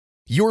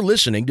You're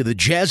listening to the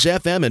Gezz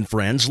FM and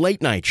Friends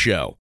late night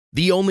show,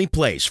 the only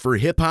place for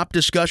hip-hop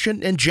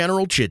discussion and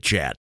general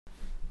chit-chat.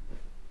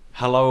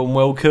 Hello and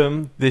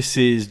welcome. This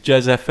is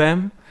Gezz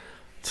FM.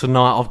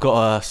 Tonight I've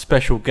got a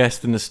special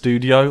guest in the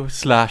studio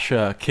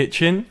 /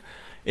 kitchen.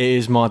 It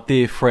is my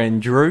dear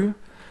friend Dhru.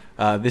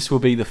 This will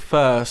be the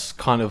first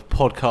kind of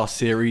podcast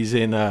series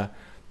in the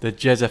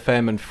Gezz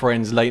FM and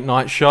Friends late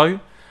night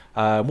show.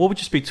 We'll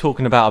just be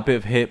talking about a bit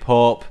of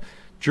hip-hop.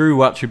 Dhru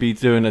will actually be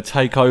doing a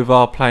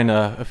takeover, playing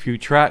a few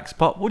tracks,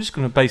 but we're just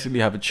going to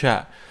basically have a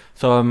chat.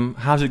 So,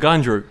 how's it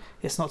going, Dhru?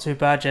 It's not too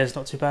bad, Jez.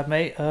 Not too bad,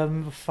 mate.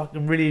 I'm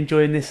really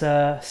enjoying this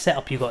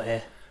setup you got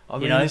here. I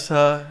mean, it's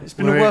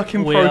been a work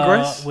in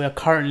progress. We are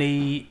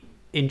currently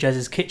in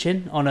Jez's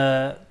kitchen on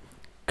a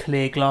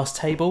clear glass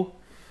table.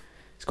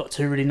 It's got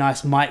two really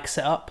nice mics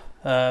set up.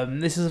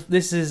 This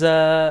is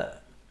a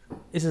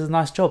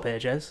nice job here,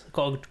 Jez.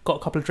 Got a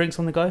couple of drinks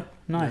on the go.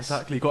 Nice.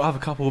 Exactly. Got to have a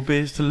couple of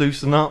beers to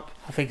loosen up.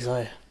 I think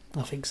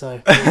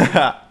so.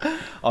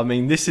 I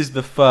mean, this is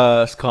the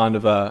first kind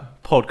of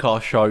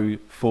podcast show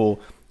for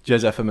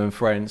Gezz FM and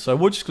Friends, so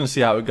we're just going to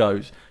see how it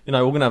goes. You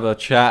know, we're going to have a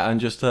chat and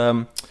just,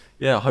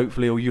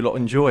 hopefully all you lot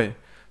enjoy.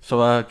 So,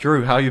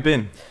 Dhru, how you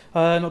been?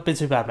 Not been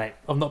too bad, mate.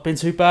 I've not been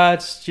too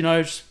bad. You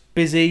know, just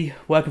busy,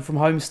 working from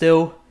home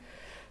still.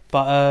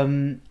 But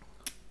I'm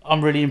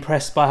really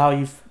impressed by how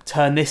you've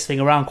turned this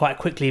thing around quite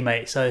quickly,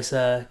 mate. So it's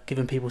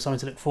giving people something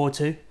to look forward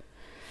to.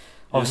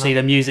 Obviously,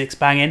 the music's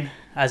banging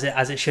as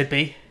it should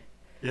be.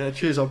 Yeah,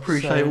 cheers. I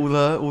appreciate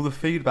all the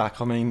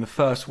feedback. I mean, the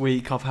first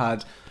week I've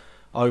had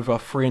over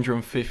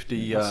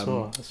 350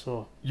 I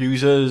saw.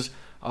 users,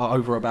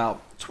 over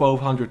about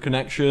 1,200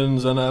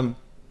 connections, and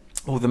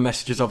all the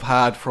messages I've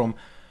had from,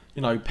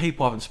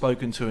 people I haven't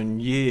spoken to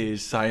in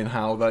years, saying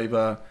how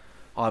they've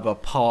either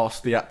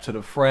passed the app to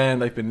the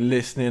friend, they've been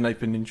listening, they've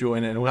been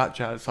enjoying it, and all that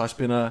jazz. So it's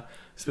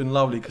been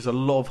lovely because a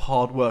lot of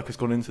hard work has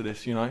gone into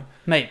this,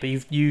 Mate, but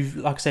you've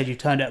like I said, you've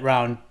turned it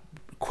around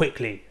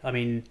quickly. I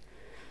mean,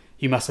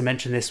 you must have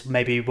mentioned this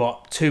maybe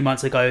 2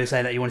 months ago,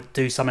 saying that you wanted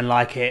to do something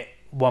like it.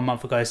 1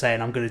 month ago, saying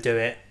I'm going to do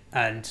it,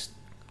 and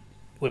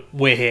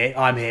we're here.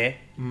 I'm here.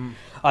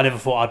 I never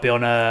thought I'd be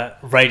on a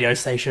radio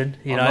station.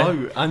 I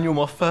know, and you're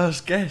my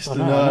first guest. I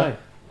know.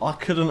 I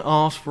couldn't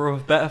ask for a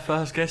better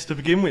first guest to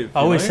begin with.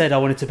 I always said I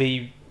wanted to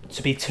be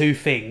two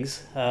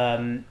things: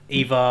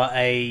 either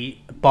a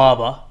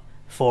barber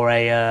for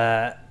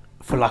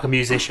like a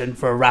musician,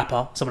 for a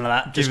rapper, something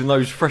like that. Giving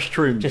those fresh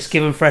trims. Just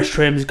give them fresh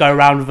trims, go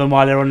around with them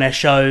while they're on their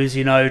shows.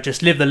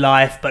 Just live the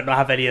life, but not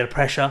have any of the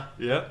pressure.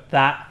 Yeah.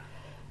 That.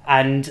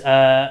 And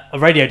a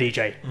radio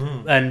DJ.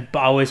 But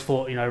I always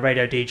thought,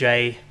 radio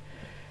DJ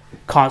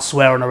can't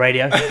swear on the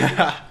radio.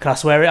 Can I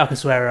swear it? I can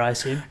swear it, I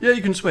assume. Yeah,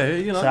 you can swear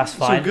it, So that's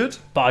fine. It's all good.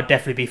 But I'd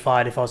definitely be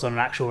fired if I was on an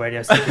actual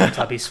radio station.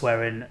 I'd be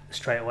swearing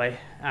straight away.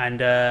 And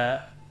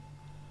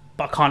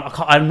but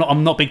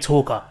I'm not a big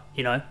talker,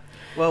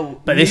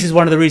 Well, but this is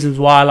one of the reasons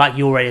why I like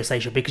your radio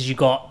station, because you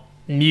got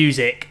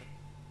music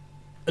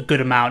a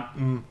good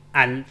amount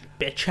and a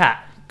bit of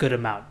chat. Good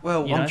amount.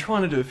 Well, I'm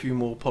trying to do a few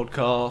more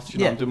podcasts.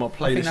 I'm doing my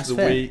playlist of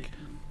the week.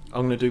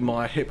 I'm going to do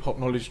my hip hop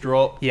knowledge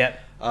drop. Yeah.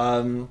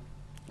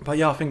 But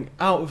yeah, I think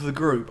out of the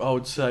group, I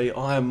would say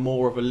I am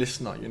more of a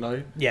listener.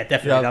 Yeah,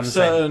 definitely. I'm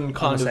certain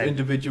kind of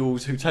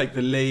individuals who take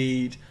the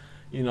lead.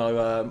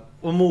 Are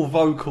more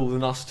vocal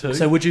than us two.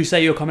 So would you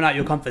say you're coming out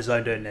your comfort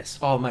zone doing this?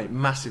 Oh, mate,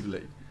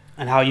 massively.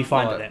 And how are you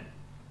finding it?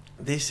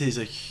 This is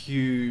a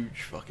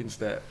huge fucking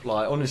step.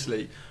 Like,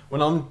 honestly,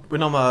 when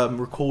I'm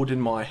recording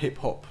my hip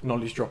hop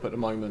knowledge drop at the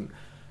moment,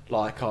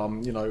 like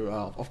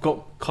I've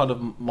got kind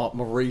of my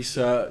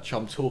research.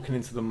 I'm talking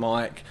into the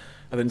mic,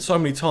 and then so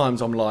many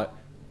times I'm like,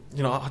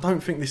 I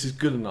don't think this is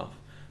good enough.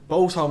 But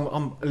also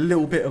I'm a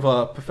little bit of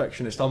a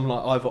perfectionist. I'm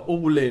like either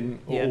all in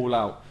or all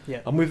out.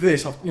 Yeah. And with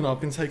this, I've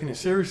been taking it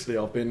seriously.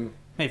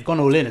 Mate, you've gone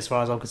all in as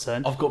far as I'm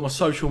concerned. I've got my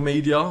social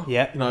media.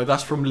 Yeah.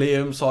 That's from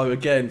Liam. So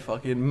again,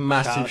 fucking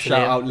massive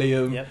shout out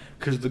Liam,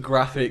 because the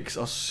graphics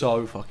are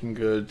so fucking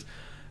good.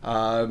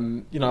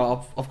 I've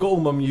got all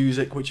my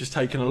music, which has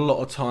taken a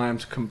lot of time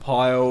to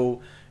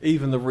compile,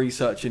 even the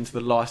research into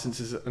the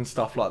licenses and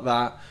stuff like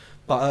that.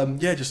 But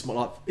just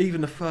like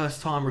even the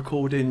first time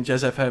recording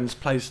Gezz FM's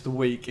Playlist of the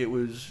Week, it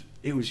was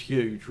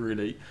huge,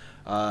 really.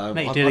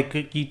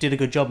 Mate, you did a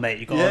good job, mate.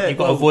 You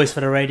got a voice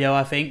for the radio,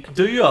 I think.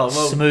 Do you? Well,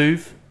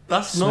 smooth.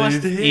 That's nice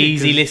to hear.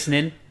 Easy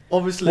listening.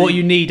 Obviously, what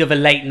you need of a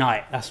late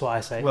night. That's what I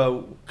say.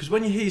 Well, because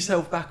when you hear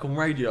yourself back on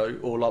radio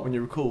or like when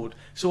you record,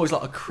 it's always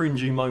like a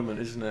cringy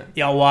moment, isn't it?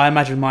 Yeah. Well, I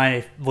imagine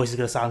my voice is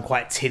going to sound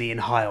quite tinny and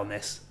high on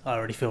this. I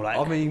already feel like.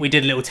 I mean, we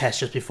did a little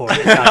test just before,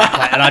 and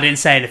I didn't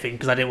say anything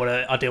because I didn't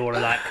want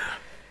to like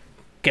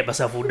get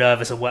myself all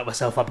nervous and work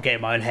myself up and get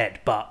in my own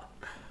head, but.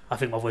 I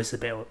think my voice is a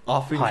bit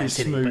I think it's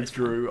smooth,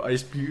 Dhru.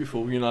 It's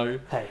beautiful,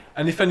 Hey.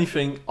 And if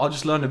anything, I'll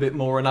just learn a bit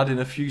more and add in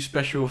a few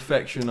special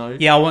effects,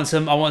 Yeah, I want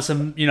some, and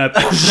some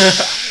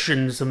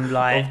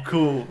like. Of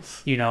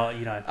course.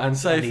 And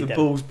say if the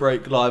balls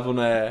break live on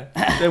air,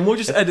 then we'll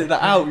just edit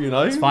that out,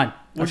 It's fine.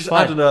 We'll just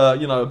add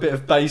a bit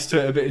of bass to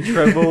it, a bit of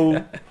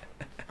treble.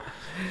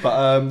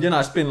 But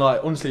it's been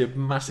like honestly a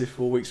massive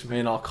 4 weeks for me,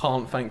 and I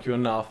can't thank you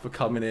enough for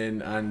coming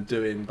in and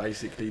doing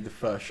basically the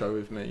first show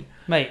with me.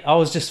 Mate, I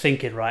was just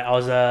thinking, right? I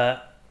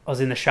was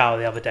in the shower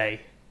the other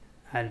day,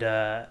 and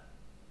a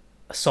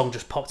song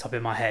just popped up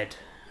in my head.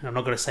 And I'm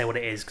not going to say what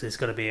it is because it's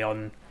going to be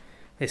on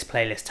this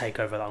playlist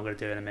takeover that I'm going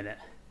to do in a minute.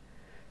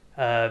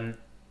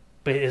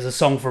 But it's a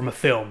song from a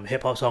film,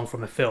 hip hop song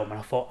from a film, and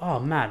I thought, oh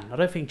man, I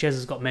don't think Gezz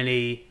has got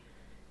many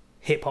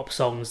hip hop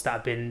songs that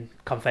have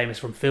become famous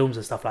from films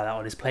and stuff like that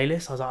on his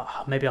playlist. I was like,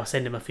 oh, maybe I'll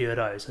send him a few of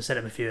those. I sent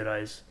him a few of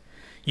those.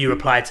 You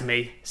replied to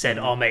me, said,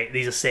 oh mate,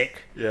 these are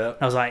sick. Yeah. And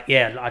I was like,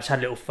 yeah, I just had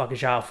a little fucking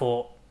shower,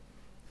 thought,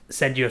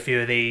 send you a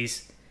few of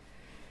these,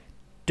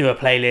 do a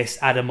playlist,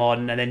 add them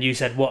on, and then you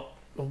said,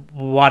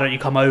 why don't you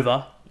come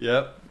over?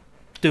 Yep.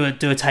 Do a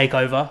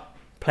takeover,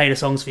 play the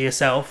songs for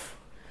yourself.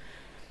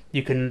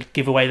 You can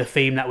give away the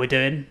theme that we're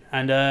doing,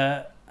 and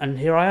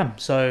here I am.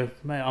 So,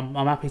 mate, I'm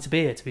happy to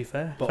be here, to be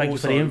fair. But Thank you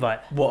for the invite.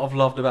 What I've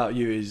loved about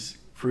you is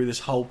through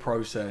this whole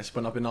process,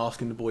 when I've been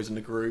asking the boys in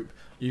the group,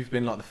 you've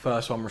been like the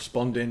first one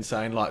responding,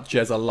 saying like,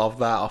 Gezz, I love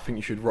that. I think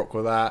you should rock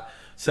with that.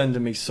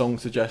 Sending me song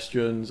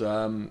suggestions,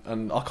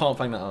 and I can't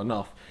thank that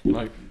enough.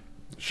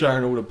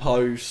 Sharing all the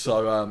posts.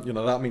 So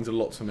that means a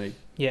lot to me.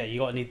 Yeah,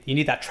 you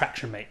need that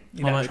traction, mate.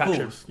 You need that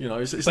traction. Of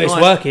course. It's but nice.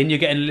 it's working. You're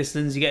getting the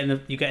listens. You're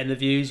getting the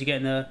views. You're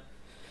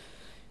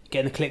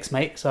getting the clicks,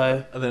 mate.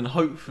 So and then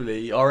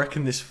hopefully, I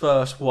reckon this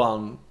first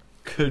one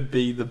could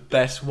be the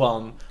best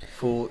one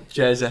for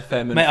Gezz FM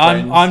and mate,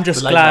 Friends. I'm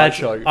just glad.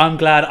 Show. I'm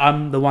glad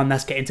I'm the one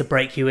that's getting to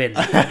break you in.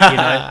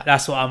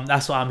 That's what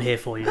I'm here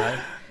for.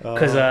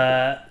 Because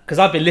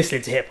I've been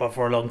listening to hip hop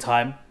for a long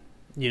time.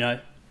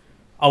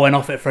 I went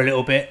off it for a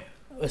little bit.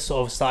 I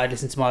sort of started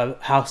listening to my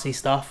housey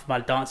stuff,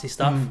 my dancey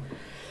stuff. And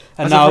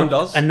as now, everyone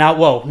does. And now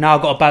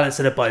I've got a balance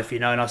of the both,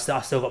 and I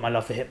still got my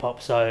love for hip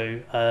hop.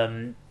 So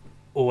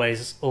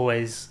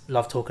always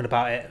love talking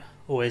about it.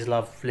 Always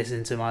love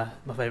listening to my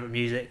favourite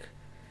music.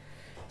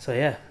 So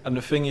yeah. And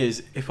the thing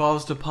is, if I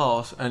was to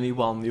pass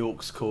anyone the aux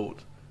cord,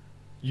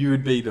 you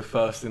would be the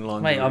first in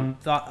line. Mate,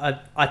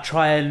 I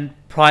try and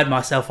pride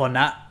myself on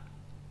that.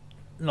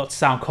 Not to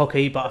sound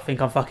cocky, but I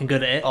think I'm fucking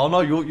good at it. Oh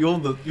no, you're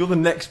the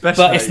next best.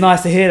 But mate. it's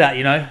nice to hear that,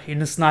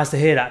 It's nice to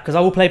hear that because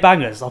I will play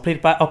bangers. I'll play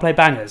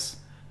bangers.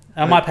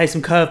 I might play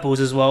some curveballs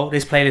as well.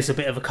 This playlist is a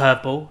bit of a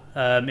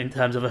curveball in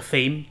terms of a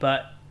theme,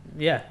 but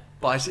yeah.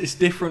 But it's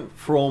different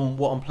from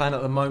what I'm playing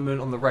at the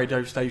moment on the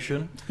radio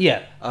station.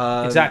 Yeah,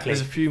 exactly. There's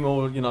a few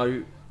more,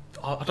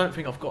 I don't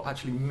think I've got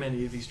actually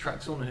many of these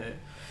tracks on here,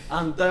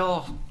 and they're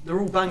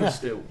all bangers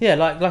still. Yeah,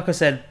 like I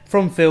said,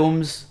 from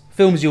films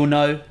you'll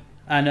know.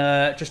 And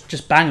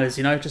just bangers,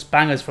 just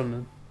bangers from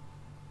them.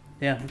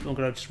 Yeah, I'm going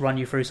to just run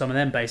you through some of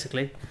them,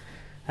 basically.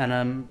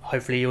 And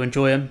hopefully you'll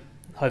enjoy them.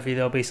 Hopefully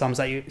there'll be some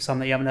that you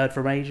haven't heard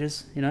from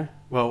ages,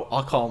 Well,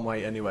 I can't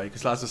wait anyway,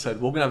 because as I said,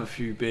 we're going to have a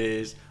few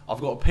beers.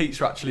 I've got a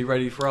pizza actually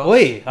ready for us.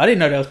 Oi, I didn't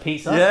know there was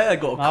pizza. Yeah, I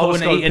got a Costco I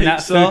wouldn't have eaten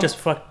pizza. that food just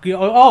for...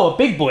 Oh, a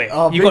big boy.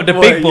 Oh, you got the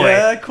big boy.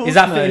 Yeah, of course, is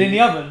that mate. fitting in the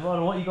oven?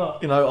 What you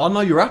got? I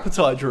know your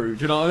appetite, Dhru.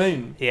 Do you know what I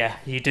mean? Yeah,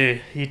 you do,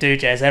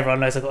 Gezz. Everyone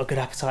knows I've got a good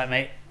appetite,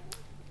 mate.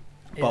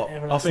 But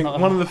I think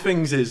one of the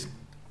things is,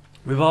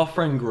 with our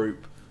friend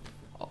group,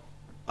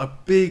 a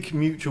big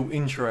mutual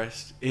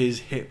interest is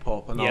hip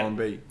hop and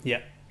R&B.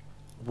 Yeah.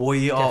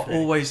 We are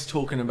Definitely. always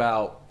talking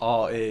about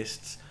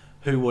artists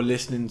who we're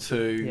listening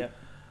to.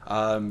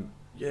 Yeah.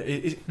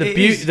 The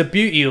The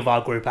beauty of our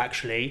group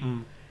actually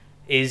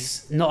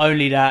is not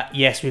only that,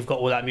 yes, we've got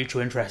all that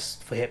mutual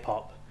interest for hip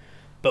hop,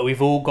 but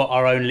we've all got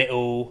our own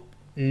little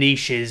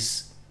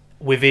niches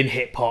within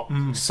hip hop,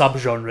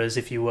 subgenres,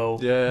 if you will,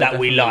 that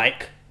definitely. we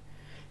like.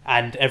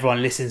 And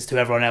everyone listens to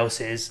everyone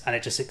else's, and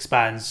it just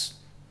expands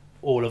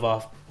all of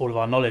our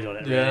knowledge on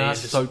it. Yeah, really.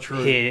 that's just so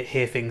true.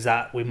 Hear things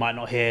that we might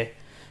not hear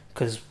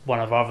because one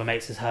of our other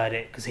mates has heard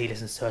it because he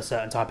listens to a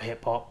certain type of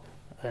hip hop,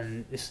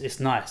 and it's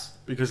nice.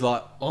 Because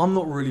I'm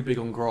not really big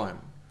on grime.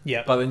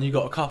 Yeah. But then you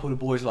got a couple of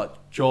boys like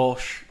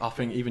Josh, I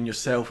think even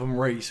yourself and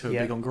Reese who are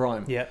big on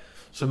grime. Yeah.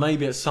 So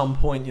maybe at some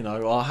point,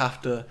 I'll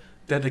have to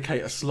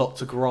dedicate a slot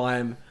to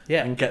grime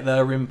and get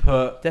their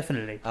input.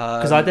 Definitely.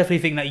 Because I definitely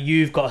think that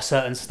you've got a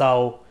certain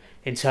style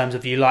in terms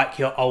of you like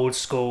your old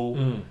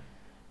school,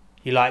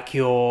 you like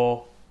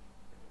your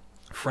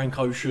Frank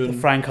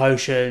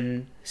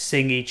Ocean,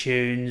 singy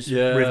tunes,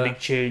 rhythmic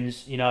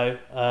tunes,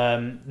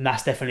 and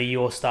that's definitely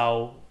your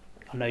style.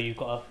 I know you've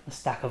got a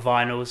stack of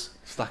vinyls.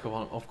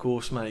 Of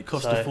course, mate.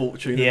 Cost a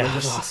fortune. Yeah,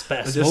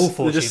 they're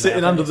just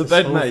sitting under the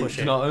bed, mate. Do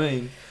you know what I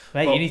mean?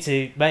 Mate, you need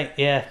to, mate,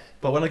 yeah.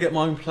 But when I get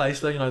my own place,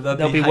 they'll be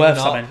hanging worth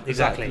up. something.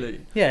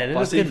 Exactly. Yeah, but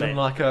that's it's good, even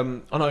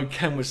mate. I know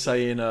Ken was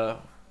saying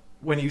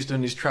when he was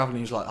doing his travelling,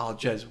 he was like, "Oh,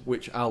 Gezz,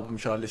 which album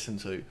should I listen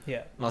to?"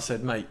 Yeah. And I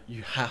said, "Mate,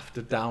 you have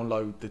to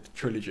download the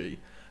trilogy."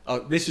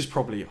 This is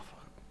probably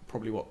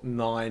what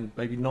 9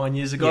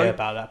 years ago. Yeah,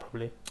 about that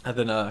probably. And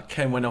then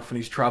Ken went off on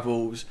his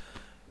travels,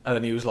 and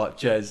then he was like,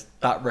 "Gezz,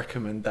 that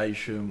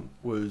recommendation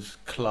was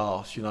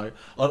class."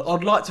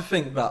 I'd like to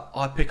think that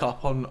I pick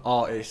up on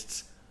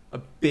artists a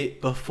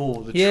bit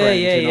before the yeah, trend.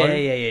 yeah, you know?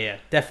 yeah.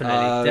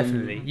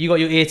 Definitely. You got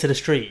your ear to the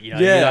street. You know.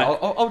 Yeah,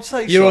 I would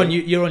say you're so.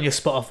 You're on your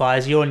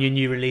Spotify's. You're on your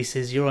new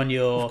releases. You're on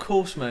your. Of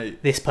course,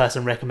 mate. This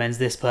person recommends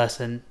this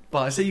person.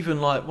 But it's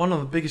even like one of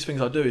the biggest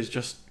things I do is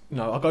just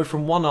I go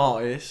from one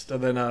artist,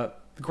 and then the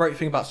great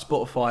thing about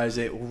Spotify is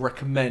it will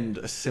recommend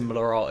a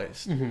similar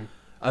artist. Mm-hmm.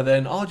 And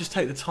then I'll just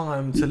take the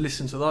time to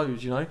listen to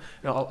those,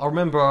 I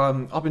remember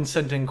I've been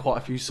sending quite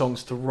a few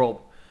songs to Rob.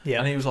 Yeah.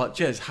 And he was like,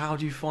 Gezz, how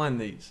do you find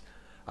these?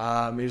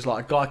 He was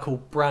like a guy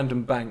called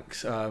Brandon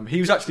Banks. He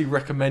was actually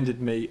recommended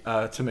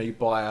to me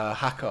by a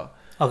hacker.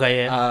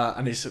 Okay, yeah.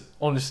 And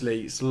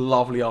it's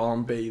lovely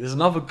R&B. There's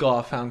another guy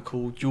I found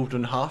called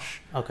Jordan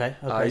Hush. Okay.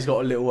 He's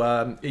got a little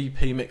EP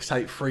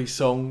mixtape, 3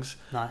 songs.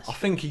 Nice. I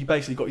think he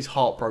basically got his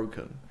heart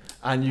broken.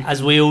 And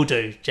as we all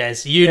do,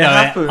 Jez. You know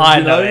happens, it. I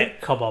know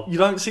it. Come on. You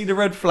don't see the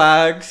red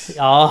flags.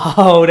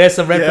 Oh, there's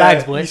some red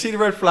flags, boy. You see the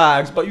red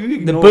flags, but you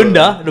ignore the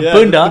bunda.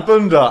 The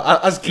bunda.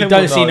 As Kim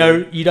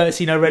you don't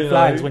see no red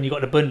flags when you got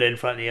the bunda in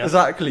front of you.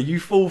 Exactly. You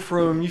fall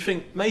for them. You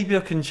think maybe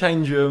I can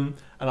change them,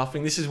 and I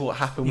think this is what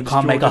happened. You with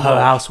can't make a hoe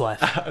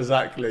housewife.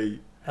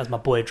 Exactly. As my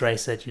boy Dre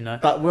said,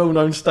 that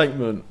well-known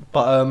statement.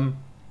 But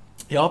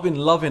I've been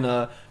loving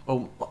her.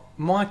 Well,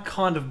 my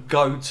kind of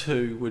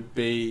go-to would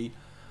be,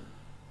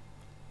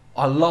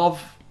 I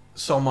love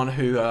someone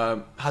who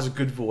has a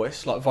good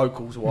voice, like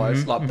vocals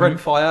wise, like Brent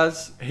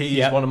Faiyaz.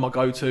 He's one of my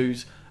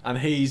go-tos, and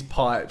his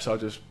pipes are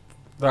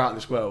they're out of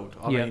this world.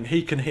 I mean,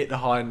 he can hit the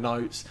high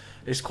notes.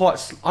 It's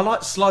I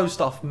like slow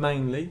stuff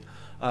mainly,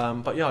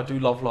 but I do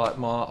love like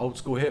my old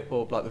school hip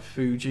hop, like the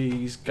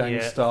Fugees,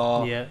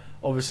 Gangstar. Yeah.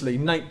 Obviously,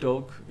 Nate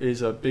Dogg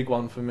is a big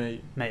one for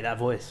me. Mate, that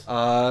voice.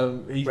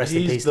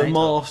 He's the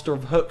master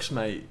of hooks,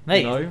 mate.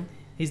 Mate,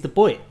 he's the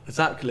boy.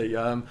 Exactly.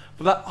 But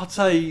that, I'd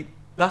say,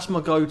 that's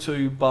my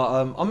go-to,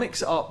 but I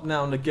mix it up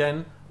now and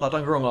again. Like,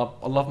 don't get me wrong,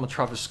 I love my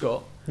Travis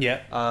Scott.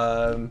 Yeah.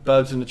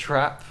 Birds in the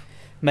Trap.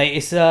 Mate,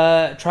 it's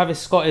Travis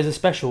Scott is a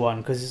special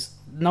one because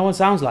no one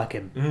sounds like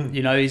him.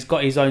 He's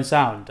got his own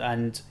sound,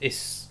 and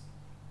it's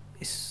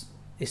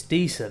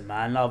decent,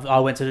 man. I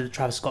went to the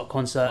Travis Scott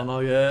concert. I know,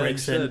 yeah.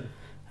 Brixton,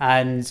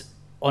 and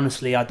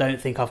honestly, I don't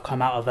think I've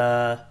come out of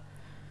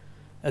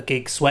a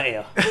gig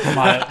sweatier.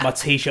 My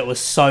t-shirt was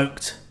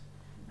soaked,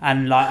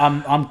 and like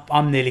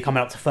I'm nearly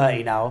coming up to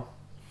 30 now.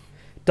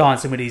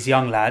 Dancing with these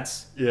young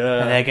lads, and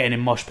they're getting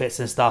in mosh pits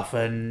and stuff,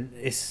 and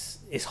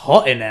it's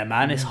hot in there,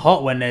 man. It's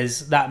hot when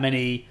there's that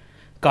many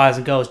guys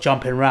and girls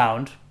jumping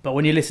around. But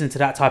when you listen to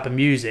that type of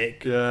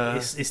music,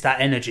 it's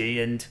that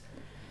energy, and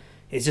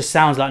it just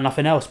sounds like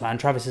nothing else, man.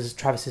 Travis is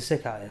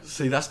sick out here.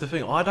 See, that's the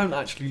thing. I don't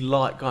actually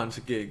like going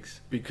to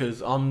gigs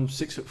because I'm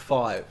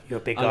 6'5". You're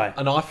a big guy,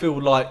 and I feel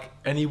like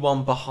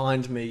anyone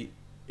behind me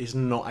is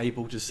not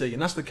able to see,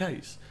 and that's the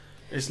case.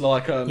 It's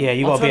like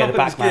you got to be at the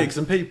back, man. Gigs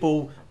and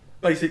people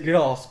basically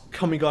ask,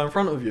 "Can we go in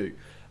front of you?"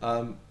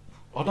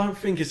 I don't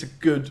think it's a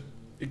good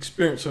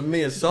experience for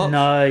me as such.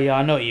 No, yeah,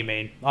 I know what you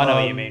mean.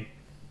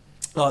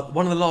 Like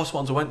one of the last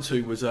ones I went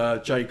to was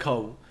J.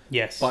 Cole.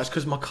 Yes, but it's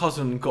because my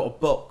cousin got a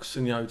box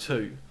in the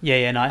O2.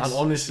 Yeah, nice. And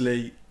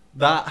honestly,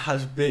 that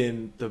has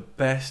been the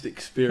best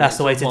experience. That's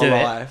the way to do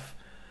life.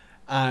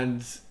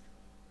 And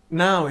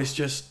now it's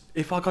just,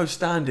 if I go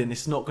standing,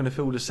 it's not going to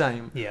feel the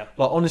same. Yeah.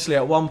 Like honestly,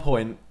 at one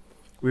point,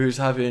 we was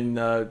having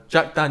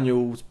Jack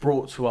Daniels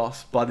brought to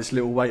us by this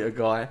little waiter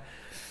guy.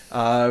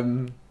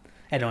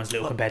 Anyone's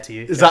little compared to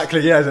you.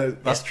 Exactly,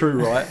 that's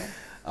true, right?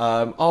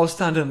 I was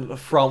standing at the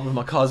front with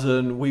my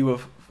cousin. We were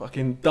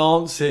fucking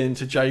dancing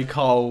to J.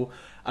 Cole.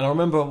 And I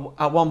remember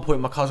at one point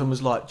my cousin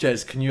was like,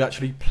 "Gezz, can you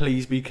actually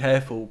please be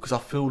careful? Because I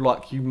feel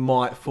like you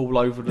might fall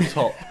over the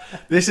top."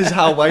 This is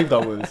how waved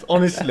I was,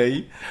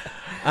 honestly.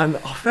 And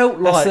I felt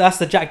like... That's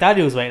the Jack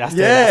Daniels way. That's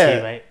you,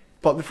 mate.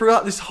 But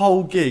throughout this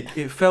whole gig,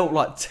 it felt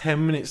like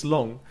 10 minutes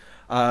long.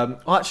 I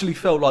actually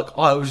felt like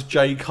I was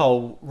J.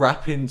 Cole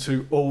rapping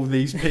to all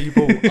these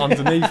people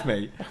underneath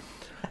me.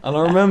 And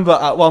I remember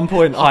at one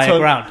point... Higher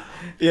ground.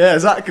 Yeah,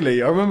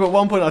 exactly. I remember at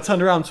one point I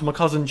turned around to my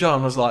cousin John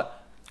and I was like,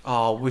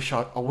 "Oh,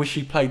 I wish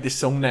he played this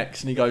song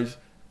next." And he goes,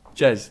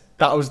 "Gezz,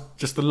 that was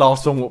just the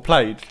last song what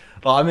played."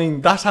 Like, I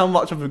mean, that's how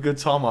much of a good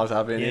time I was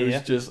having. It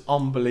was just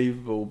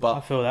unbelievable. But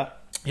I feel that.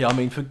 Yeah, I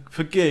mean,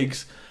 for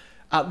gigs,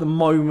 at the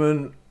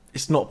moment,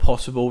 it's not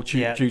possible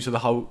due to the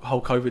whole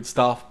COVID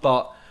stuff.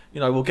 But,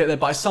 we'll get there.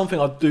 But it's something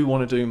I do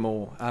want to do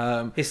more.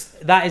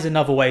 That is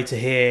another way to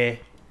hear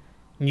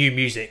new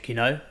music,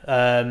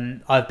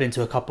 I've been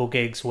to a couple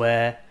gigs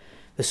where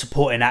the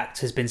supporting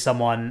act has been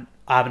someone...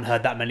 I haven't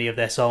heard that many of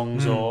their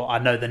songs, or I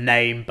know the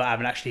name but I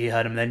haven't actually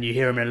heard them. Then you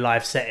hear them in a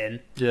live setting,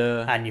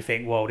 and you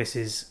think, "Well, this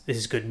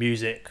is good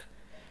music.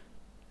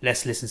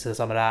 Let's listen to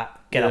some of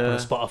that. Get up on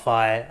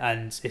Spotify,"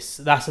 and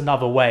that's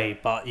another way.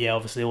 But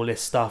obviously all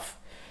this stuff.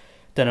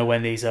 Don't know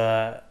when these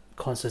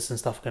concerts and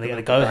stuff are going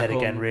to go ahead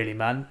again. Really,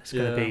 man, it's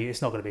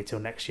not going to be till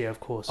next year, of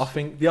course. I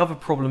think the other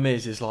problem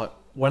is like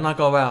when I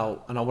go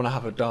out and I want to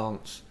have a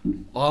dance,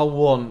 I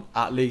want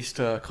at least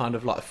a kind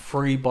of like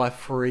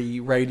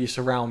 3x3 radius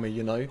around me,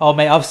 you know? Oh,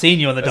 mate, I've seen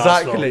you on the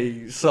dance floor.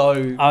 Exactly.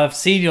 So I've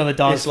seen you on the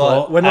dance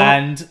floor, like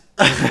and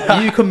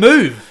you can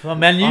move. Oh,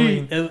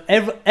 man,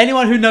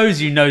 anyone who knows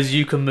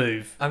you can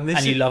move,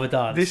 and you love a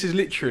dance. This is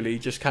literally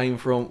just came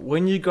from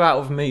when you go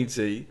out with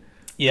Meadsy.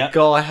 Yeah, the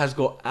guy has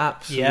got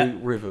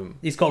absolute rhythm.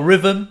 He's got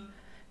rhythm.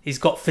 He's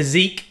got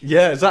physique.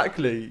 Yeah,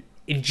 exactly.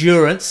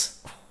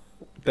 Endurance.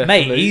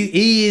 Definitely. Mate,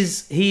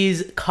 he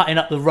is cutting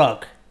up the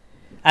rug.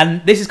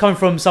 And this is coming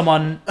from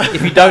someone,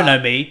 if you don't know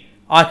me,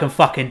 I can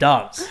fucking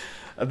dance.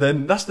 And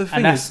then that's the thing.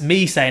 And that's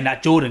me saying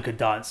that Jordan can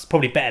dance,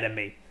 probably better than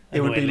me.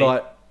 It would be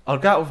like, I'll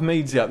go out with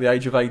Meadsy at the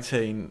age of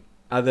 18,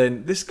 and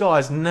then this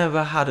guy's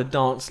never had a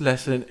dance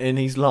lesson in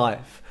his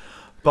life.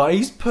 But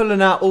he's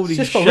pulling out all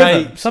these shapes.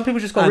 Rhythm. Some people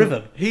just got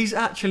rhythm. He's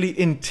actually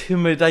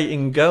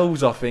intimidating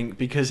girls, I think,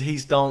 because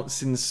he's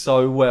dancing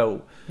so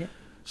well. Yeah.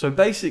 So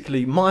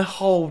basically, my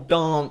whole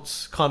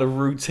dance kind of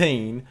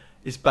routine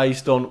is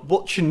based on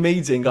watching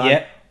Meadsy and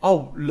going,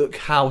 oh, look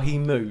how he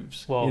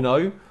moves, well, you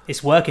know?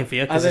 It's working for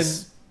you.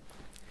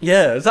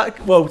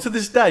 Exactly. Well, to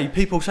this day,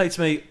 people say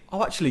to me,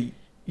 oh, actually,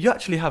 you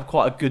actually have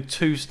quite a good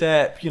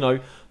two-step, you know,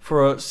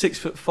 for a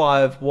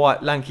 6'5"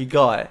 white lanky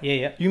guy.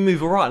 Yeah. You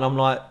move all right. And I'm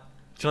like,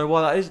 do you know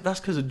why that is? That's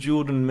because of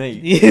Jordan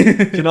Mead.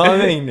 Do you know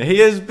what I mean? He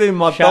has been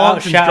my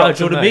dance instructor. Shout out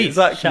Jordan Mead.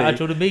 Exactly. Shout out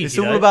Jordan Mead. It's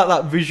all about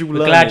that visual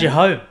learning. Glad you're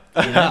home.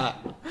 You know?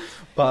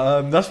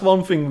 But that's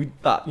one thing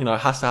that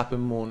has to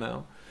happen more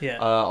now.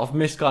 Yeah. I've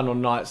missed going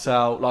on nights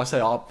out. Like I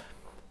say,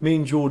 me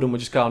and Jordan would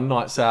just go on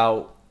nights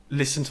out,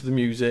 listen to the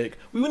music.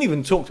 We wouldn't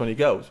even talk to any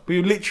girls. We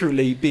would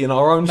literally be in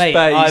our own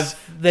space.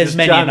 There's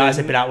many nights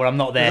I've been out where I'm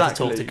not there to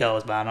talk to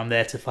girls, man. I'm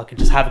there to fucking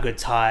just have a good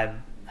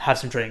time, have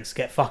some drinks,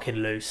 get fucking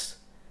loose.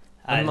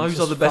 And those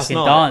are the best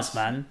fucking nights. Dance,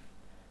 man.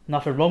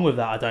 Nothing wrong with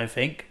that, I don't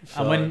think.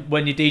 So, and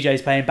when your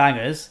DJ's playing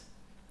bangers,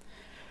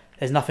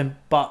 there's nothing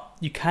but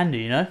you can do,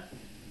 you know?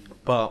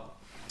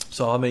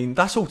 So, I mean,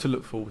 that's all to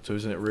look forward to,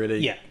 isn't it, really?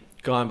 Yeah.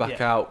 Going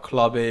back out,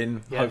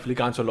 clubbing, hopefully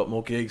going to a lot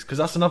more gigs, because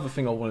that's another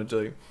thing I want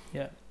to do.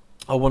 Yeah.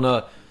 I want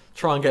to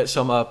try and get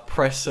some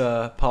press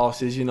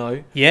passes, you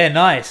know? Yeah,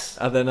 nice.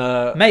 And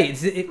then...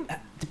 Mate,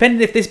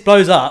 depending if this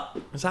blows up...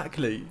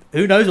 Exactly.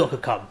 Who knows what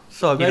could come?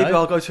 So maybe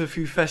I'll go to a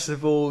few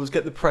festivals,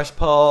 get the press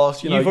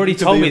pass, You've already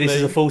told me this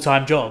is a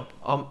full-time job.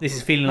 This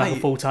is feeling like a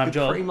full-time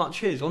job. It pretty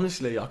much is,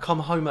 honestly. I come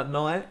home at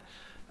night...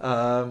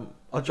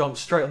 I jump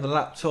straight on the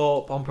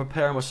laptop. I'm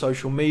preparing my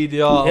social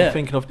media. I'm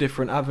thinking of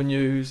different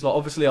avenues. Like,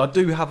 obviously, I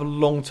do have a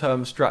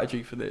long-term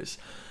strategy for this,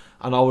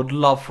 and I would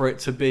love for it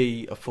to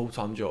be a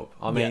full-time job.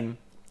 I mean,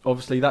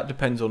 obviously, that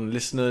depends on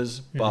listeners,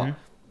 but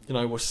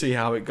we'll see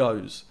how it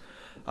goes.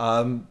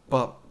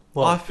 But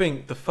I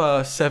think the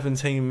first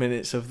 17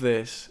 minutes of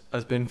this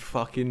has been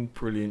fucking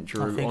brilliant,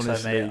 Drew. I think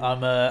honestly. so,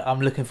 mate. I'm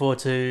looking forward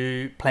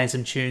to playing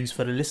some tunes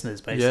for the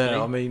listeners, basically.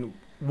 Yeah, I mean,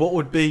 what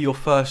would be your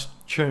first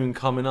tune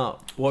coming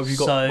up? What have you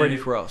got ready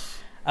for us?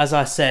 As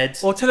I said...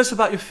 Well, tell us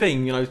about your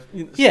thing, you know.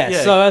 Yeah,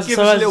 give us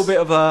a little bit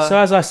of a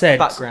as I said,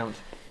 background.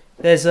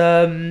 There's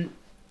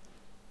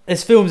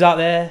films out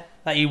there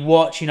that you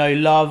watch,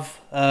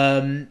 love,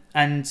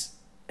 and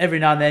every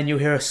now and then you'll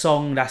hear a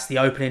song that's the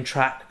opening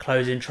track,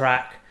 closing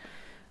track,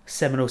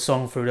 seminal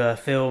song through the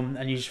film,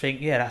 and you just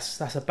think, yeah,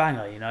 that's a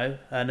banger, you know.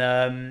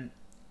 And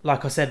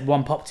like I said,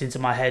 one popped into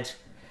my head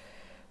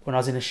when I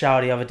was in the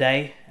shower the other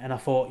day, and I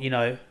thought,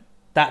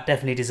 that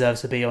definitely deserves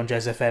to be on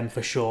Gezz FM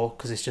for sure,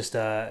 because it's just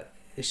a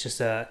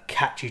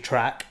catchy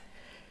track.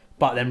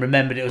 But then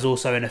remembered it was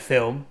also in a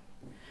film,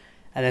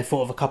 and then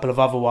thought of a couple of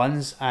other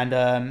ones, and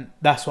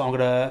that's what I'm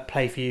gonna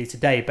play for you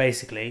today,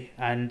 basically.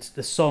 And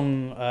the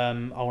song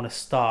I want to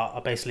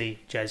start,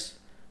 Jez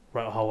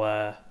wrote a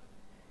whole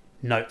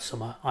notes on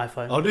my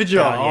iPhone. Oh, did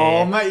you?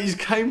 Mate, he's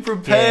came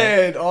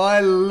prepared. Yeah. I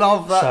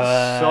love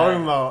that so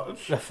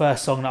much. The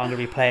first song that I'm going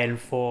to be playing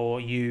for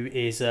you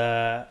is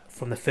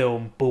from the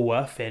film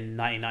Bulworth in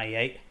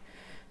 1998,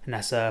 and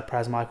that's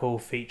Praz Michael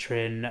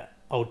featuring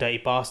Old Dirty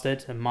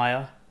Bastard and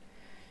Maya.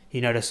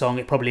 You know the song,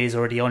 it probably is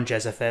already on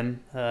Gezz FM.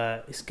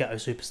 It's Ghetto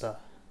Superstar.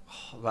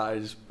 That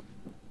is...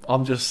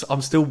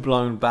 I'm still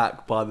blown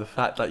back by the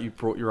fact that you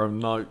brought your own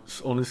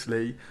notes,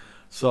 honestly.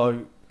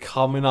 So...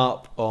 coming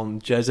up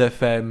on Gezz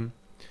FM,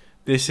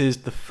 this is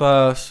the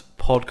first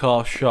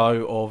podcast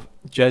show of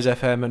Gezz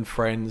FM and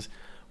Friends.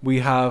 We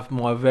have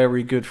my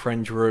very good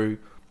friend Dhru,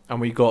 and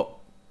we got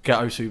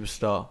Ghetto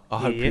Superstar. I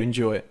hope you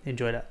enjoy it.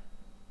 Enjoy that.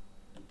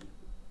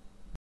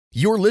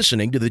 You're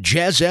listening to the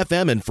Gezz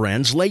FM and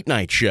Friends Late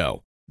Night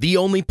Show, the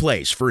only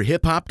place for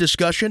hip-hop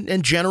discussion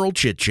and general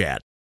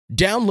chit-chat.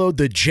 Download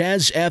the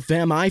Gezz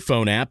FM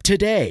iPhone app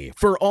today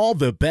for all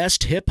the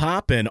best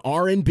hip-hop and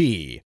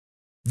R&B.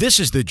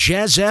 This is the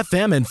Gezz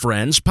FM and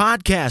Friends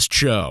podcast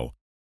show.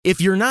 If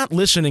you're not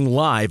listening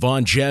live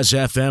on Gezz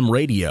FM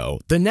radio,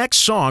 the next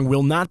song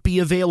will not be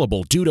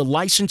available due to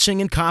licensing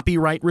and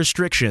copyright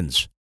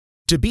restrictions.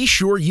 To be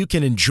sure you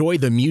can enjoy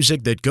the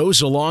music that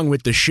goes along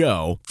with the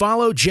show,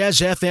 follow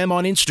Gezz FM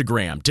on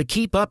Instagram to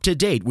keep up to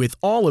date with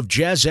all of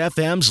Gezz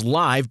FM's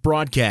live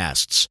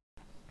broadcasts.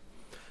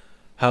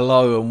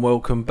 Hello and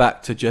welcome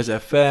back to Gezz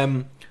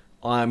FM.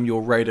 I'm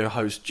your radio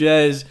host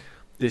Gezz.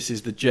 This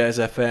is the Gezz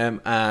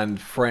FM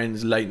and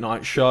Friends late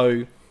night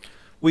show.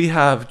 We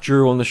have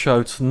Dhru on the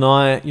show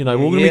tonight. You know,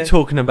 we're going to be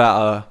talking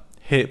about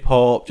hip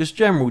hop, just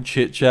general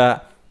chit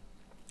chat.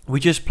 We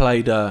just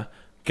played Ghetto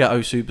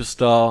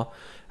Superstar.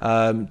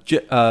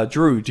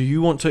 Dhru, do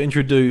you want to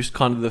introduce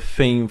kind of the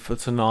theme for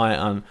tonight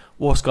and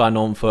what's going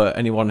on for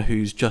anyone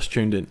who's just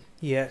tuned in?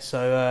 Yeah,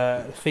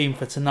 so the theme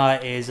for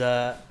tonight is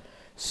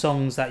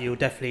songs that you'll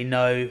definitely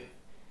know,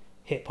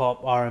 hip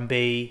hop,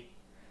 R&B,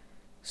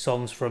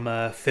 songs from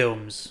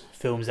films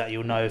that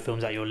you'll know,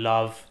 films that you'll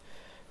love,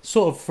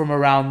 sort of from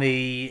around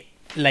the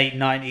late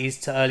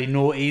 90s to early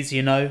noughties,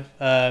 you know.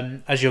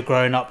 As you're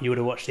growing up, you would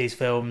have watched these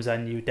films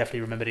and you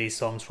definitely remember these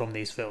songs from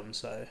these films.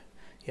 So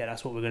yeah,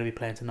 that's what we're going to be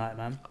playing tonight,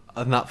 man.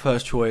 And that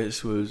first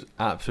choice was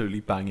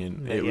absolutely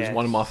banging. It was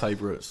one of my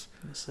favourites.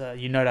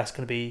 You know that's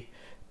going to be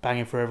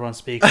banging for everyone's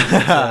speakers.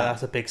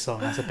 That's a big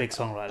song. That's a big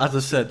song right now. As I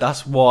said,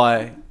 that's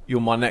why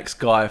you're my next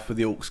guy for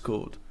the aux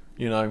chord,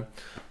 you know.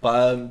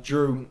 But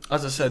Dhru,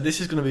 as I said,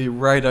 this is going to be a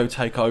radio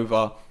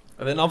takeover.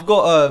 And then I've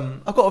got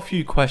a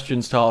few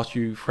questions to ask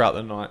you throughout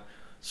the night.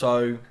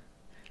 So,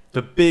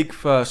 the big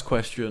first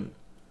question: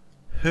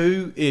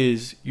 who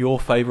is your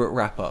favourite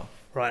rapper?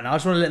 Right, now I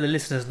just want to let the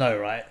listeners know,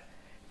 right,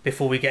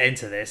 before we get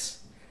into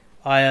this.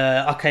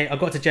 I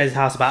got to Jez's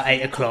house about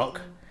 8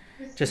 o'clock.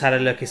 Just had a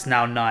look, it's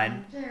now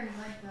 9.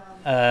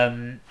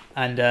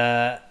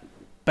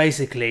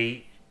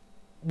 Basically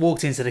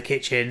walked into the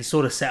kitchen,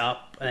 sort of set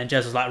up, and then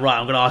Jez was like, right,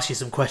 I'm going to ask you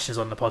some questions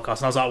on the podcast.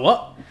 And I was like,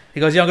 what? He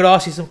goes, yeah, I'm going to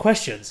ask you some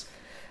questions.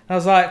 And I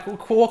was like,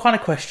 what kind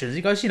of questions?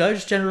 He goes, you know,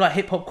 just general like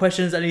hip hop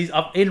questions. And he's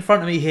up in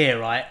front of me here,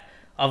 right?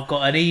 I've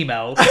got an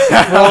email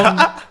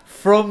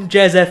from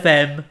Gezz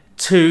FM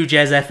to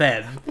Gezz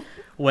FM,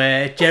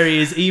 where Jerry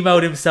has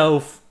emailed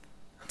himself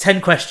 10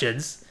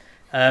 questions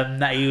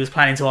that he was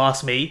planning to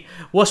ask me.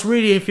 What's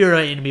really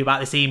infuriating me about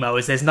this email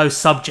is there's no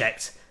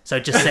subject. So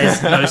it just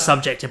says no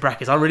subject in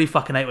brackets. I really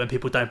fucking hate when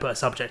people don't put a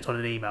subject on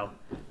an email,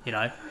 you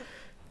know.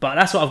 But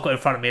that's what I've got in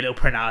front of me, a little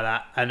printout of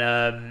that. And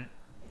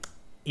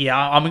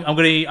I'm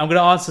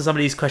gonna answer some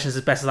of these questions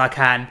as best as I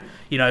can.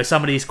 You know,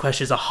 some of these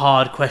questions are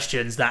hard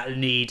questions that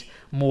need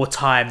more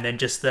time than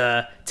just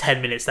the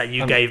 10 minutes that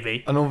you gave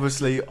me. And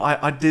obviously,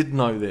 I did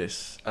know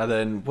this. And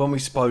then when we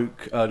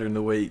spoke earlier in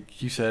the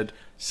week, you said,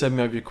 send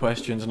me over your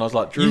questions. And I was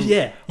like,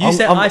 Dhru...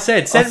 I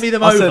said, send me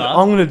them over. I said,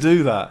 I'm going to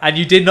do that. And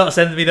you did not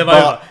send me them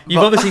over.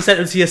 You've obviously sent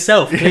them to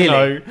yourself, clearly. You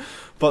know,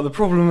 but the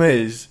problem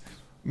is,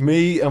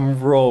 me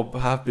and Rob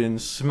have been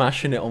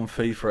smashing it on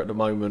FIFA at the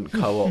moment,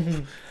 co-op.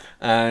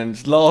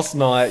 And last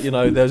night, you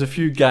know, there was a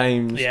few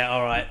games. Yeah,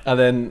 all right. And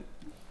then,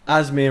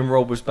 as me and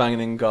Rob was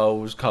banging in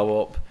goals,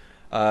 co-op,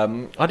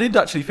 I did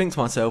actually think to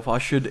myself, I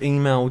should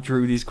email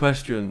Dhru these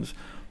questions.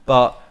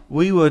 But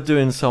we were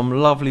doing some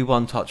lovely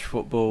one-touch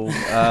football.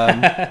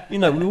 You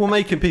know, we were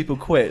making people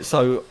quit.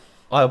 So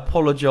I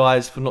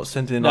apologise for not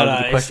sending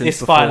over the questions it's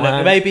beforehand. Fine.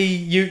 Look, maybe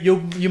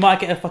you might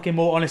get a fucking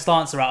more honest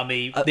answer out of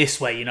me this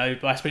way, you know,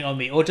 by springing on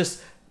me. Or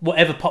just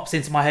whatever pops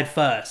into my head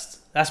first.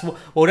 That's going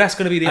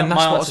to be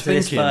my answer for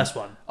this first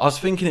one. I was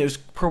thinking it was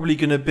probably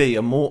going to be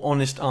a more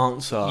honest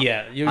answer.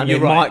 Yeah, you're right. And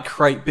it might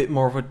create a bit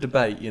more of a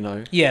debate, you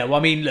know. Yeah, well,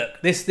 I mean,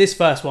 look, this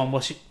first one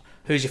was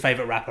who's your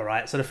favourite rapper,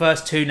 right? So the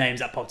first two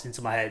names that popped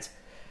into my head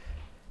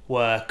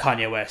were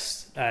Kanye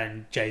West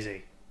and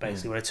Jay-Z,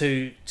 basically. Were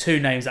two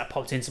names that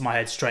popped into my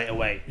head straight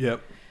away.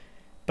 Yep.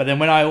 But then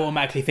when I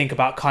automatically think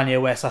about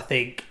Kanye West, I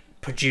think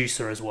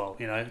producer as well,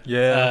 you know.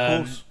 Yeah,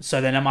 of course.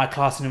 So then am I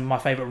classing him as my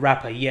favourite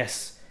rapper?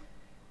 Yes.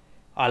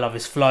 I love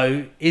his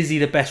flow. Is he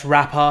the best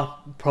rapper?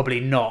 Probably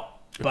not.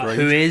 But Agreed.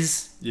 who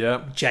is?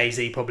 Yeah.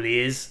 Jay-Z probably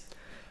is.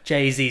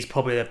 Jay-Z's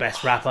probably the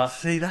best rapper.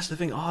 See, that's the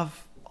thing.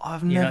 I've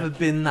never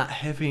been that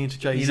heavy into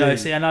Jay-Z. You know,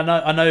 see, and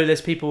I know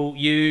there's people,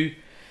 you,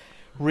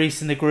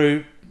 Reese in the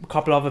group, a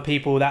couple other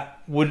people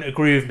that wouldn't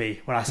agree with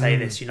me when I say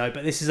this, you know.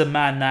 But this is a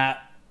man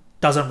that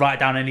doesn't write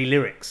down any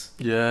lyrics.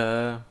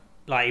 Yeah.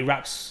 Like, he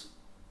raps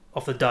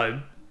off the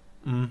dome.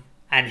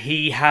 And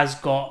he has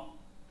got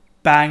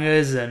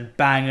bangers and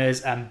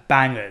bangers and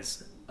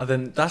bangers. And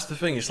then that's the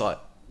thing, it's like,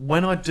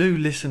 when I do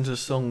listen to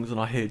songs and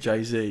I hear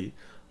Jay-Z,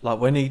 like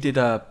when he did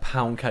a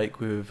Pound Cake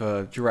with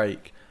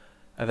Drake,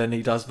 and then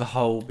he does the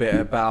whole bit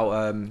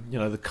about you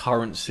know, the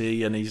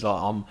currency, and he's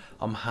like,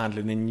 I'm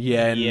handling in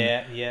yen.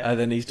 Yeah. And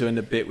then he's doing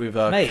the bit with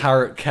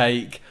carrot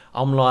cake.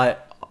 I'm like,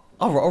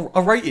 I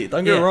rate it,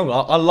 don't get me wrong,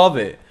 I love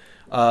it.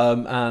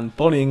 And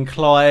Bonnie and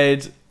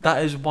Clyde,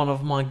 that is one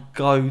of my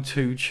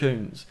go-to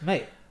tunes.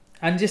 Mate.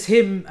 And just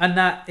him and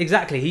that,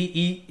 exactly.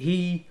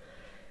 He's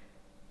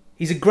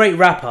a great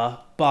rapper,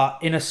 but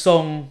in a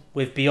song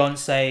with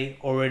Beyonce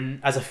or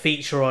as a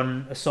feature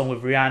on a song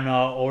with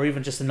Rihanna or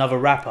even just another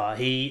rapper,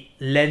 he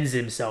lends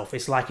himself.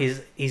 It's like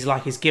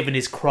he's given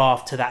his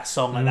craft to that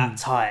song at that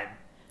time.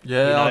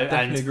 Yeah, you know? I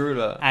definitely agree with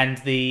that. And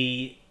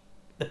the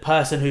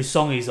person whose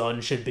song he's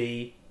on should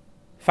be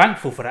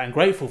thankful for that and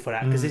grateful for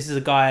that, because this is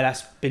a guy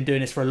that's been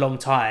doing this for a long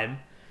time.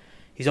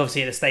 He's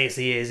obviously at the status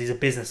he is. He's a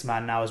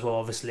businessman now as well,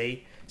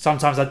 obviously.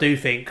 Sometimes I do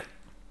think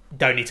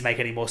don't need to make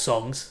any more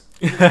songs.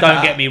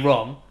 Don't get me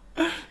wrong.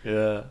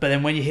 Yeah. But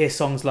then when you hear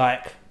songs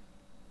like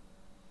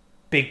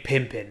Big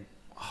Pimpin',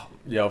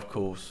 Yeah, of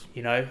course.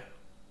 you know,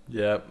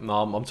 Yeah,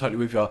 no, I'm totally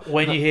with you.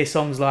 when you hear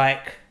songs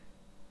like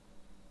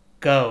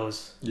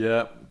Girls,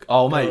 Yeah.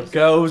 Oh, mate,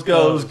 Girls.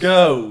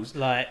 girls.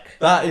 like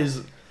That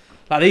is...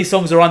 these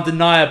songs are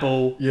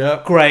undeniable,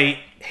 Yeah. great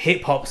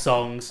hip hop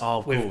songs Oh,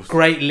 of with course.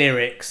 great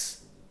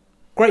lyrics,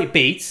 great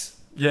beats,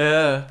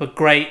 Yeah. but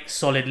great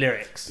solid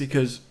lyrics.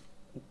 Because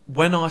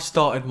when I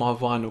started my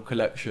vinyl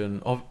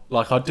collection,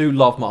 I do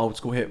love my old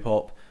school hip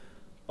hop,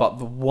 but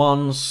the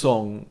one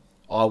song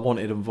I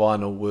wanted on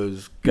vinyl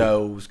was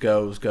Girls,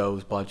 Girls,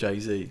 Girls by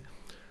Jay-Z.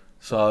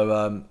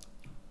 So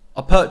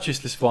I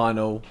purchased this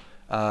vinyl,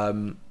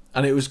 and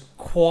it was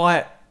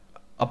quite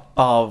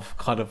above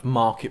kind of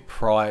market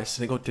price,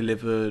 and it got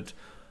delivered.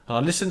 And I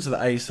listened to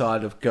the A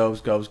side of Girls,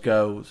 Girls,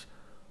 Girls,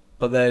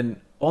 but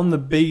then on the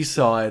B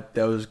side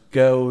there was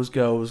Girls,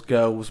 Girls,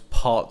 Girls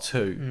Part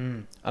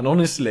 2. And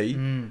honestly,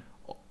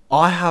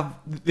 I have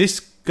this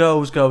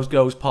Girls, Girls,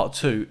 Girls Part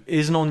 2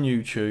 isn't on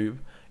YouTube,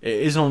 it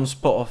isn't on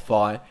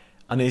Spotify,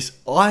 and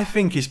I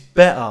think it's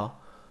better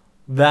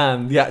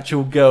than the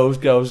actual Girls,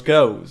 Girls,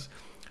 Girls.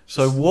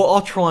 So what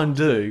I'll try and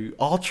do,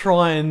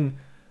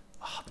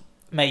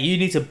 Mate, you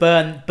need to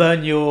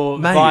burn your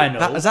Mate,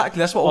 vinyl. exactly,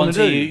 that's what I want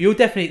to onto do. you.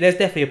 There's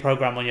definitely a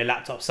program on your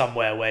laptop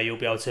somewhere where you'll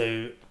be able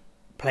to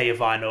play your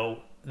vinyl.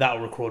 That'll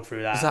record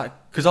through that. Exactly,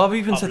 because I've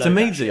even said to Upload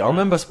that Meadsy, shit, I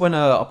remember when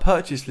I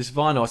purchased this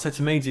vinyl, I said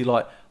to Meadsy,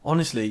 like,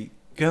 honestly,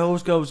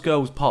 Girls, Girls,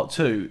 Girls Part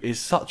 2 is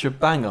such a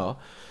banger.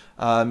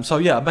 So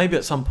yeah, maybe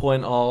at some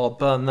point I'll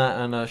burn that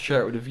and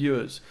share it with the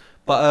viewers.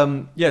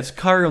 But yeah, to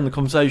carry on the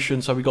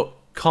conversation, so we got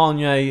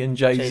Kanye and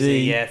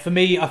Jay-Z. Yeah, for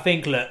me, I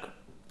think, look,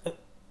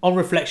 on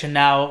reflection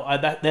now,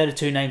 they're the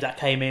two names that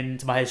came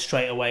into my head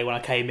straight away when I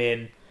came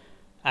in.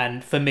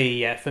 And for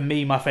me,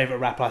 my favourite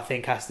rapper, I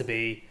think, has to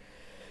be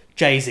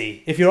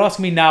Jay-Z. If you're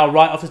asking me now,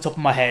 right off the top of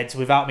my head,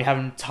 without me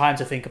having time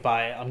to think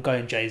about it, I'm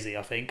going Jay-Z,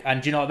 I think.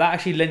 And you know, that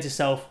actually lends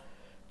itself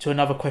to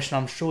another question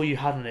I'm sure you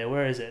had on there.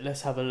 Where is it?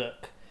 Let's have a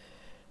look.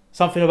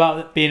 Something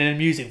about being in a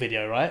music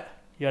video, right?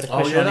 You had a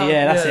question on it.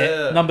 Yeah, that's it.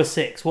 Yeah. Number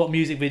 6. What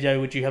music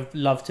video would you have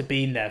loved to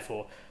be in there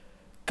for?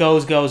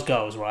 Girls, Girls,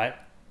 Girls, right?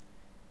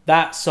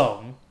 That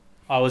song,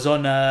 I was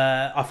on,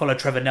 I follow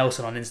Trevor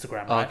Nelson on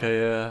Instagram, right? Okay,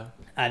 yeah.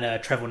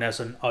 And Trevor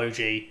Nelson, OG.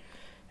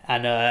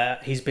 And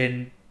he's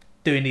been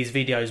doing these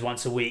videos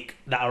once a week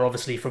that are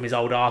obviously from his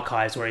old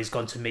archives where he's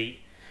gone to meet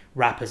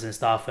rappers and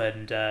stuff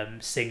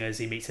and singers.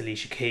 He meets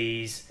Alicia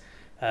Keys.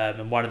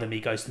 And one of them he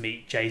goes to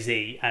meet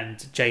Jay-Z.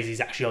 And Jay-Z's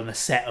actually on the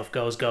set of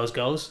Girls, Girls,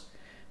 Girls.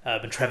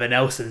 And Trevor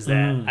Nelson's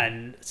there.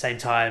 And at the same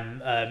time,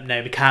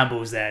 Naomi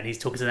Campbell's there. And he's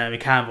talking to Naomi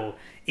Campbell.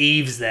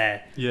 Eve's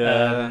there.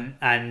 Yeah.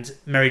 And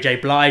Mary J.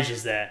 Blige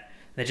is there.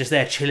 They're just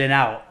there chilling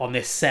out on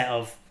this set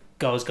of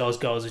Girls, Girls,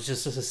 Girls. It's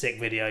just a sick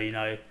video, you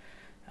know.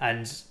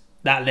 And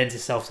that lends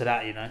itself to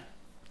that, you know.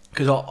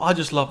 Because I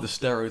just love the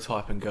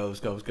stereotype in Girls,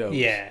 Girls, Girls.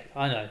 Yeah,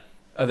 I know.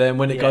 And then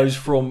when it goes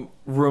from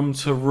room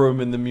to room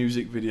in the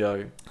music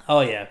video,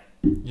 Oh, yeah.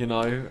 you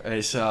know,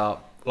 it's like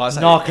I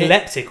say,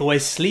 Narcoleptic,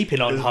 always sleeping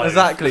on home.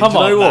 Exactly. Come Do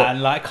you on, know what?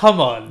 man. Like, come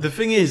on. The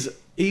thing is,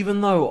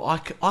 even though I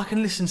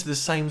can listen to the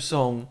same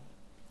song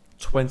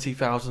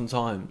 20,000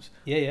 times,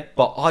 Yeah.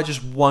 but I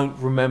just won't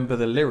remember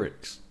the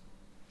lyrics.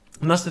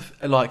 And that's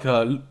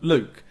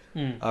Luke.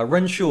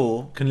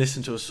 Renshaw can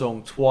listen to a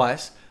song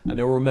twice and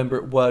he'll remember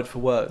it word for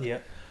word. Yeah.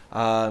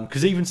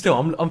 Because even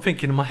still, I'm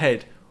thinking in my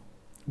head,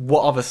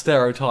 what other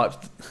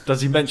stereotypes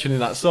does he mention in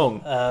that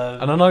song?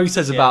 And I know he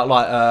says about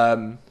like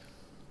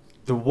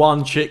the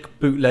one chick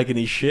bootlegging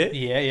his shit.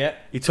 Yeah.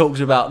 He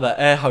talks about the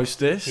air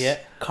hostess. Yeah.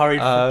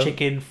 Curried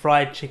chicken,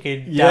 fried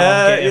chicken.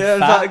 Yeah, getting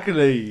fat.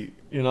 exactly.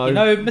 You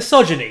know,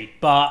 misogyny,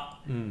 but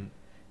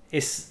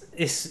it's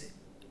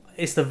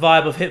the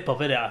vibe of hip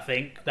hop, isn't it? I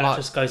think that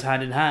just goes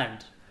hand in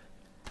hand.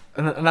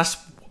 and that's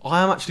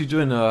I am actually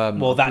doing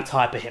that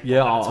type of hip hop.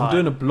 Yeah, I'm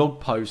doing a blog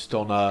post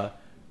on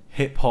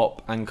hip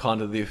hop and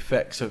kind of the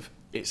effects of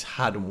it's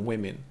had on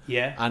women.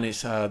 Yeah, and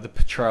it's the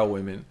portrayal of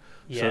women.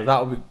 Yeah.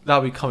 So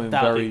that'll be coming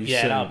very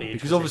soon. That'll be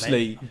because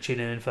obviously mate. I'm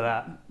tuning in for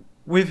that.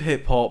 With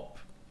hip hop,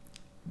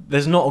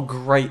 there's not a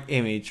great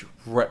image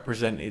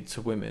represented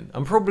to women,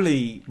 and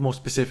probably more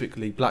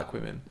specifically black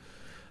women.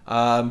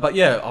 But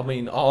yeah, I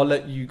mean, I'll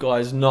let you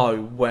guys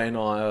know when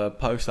I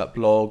post that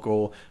blog,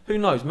 or who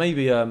knows,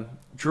 maybe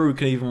Dhru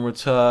can even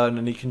return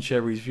and he can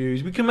share his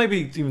views. We can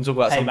maybe even talk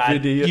about some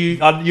video.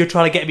 You're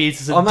trying to get me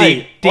into some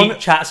deep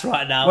chats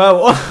right now.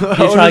 Well,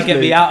 you're trying to get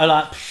me out of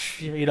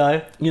like, you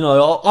know. You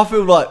know, I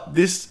feel like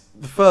the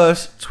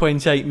first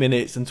 28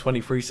 minutes and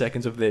 23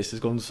 seconds of this has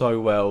gone so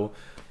well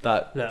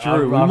that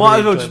Dhru, we might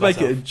as well just make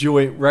it a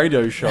joint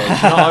radio show. You know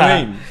what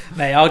I mean?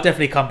 Mate, I'll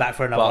definitely come back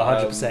for another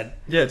 100%.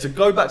 Yeah, to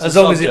go back to as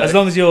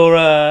long as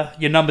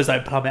your numbers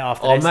don't plummet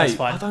after this, mate, that's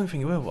fine. I don't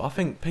think it will. I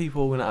think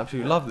people are going to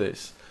absolutely love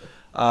this.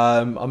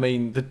 I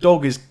mean, the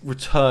dog is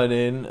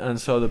returning, and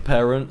so are the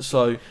parents.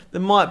 So there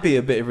might be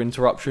a bit of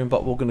interruption,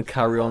 but we're going to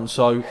carry on.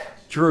 So,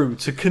 Dhru,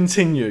 to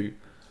continue,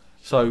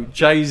 So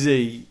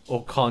Jay-Z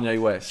or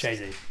Kanye West?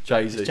 Jay-Z.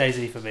 Jay-Z. It's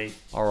Jay-Z for me.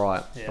 All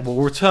right. Yeah. We'll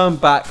return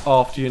back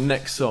after your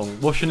next song.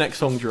 What's your next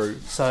song, Drew?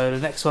 So the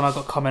next one I've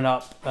got coming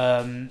up,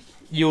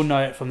 you'll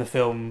know it from the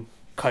film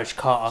Coach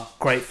Carter.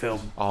 Great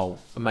film. Oh,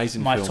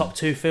 amazing My film. top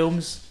two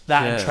films,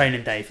 that and Yeah.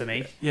 Training Day for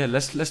me. Yeah,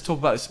 let's talk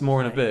about this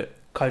more in a bit.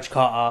 Coach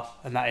Carter,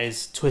 and that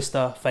is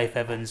Twister, Faith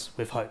Evans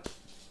with Hope.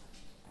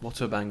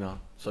 What a banger.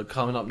 So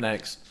coming up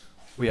next,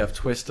 we have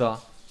Twister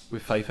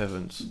with Faith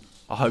Evans.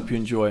 I hope you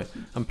enjoy it.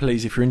 And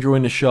please, if you're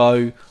enjoying the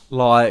show,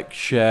 like,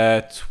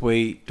 share,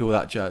 tweet, do all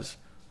that jazz.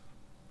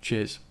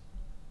 Cheers.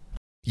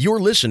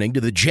 You're listening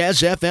to the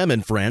Gezz FM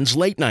and Friends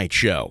Late Night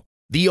Show,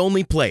 the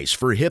only place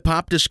for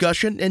hip-hop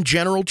discussion and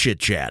general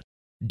chit-chat.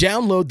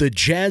 Download the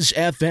Gezz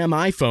FM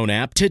iPhone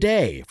app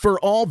today for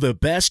all the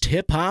best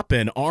hip-hop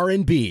and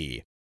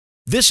R&B.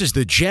 This is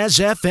the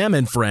Gezz FM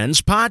and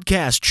Friends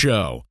podcast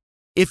show.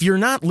 If you're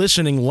not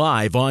listening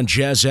live on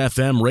Gezz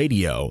FM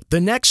radio, the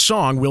next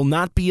song will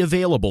not be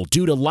available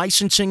due to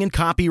licensing and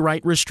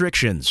copyright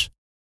restrictions.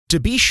 To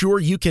be sure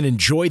you can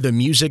enjoy the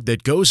music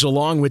that goes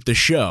along with the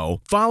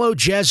show, follow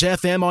Gezz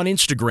FM on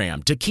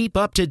Instagram to keep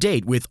up to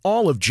date with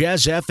all of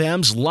Gezz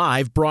FM's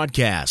live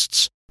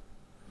broadcasts.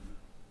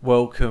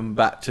 Welcome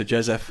back to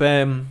Gezz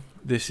FM.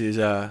 This is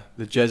the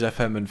Gezz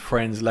FM and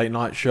Friends late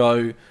night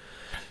show.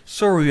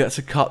 Sorry we had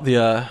to cut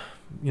the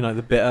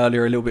bit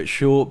earlier a little bit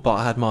short, but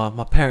I had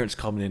my parents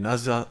coming in.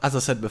 As I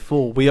said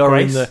before, we are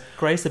Grace, in the...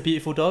 Grace, the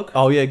beautiful dog.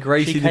 Oh yeah,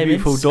 Gracie, She the came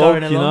beautiful in, dog,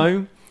 scurrying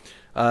you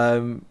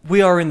know.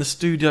 We are in the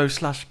studio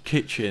 /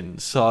 kitchen,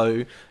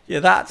 so yeah,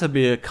 that had to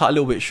be cut a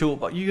little bit short,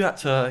 but you had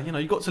to,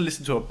 you got to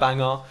listen to a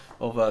banger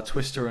of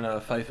Twister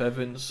and Faith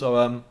Evans.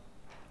 So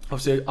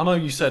obviously, I know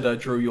you said,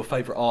 Drew, your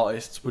favourite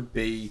artists would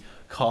be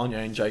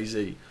Kanye and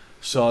Jay-Z.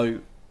 So,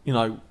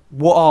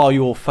 what are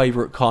your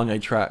favourite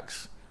Kanye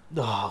tracks?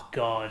 Oh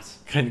God!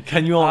 Can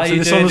you Why are answer you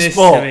this doing on the this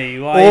spot? to me?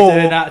 Why are you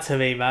doing that to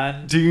me,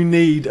 man? Do you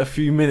need a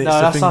few minutes No,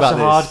 to that's think about such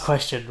this? a hard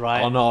question,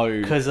 right? I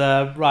know. Because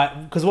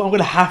what I'm going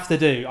to have to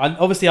do,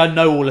 obviously I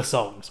know all the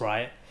songs,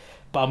 right?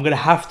 But I'm going to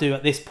have to,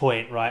 at this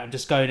point, right, I'm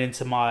just going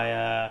into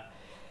my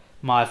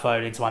my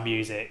phone, into my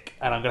music,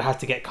 and I'm going to have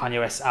to get Kanye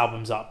West's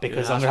albums up,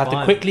 because I'm going to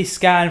have to quickly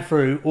scan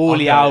through all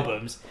the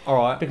albums. All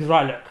right. Because,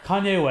 right, look,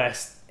 Kanye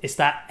West, it's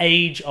that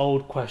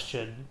age-old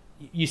question.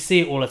 You see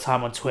it all the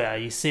time on Twitter.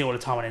 You see it all the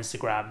time on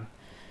Instagram.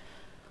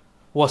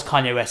 What's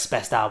Kanye West's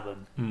best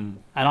album?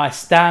 And I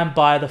stand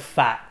by the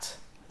fact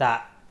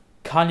that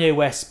Kanye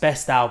West's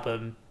best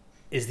album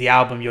is the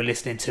album you're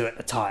listening to at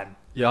the time.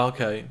 Yeah,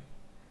 okay.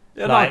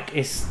 Yeah,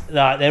 It's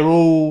like they're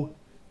all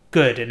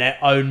good in their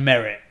own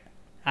merit,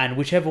 and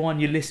whichever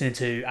one you're listening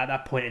to at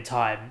that point in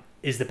time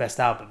is the best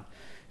album.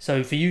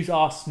 So for you to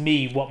ask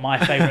me what my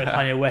favourite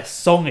Kanye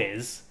West song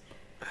is,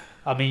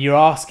 I mean, you're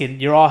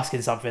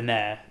asking something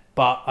there.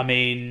 But I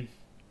mean,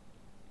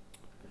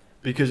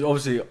 because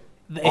obviously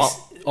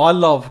I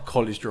love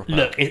College Dropout.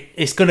 Look,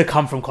 it's going to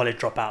come from College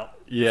Dropout.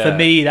 Yeah. For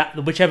me,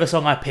 that whichever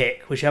song I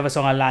pick, whichever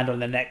song I land on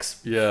the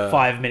next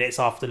 5 minutes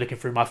after looking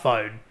through my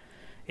phone,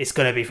 it's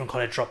going to be from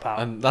College Dropout.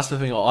 And that's the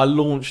thing. I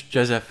launched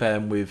Gezz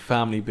FM with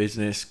Family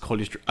Business,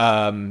 College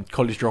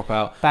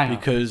Dropout, Banger.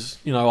 because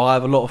I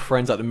have a lot of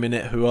friends at the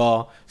minute who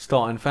are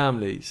starting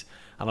families,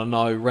 and I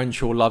know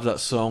Renshaw loves that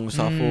song,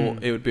 so I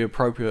thought it would be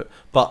appropriate.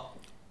 But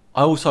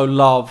I also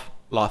love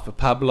Life of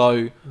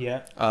Pablo.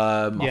 Yeah.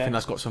 I think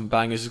that's got some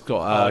bangers. It's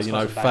got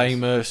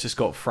Famous. It's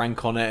got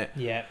Frank on it.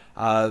 Yeah.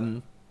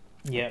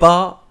 Yeah.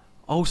 But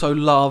I also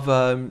love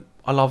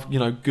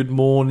Good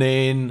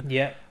Morning.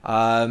 Yeah.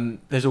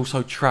 There's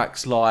also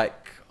tracks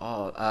like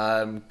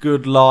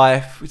Good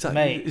Life.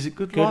 Is it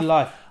Good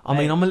Life? I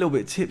mean, I'm a little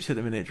bit tipsy at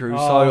the minute, Drew.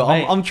 So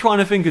I'm trying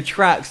to think of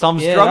tracks. I'm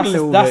struggling a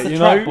little bit. That's the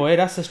track, boy.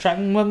 That's the track.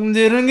 Welcome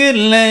to the good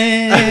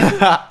land.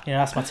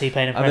 That's my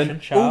T-Pain impression.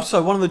 And then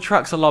also, one of the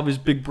tracks I love is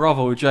Big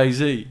Brother with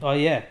Jay-Z. Oh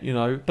yeah.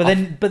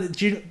 But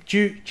do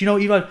you know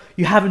what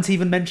you haven't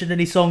even mentioned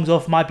any songs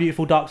off My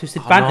Beautiful Dark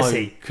Twisted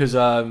Fantasy?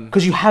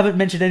 Because you haven't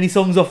mentioned any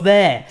songs off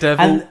there.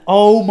 Devil. And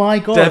oh my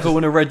God. Devil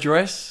in a Red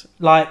Dress.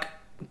 Like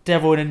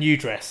Devil in a New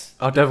Dress.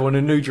 Oh, Devil in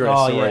a New Dress.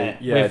 Oh sorry.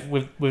 yeah.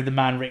 With the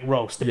man Rick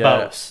Ross, the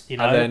boss. And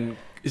then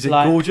is it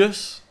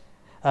Gorgeous?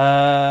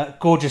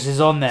 Gorgeous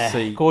is on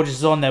there. Gorgeous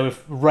is on there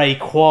with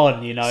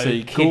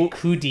Raekwon, Kid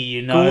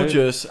Cudi,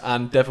 Gorgeous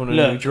and Devil in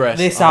a New Dress.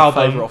 This are album,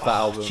 my favourite off that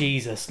album.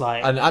 Jesus,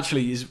 and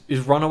actually, is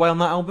Runaway on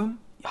that album?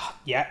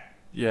 Yeah.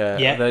 Yeah.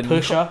 Yeah. Then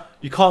Pusher.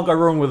 You can't go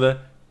wrong with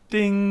a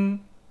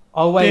ding.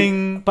 Oh wait,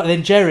 ding, but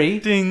then Jerry,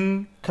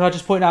 ding. Can I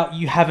just point out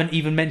you haven't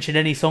even mentioned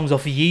any songs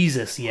off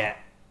Yeezus yet?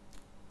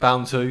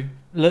 Bound to.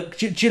 Look,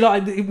 do you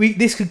like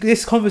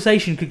this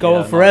conversation could go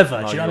on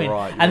forever? Do you know what I mean?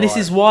 Right, and this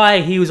is why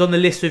he was on the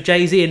list with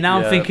Jay-Z, and now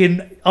I'm thinking,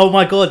 oh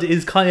my God,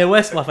 is Kanye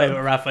West my favourite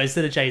rapper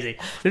instead of Jay-Z?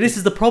 So this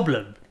is the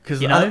problem.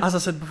 Because as I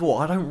said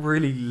before, I don't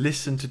really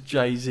listen to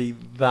Jay-Z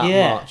that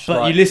much.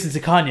 But you listen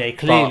to Kanye,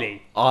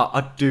 clearly.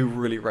 I do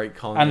really rate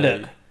Kanye. And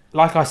look,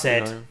 like I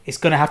said, it's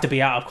going to have to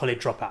be out of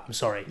College Dropout. I'm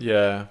sorry.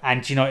 Yeah.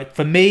 And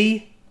for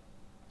me,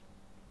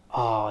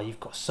 Oh, you've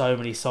got so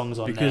many songs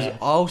on because there.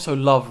 I also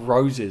love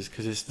Roses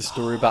because it's the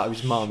story about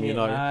his mum. You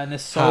know, man,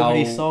 there's so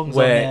many songs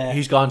where on there.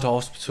 he's going to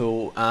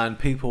hospital and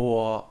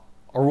people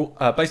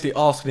are basically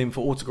asking him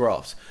for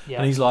autographs,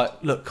 and he's like,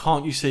 "Look,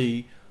 can't you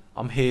see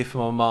I'm here for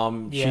my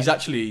mum? She's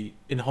actually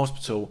in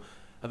hospital,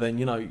 and then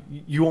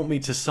you want me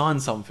to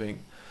sign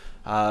something."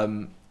 I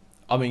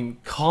mean,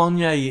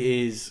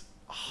 Kanye is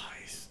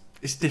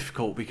it's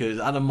difficult because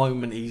at the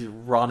moment he's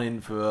running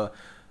for.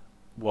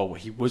 Well,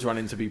 he was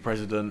running to be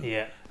president.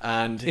 Yeah.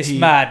 And it's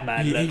mad,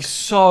 man.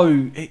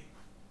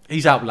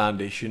 He's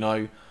outlandish,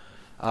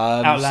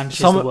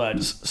 Outlandish is the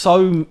word.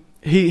 So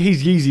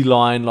he's Yeezy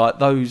line, like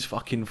those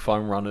fucking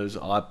foam runners,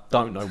 I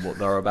don't know what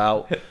they're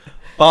about.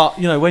 But,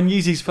 when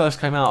Yeezys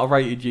first came out, I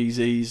rated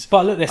Yeezys.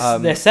 But look,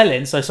 they're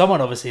selling, so someone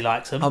obviously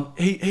likes them.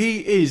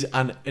 He is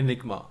an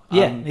enigma.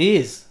 Yeah, he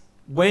is.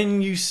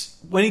 When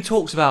he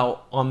talks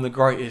about, I'm the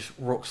greatest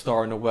rock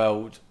star in the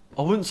world,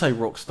 I wouldn't say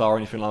rock star or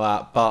anything like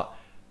that, but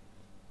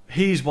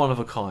he's one of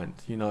a kind,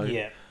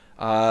 Yeah.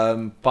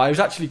 But it was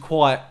actually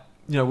quite,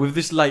 with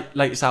this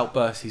latest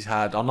outburst he's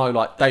had, I know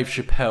like Dave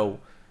Chappelle,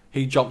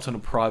 he jumped on a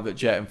private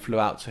jet and flew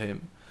out to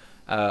him.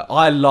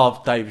 I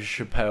love Dave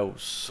Chappelle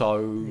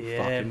so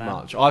fucking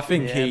much. I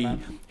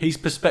think his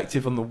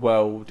perspective on the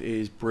world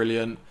is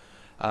brilliant.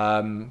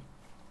 And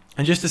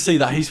just to see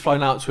that he's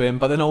flown out to him,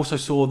 but then also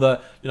saw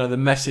the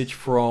message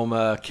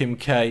from Kim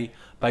K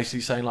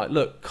basically saying like,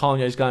 look,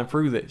 Kanye's going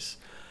through this.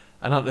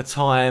 And at the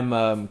time,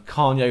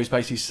 Kanye was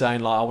basically saying,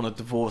 like, I want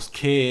to divorce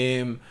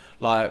Kim,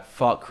 like,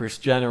 fuck Kris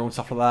Jenner and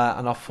stuff like that.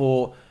 And I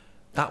thought,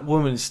 that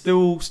woman's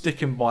still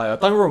sticking by her.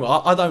 Don't get me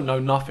wrong, I don't know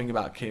nothing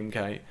about Kim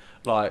K.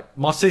 Like,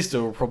 my sister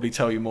will probably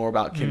tell you more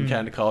about Kim K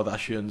and the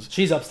Kardashians.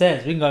 She's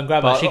upstairs. We can go and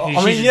grab her.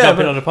 She's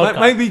jump in on the podcast.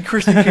 Maybe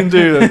Christy can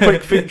do a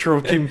quick feature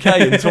of Kim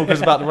K and talk us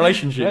about the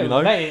relationship,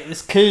 Mate,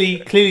 it's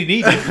clearly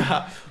needed.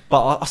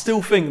 But I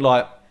still think,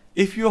 like,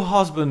 if your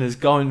husband is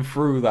going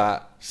through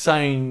that,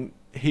 saying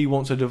he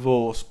wants a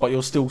divorce, but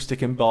you're still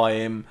sticking by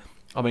him.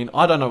 I mean,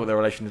 I don't know what their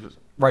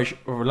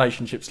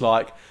relationship's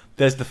like.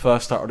 There's the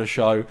first start of the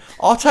show.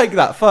 I'll take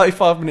that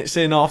 35 minutes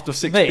in after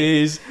 6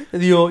 beers.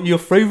 Your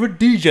favourite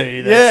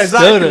DJ. Yeah,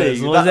 exactly.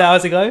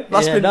 How's it go?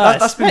 That's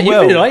been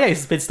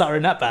it's been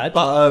stuttering that bad.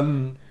 But I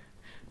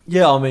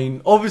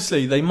mean,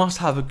 obviously they must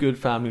have a good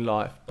family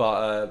life.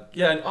 But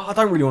I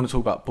don't really want to talk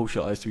about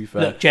bullshit like this, to be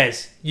fair. Look,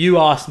 Jez, you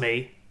asked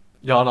me.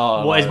 Yeah, I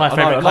know. What is my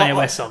favourite Kanye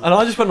West song? And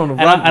I just went on a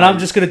rant. And I'm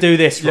just going to do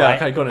this,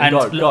 right? Yeah, okay, go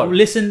on. Go.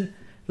 Listen,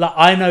 like,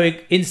 I know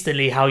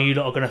instantly how you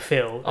lot are going to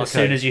feel as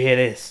soon as you hear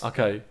this.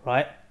 Okay.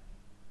 Right?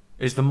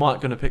 Is the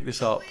mic going to pick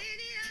this up?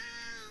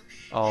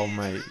 Oh,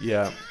 mate,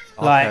 yeah.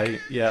 Okay,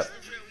 like, yeah.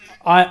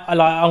 I'm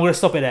going to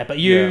stop it there, but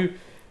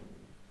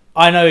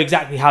I know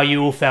exactly how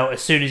you all felt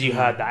as soon as you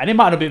heard that. And it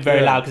might not have been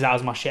very loud because that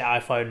was my shit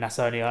iPhone. That's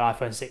only an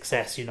iPhone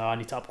 6S, I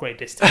need to upgrade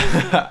this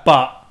to.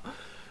 But...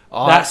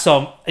 that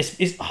song,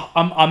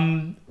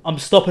 I'm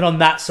stopping on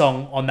that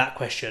song on that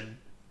question.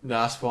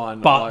 No, that's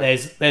fine. But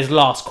there's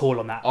last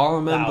call on that. I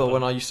remember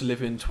when I used to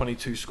live in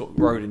 22 Scott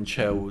Road in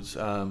Chels,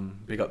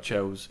 big up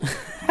Chels,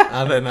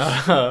 and then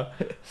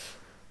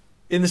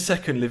in the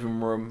second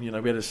living room, we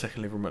had a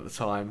second living room at the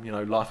time.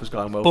 Life was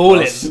going well.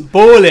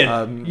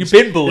 Balling. You've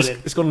been balling.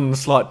 It's gone on a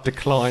slight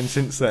decline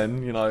since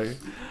then.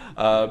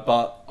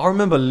 But I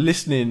remember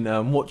listening,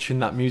 watching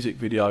that music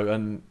video,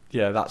 and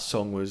that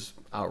song was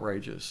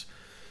outrageous.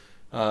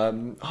 I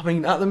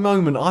mean, at the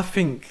moment, I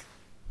think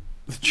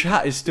the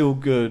chat is still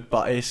good,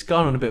 but it's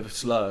going on a bit of a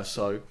slur.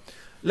 So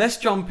let's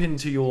jump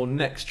into your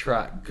next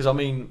track. Because, I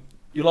mean,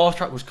 your last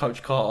track was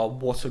Coach Carter.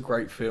 What a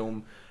great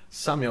film.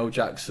 Samuel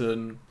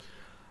Jackson.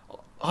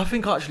 I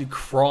think I actually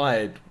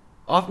cried.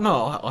 I have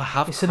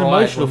It's cried. an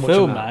emotional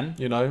film, man.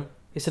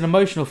 It's an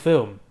emotional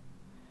film.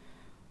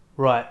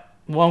 Right.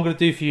 What I'm going to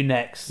do for you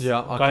next. Yeah,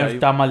 okay. Going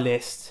down my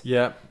list.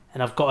 Yeah.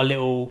 And I've got a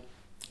little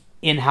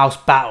in-house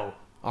battle.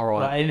 All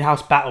right.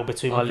 In-house battle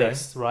between my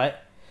lists, right?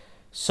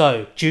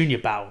 So,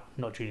 in-house battle.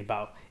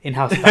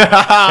 Shout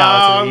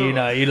out to you,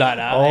 you like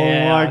that.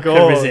 Oh my God.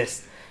 Couldn't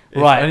resist.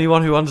 If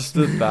anyone who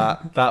understood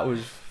that was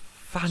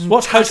fantastic.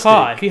 Watch Coach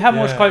Carter. If you haven't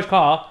watched Coach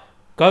Carter,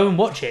 go and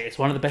watch it. It's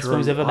one of the best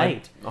films ever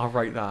made. I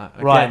rate that.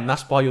 Again, right.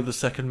 That's why you're the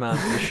second man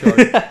for the show.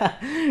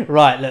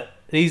 Right, look.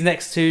 These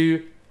next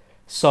two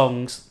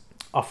songs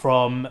are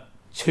from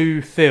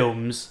two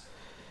films.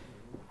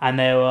 And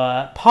they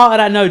were part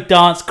of that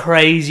dance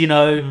craze,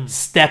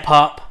 Step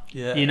Up,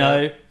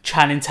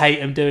 Channing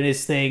Tatum doing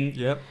his thing.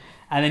 Yep.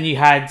 And then you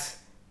had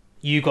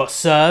You Got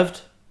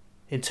Served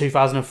in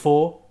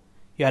 2004.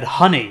 You had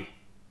Honey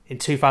in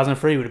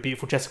 2003 with a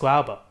beautiful Jessica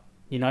Alba,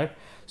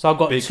 So I've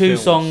got Big two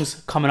films.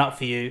 songs coming up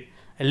for you,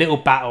 a little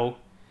battle.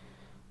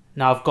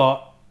 Now I've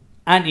got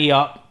Ante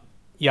Up.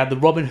 You had the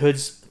Robin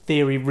Hood's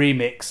Theory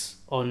remix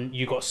on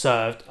You Got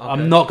Served. Okay.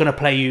 I'm not going to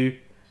play you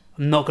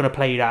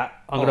that.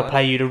 I'm going to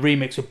play you the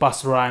remix with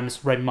Busta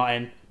Rhymes, Red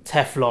Martin,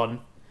 Teflon.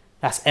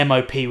 That's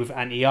MOP with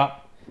Ante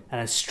Up. And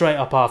then straight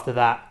up after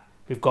that,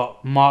 we've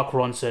got Mark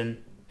Ronson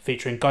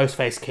featuring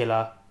Ghostface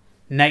Killer,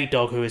 Nate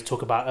Dogg, who we was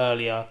talking about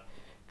earlier,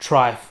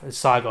 Trife and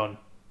Saigon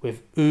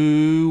with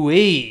Ooh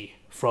Wee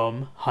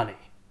from Honey.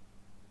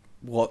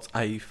 What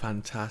a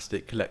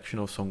fantastic collection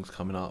of songs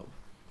coming up.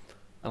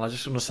 And I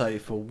just want to say,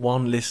 for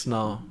one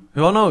listener,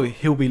 who I know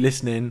he'll be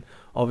listening,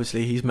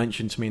 obviously he's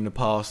mentioned to me in the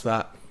past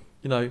that,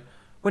 you know,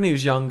 when he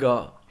was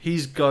younger,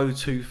 his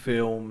go-to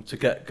film to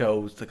get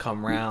girls to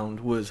come round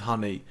was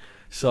Honey.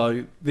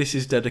 So this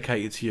is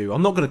dedicated to you.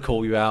 I'm not going to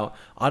call you out.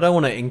 I don't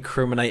want to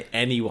incriminate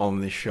anyone on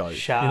this show.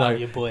 Shout out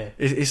your boy.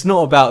 It's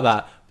not about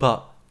that,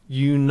 but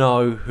you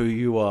know who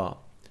you are.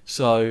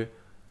 So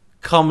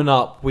coming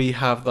up, we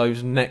have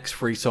those next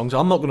 3 songs.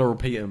 I'm not going to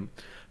repeat them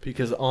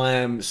because I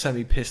am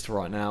semi-pissed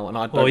right now, and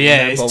I don't. Well,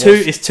 yeah,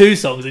 it's 2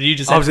 songs, and you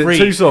just said 3.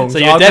 2 songs. So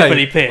you're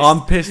definitely pissed.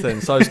 I'm pissed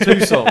then. So it's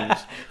 2 songs.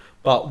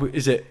 But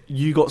is it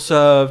You Got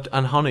Served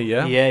and Honey?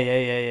 Yeah.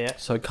 Yeah.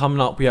 So coming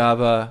up, we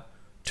have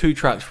 2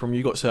 tracks from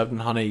You Got Served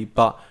and Honey,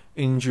 but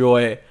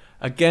enjoy.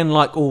 Again,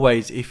 like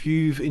always, if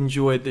you've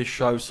enjoyed this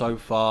show so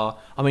far,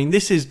 I mean,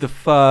 this is the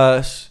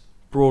first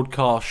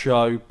podcast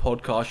show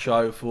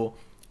for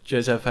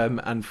Gezz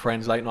FM and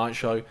Friends Late Night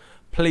Show.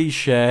 Please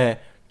share,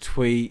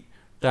 tweet,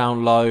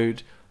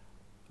 download.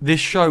 This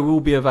show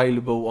will be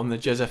available on the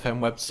Gezz FM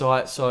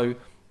website, so,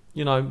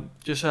 you know,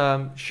 just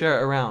share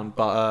it around.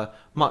 But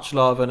much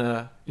love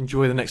and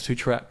enjoy the next 2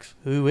 tracks.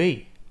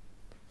 Ooh-wee.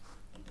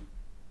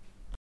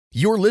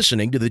 You're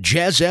listening to the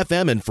Gezz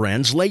FM and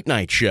Friends Late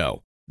Night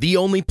Show, the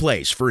only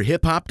place for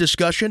hip-hop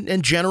discussion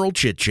and general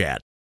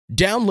chit-chat.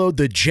 Download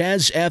the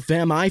Gezz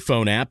FM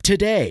iPhone app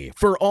today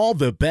for all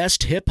the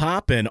best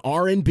hip-hop and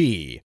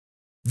R&B.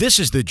 This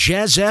is the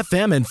Gezz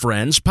FM and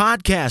Friends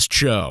podcast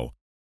show.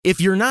 If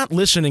you're not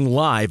listening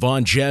live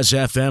on Gezz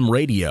FM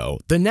radio,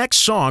 the next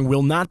song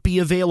will not be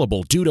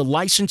available due to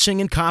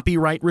licensing and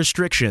copyright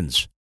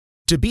restrictions.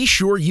 To be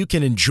sure you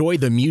can enjoy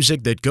the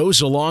music that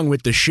goes along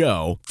with the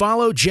show,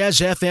 follow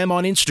Gezz FM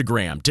on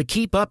Instagram to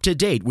keep up to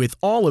date with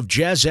all of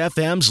Gezz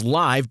FM's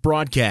live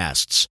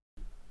broadcasts.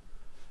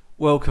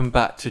 Welcome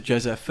back to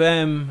Gezz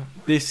FM.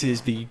 This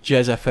is the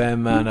Gezz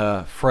FM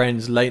and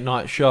Friends Late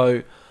Night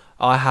Show.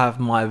 I have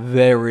my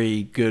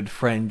very good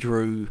friend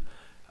Dhru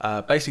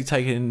basically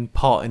taking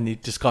part in the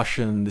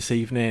discussion this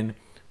evening.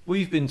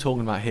 We've been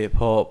talking about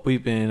hip-hop.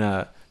 We've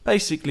been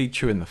basically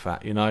chewing the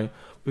fat, you know.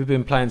 We've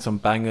been playing some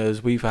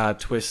bangers. We've had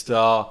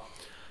Twister,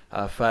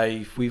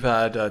 Faith. We've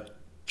had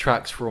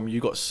tracks from You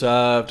Got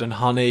Served and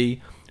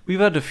Honey. We've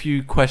had a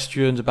few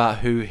questions about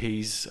who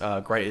his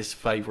greatest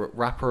favourite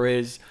rapper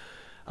is.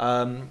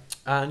 And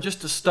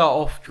just to start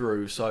off,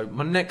 Dhru, so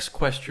my next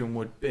question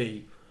would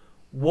be,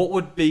 what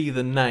would be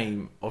the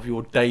name of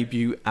your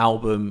debut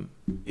album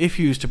if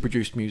you used to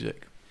produce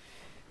music?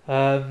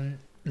 Like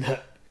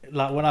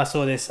when I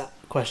saw this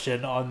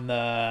question on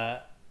the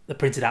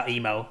printed out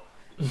email,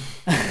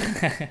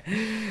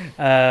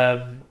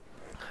 I've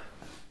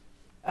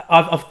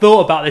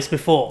thought about this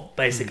before,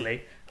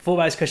 basically. Thought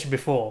about this question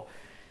before.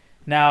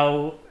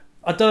 Now,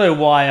 I don't know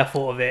why I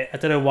thought of it. I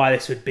don't know why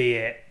this would be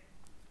it.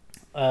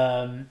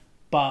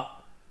 But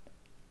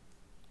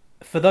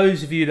for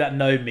those of you that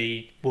know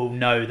me will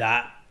know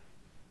that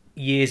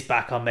years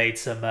back I made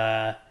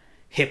some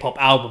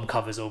hip-hop album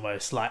covers,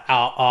 almost like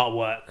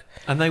artwork.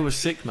 And they were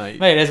sick, mate.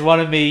 There's one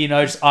of me, you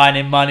know, just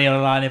ironing money on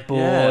a lining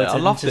board. Yeah, I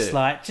loved just it.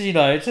 Like, you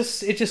know, it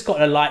just got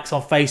the likes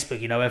on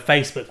Facebook, you know, when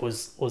Facebook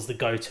was the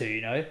go-to,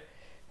 you know.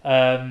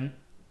 And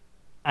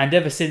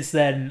ever since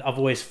then, I've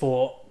always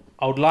thought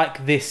I would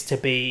like this to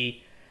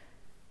be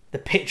the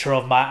picture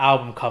of my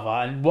album cover.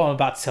 And what I'm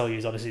about to tell you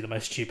is honestly the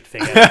most stupid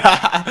thing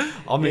ever.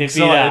 I'm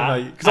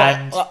excited, mate.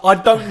 Because I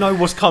don't know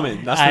what's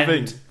coming. That's the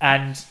thing.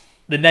 And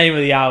the name of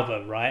the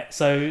album, right?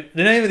 So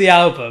the name of the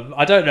album,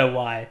 I don't know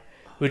why,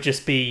 would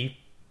just be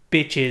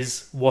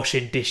Bitches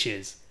Washing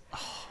Dishes.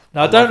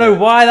 Now, I don't know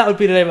why that would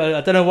be the name.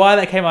 I don't know why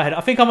that came in my head.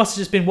 I think I must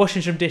have just been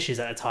washing some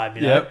dishes at the time,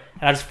 you know? Yep.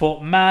 And I just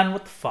thought, man,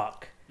 what the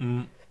fuck?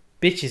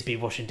 Bitches be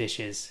washing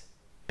dishes.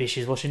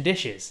 Bitches washing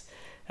dishes.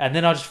 And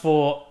then I just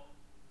thought,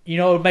 you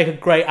know, it would make a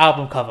great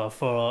album cover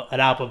for an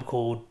album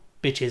called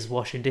Bitches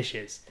Washing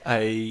Dishes.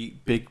 A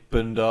big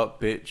bund up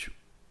bitch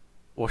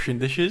washing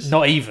dishes?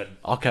 Not even.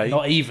 Okay.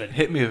 Not even.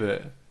 Hit me with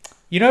it.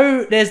 You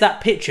know, there's that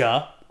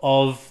picture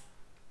of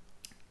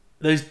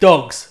those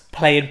dogs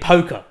playing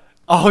poker.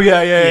 Oh,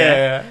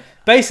 yeah.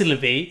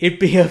 Basically, it'd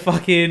be a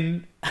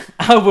fucking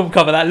album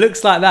cover that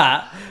looks like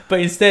that, but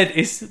instead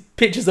it's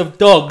pictures of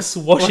dogs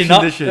washing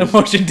up dishes. and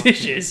washing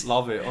dishes.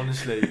 Love it,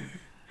 honestly.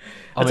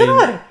 I don't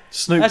know.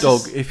 Snoop That's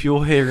Dogg, just- if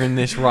you're hearing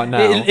this right now...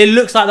 It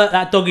looks like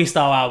that Doggy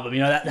Style album, you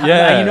know,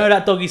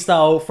 that Doggy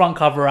Style front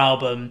cover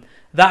album,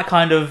 that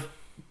kind of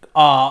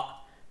art,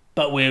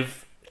 but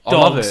with I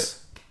love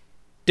dogs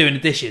doing the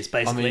dishes,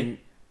 basically. I mean,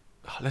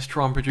 let's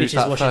try and produce Bitches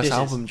that washing first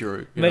dishes. album,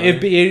 Dhru.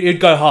 It'd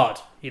go hard,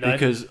 you know.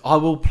 Because I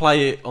will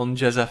play it on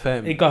Gezz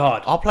FM. It'd go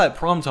hard. I'll play it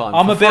prime time.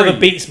 I'm for a bit of a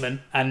free. beatsman,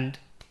 and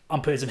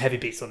I'm putting some heavy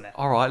beats on there.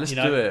 All right, let's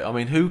do it. I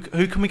mean, who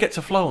can we get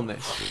to flow on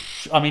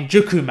this? I mean,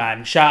 Juku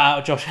Man. Shout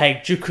out Josh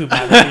Haig. Juku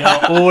Man. You know,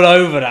 all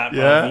over that, bro.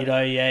 Yeah. You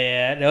know,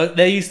 yeah.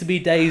 There used to be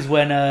days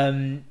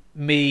when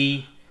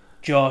me,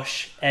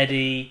 Josh,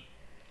 Eddie,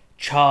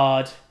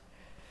 Chard,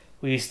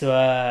 we used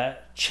to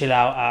chill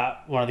out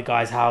at one of the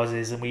guys'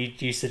 houses, and we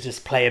used to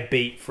just play a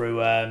beat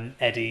through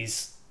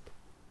Eddie's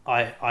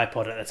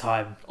iPod at the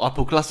time.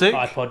 iPod Classic?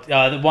 iPod,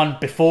 the one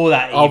before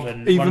that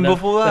even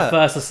before that? The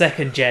first or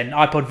second gen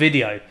iPod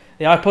Video.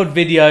 The iPod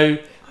Video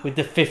with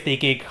the 50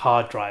 gig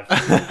hard drive.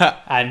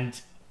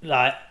 And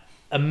like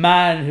a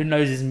man who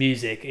knows his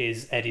music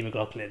is Eddie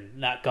McLaughlin.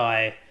 That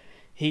guy,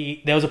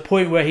 there was a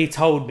point where he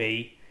told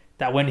me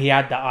that when he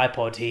had that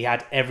iPod, he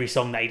had every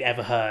song that he'd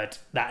ever heard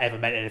that ever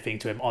meant anything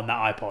to him on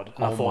that iPod.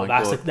 And I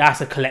thought,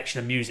 that's a collection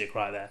of music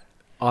right there.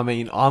 I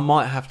mean, I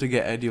might have to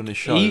get Eddie on this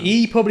show.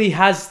 He probably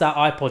has that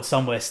iPod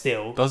somewhere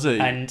still. Does he?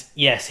 And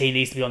yes, he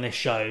needs to be on this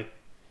show.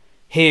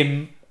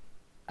 Him,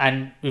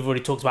 and we've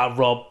already talked about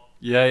Rob.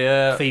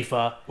 Yeah.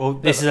 FIFA. Well,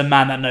 this is a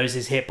man that knows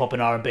his hip hop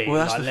and R&B. Well,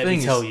 that's the thing. Let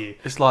me tell you,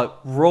 it's like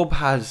Rob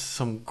has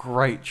some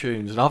great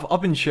tunes, and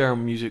I've been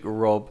sharing music with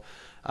Rob.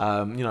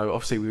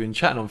 Obviously we've been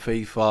chatting on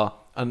FIFA,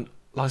 and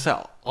like I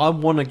said, I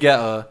want to get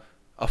a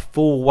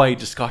four-way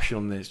discussion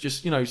on this.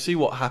 Just see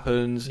what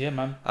happens. Yeah,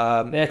 man.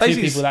 There are two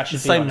people that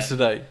should be same on as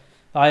today.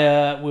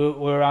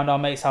 We're around our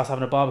mate's house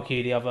having a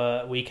barbecue the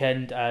other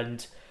weekend,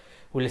 and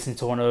we're listening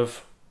to one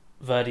of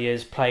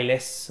Verdia's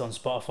playlists on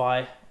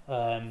Spotify.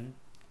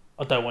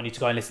 I don't want you to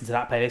go and listen to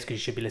that playlist because you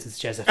should be listening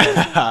to Gezz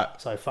FM.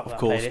 So fuck that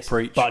playlist.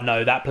 Preach. But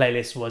no, that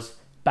playlist was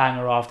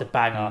banger after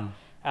banger.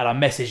 And I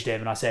messaged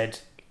him and I said,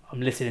 I'm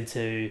listening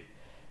to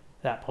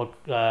that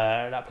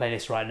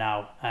playlist right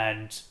now,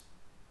 and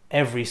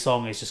every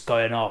song is just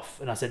going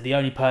off. And I said, the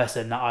only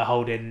person that I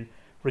hold in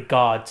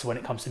regards when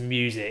it comes to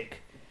music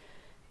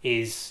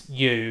is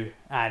you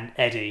and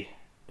Eddie.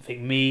 I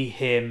think me,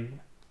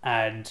 him,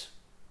 and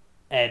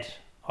Ed,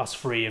 us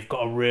three, have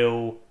got a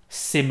real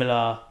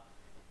similar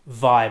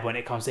vibe when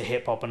it comes to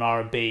hip hop and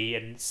R&B,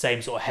 and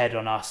same sort of head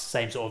on us,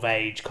 same sort of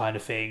age kind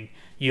of thing.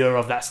 You're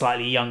of that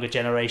slightly younger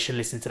generation,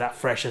 listening to that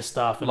fresher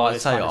stuff and all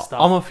this kind of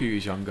stuff. I'm a few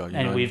years younger,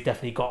 and we've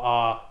definitely got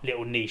our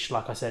little niche,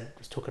 like I said,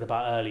 was talking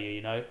about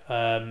earlier,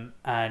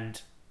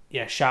 and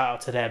yeah, shout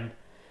out to them.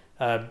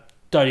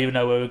 Don't even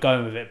know where we're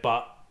going with it,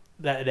 but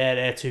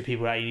they're two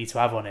people that you need to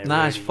have on it. Nah,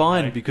 really, it's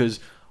fine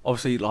because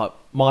obviously, like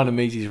mine and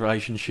Meezy's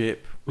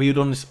relationship,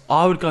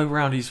 I would go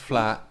round his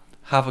flat,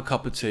 have a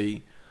cup of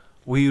tea.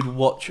 We would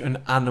watch an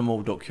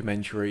animal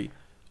documentary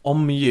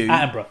on mute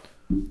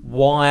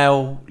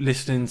while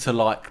listening to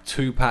like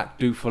Tupac,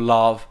 Do For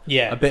Love,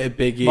 a bit of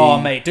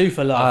Biggie, mate, Do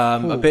For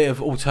Love, a bit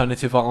of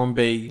alternative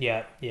R&B,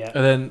 and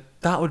then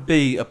that would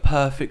be a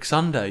perfect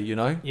Sunday,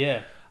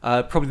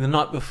 probably the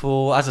night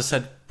before, as I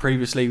said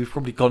previously, we've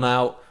probably gone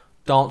out,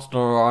 danced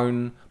on our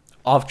own.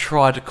 I've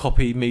tried to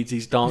copy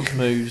Meadsy's dance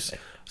moves,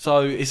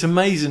 so it's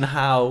amazing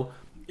how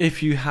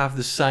if you have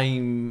the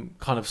same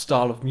kind of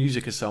style of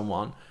music as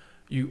someone,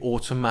 you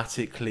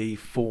automatically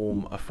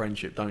form a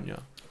friendship, don't you?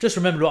 Just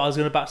remembered what I was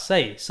about to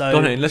say. So, go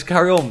on, let's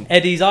carry on.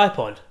 Eddie's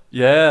iPod.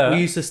 Yeah.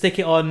 We used to stick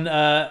it on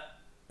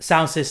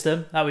sound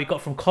system that we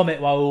got from Comet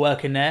while we were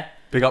working there.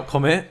 Big up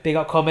Comet.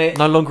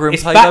 No longer in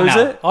play though, is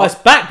it? Oh, it's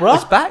back, bro.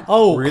 It's back?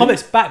 Oh, really?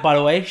 Comet's back, by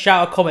the way.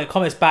 Shout out Comet.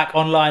 Comet's back,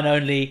 online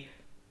only.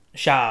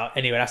 Shout out.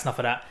 Anyway, that's enough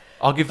of that.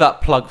 I'll give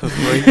that plug for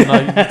free. You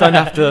don't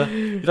have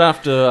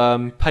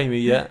to pay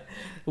me yet.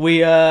 We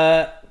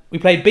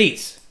played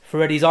beats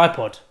for Eddie's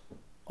iPod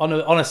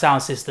on a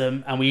sound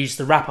system, and we used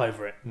to rap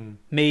over it.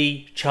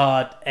 Me,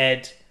 Chard,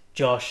 Ed,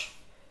 Josh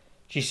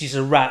just used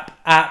to rap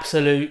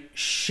absolute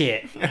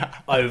shit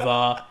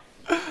over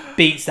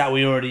beats that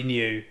we already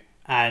knew,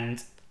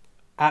 and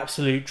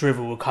absolute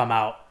drivel would come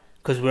out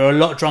because we're a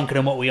lot drunker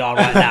than what we are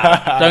right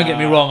now. Don't get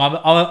me wrong,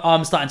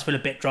 I'm starting to feel a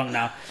bit drunk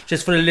now.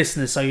 Just for the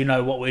listeners, so you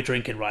know what we're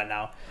drinking right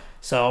now.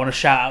 So I want to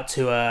shout out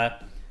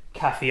to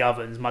Kathy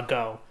Ovens, my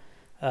girl.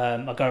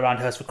 I go around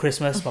hers for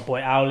Christmas, my boy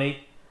Owly.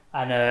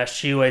 And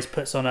she always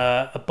puts on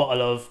a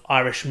bottle of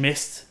Irish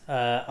Mist.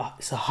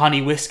 It's a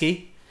honey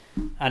whiskey,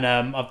 and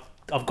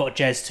I've got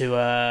Jez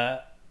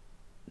to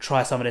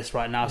try some of this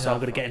right now. So I'm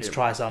going to get him to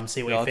try some,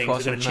 see what he thinks.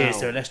 We're going to cheers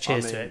to it. Let's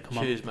cheers to it. Come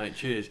on. Cheers, mate.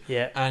 Cheers.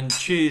 Yeah. And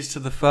cheers to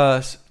the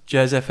first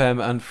Gezz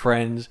FM and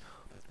Friends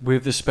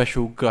with the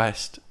special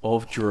guest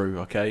of Dhru.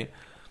 Okay.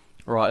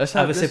 Right. Let's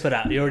have a sip of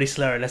that. You're already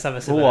slurring. Let's have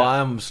a sip. Oh, I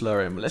am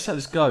slurring. Let's see how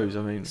this goes.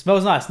 I mean, it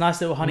smells nice. Nice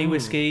little honey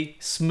whiskey.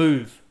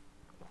 Smooth.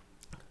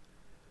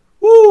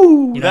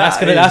 Woo! That's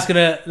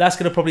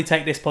gonna probably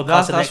take this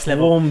podcast to the next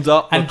level. Warmed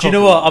up. And do you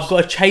know what? I've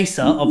got a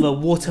chaser of a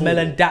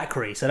watermelon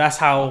daiquiri, so that's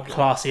how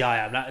classy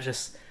I am. That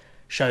just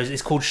shows.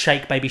 It's called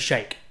Shake Baby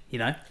Shake.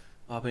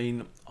 I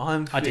mean,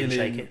 I'm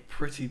feeling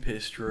pretty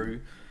pissed,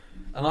 Dhru,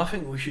 and I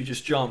think we should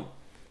just jump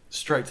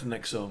straight to the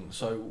next song.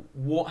 So,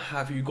 what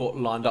have you got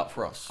lined up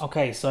for us?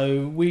 Okay,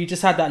 so we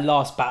just had that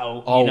last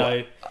battle.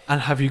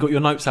 And have you got your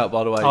notes out,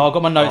 by the way? Oh, I've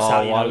got my notes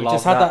out. I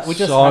love that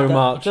so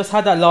much. Just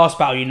had that last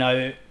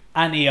battle.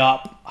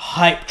 Anti-Up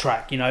hype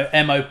track,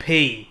 MOP,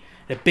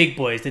 the big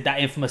boys did that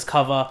infamous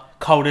cover,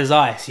 Cold as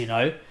Ice,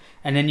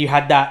 and then you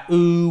had that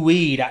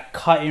ooh-wee, that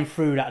cutting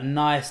through, that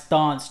nice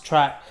dance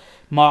track,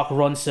 Mark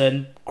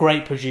Ronson,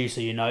 great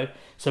producer,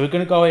 So we're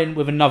going to go in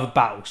with another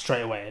battle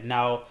straight away.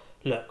 Now,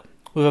 look,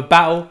 with a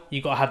battle,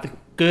 you got to have the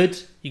good,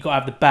 you got to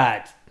have the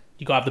bad.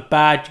 You got to have the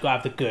bad, you got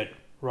to have the good,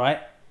 right?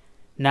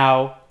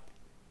 Now,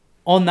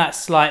 on that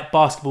slight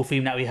basketball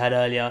theme that we had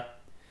earlier,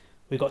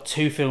 we've got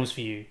 2 films for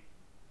you.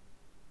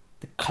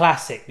 The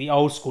classic, the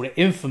old school, the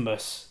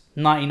infamous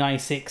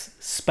 1996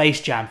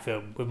 Space Jam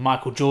film with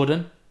Michael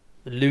Jordan,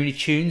 the Looney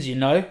Tunes, you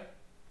know.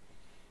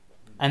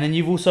 And then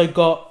you've also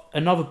got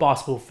another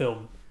basketball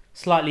film,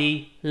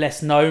 slightly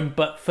less known,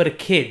 but for the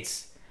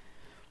kids,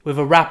 with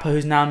a rapper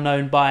who's now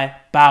known by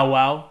Bow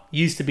Wow,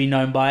 used to be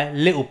known by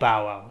Little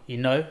Bow Wow, you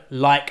know,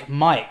 Like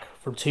Mike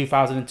from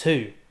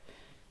 2002.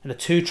 And the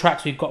 2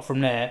 tracks we've got from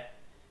there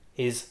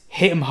is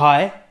Hit 'Em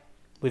High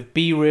with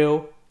Be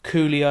Real,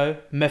 Coolio,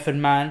 Method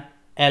Man,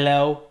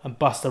 LL and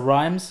Busta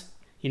Rhymes.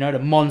 You know, the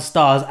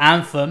Monstars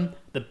anthem,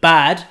 The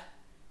Bad.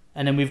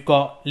 And then we've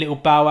got Little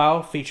Bow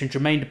Wow featuring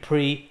Jermaine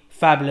Dupri,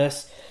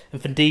 Fabulous and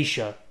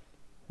Fendisha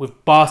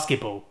with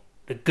Basketball,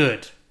 The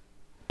Good.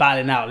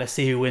 Battling out. Let's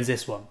see who wins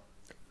this one.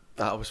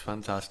 That was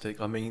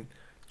fantastic. I mean,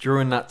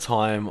 during that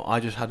time, I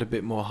just had a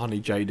bit more Honey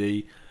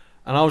JD,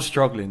 and I was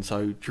struggling.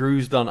 So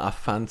Drew's done a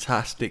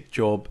fantastic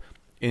job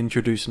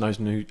introducing those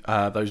new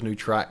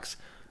tracks,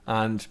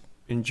 and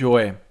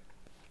enjoy.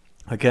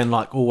 Again,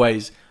 like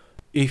always,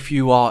 if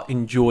you are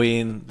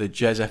enjoying the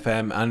Gezz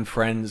FM and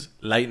Friends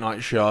late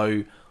night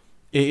show,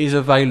 it is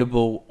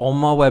available on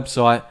my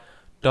website,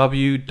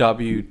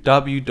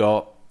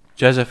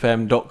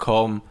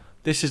 www.jezzfm.com.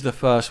 This is the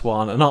first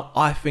one, and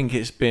I think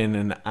it's been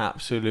an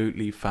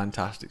absolutely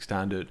fantastic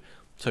standard.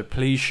 So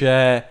please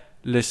share,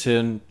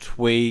 listen,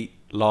 tweet,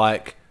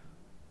 like.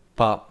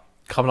 But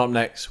coming up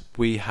next,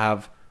 we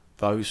have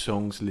those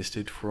songs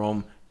listed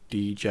from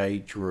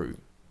DJ Dhru.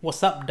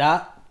 What's up,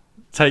 Dot?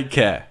 Take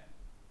care.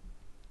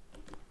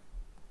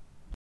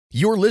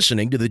 You're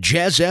listening to the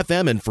Gezz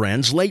FM and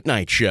Friends late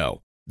night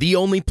show, the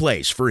only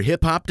place for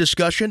hip-hop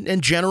discussion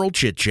and general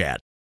chit-chat.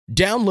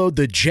 Download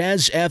the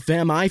Gezz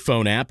FM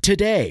iPhone app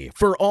today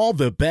for all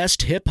the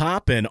best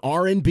hip-hop and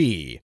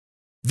R&B.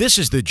 This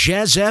is the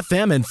Gezz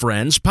FM and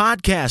Friends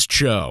podcast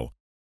show.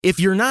 If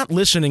you're not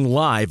listening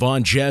live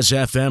on Gezz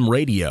FM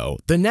radio,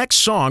 the next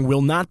song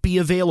will not be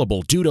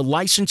available due to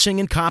licensing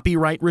and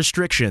copyright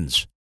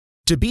restrictions.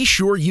 To be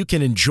sure you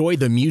can enjoy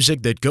the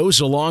music that goes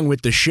along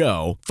with the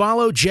show,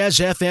 follow Gezz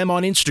FM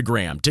on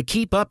Instagram to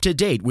keep up to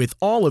date with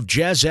all of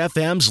Gezz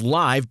FM's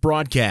live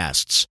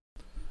broadcasts.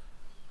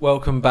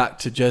 Welcome back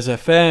to Gezz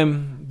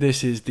FM.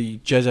 This is the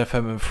Gezz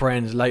FM and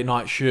Friends late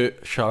night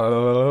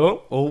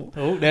show.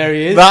 Oh, there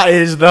he is. That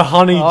is the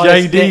Honey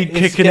JD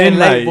kicking in,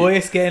 late, mate. Boy,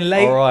 it's getting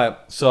late. All right.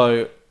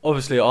 So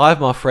obviously, I have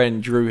my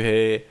friend Dhru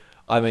here.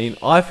 I mean,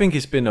 I think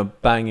it's been a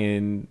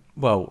banging,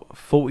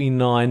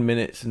 49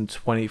 minutes and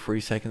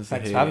 23 seconds.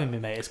 Thanks for having me,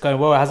 mate. It's going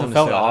well. It hasn't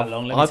felt like that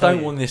long. I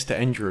don't want this to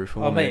end,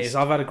 Dhru. Mate,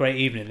 I've had a great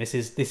evening. This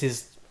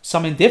is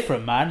something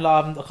different, man.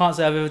 Like, I can't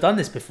say I've ever done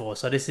this before.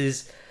 So this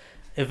is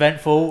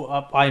eventful.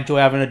 I enjoy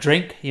having a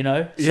drink, you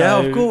know. Yeah,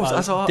 of course.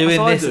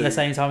 Doing this at the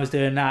same time as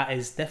doing that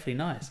is definitely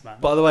nice, man.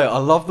 By the way, I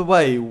love the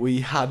way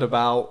we had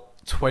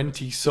about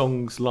 20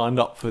 songs lined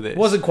up for this. It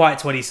wasn't quite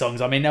 20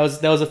 songs. I mean, there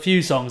was a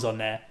few songs on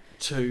there.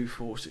 2,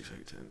 4, 6,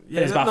 8, 10.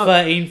 Yeah, there's about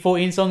 13,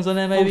 14 songs on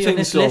there, maybe. 14 on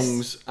this songs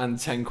list. And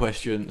 10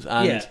 questions.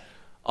 And yeah.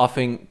 I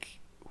think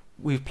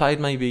we've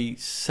played maybe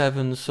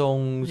 7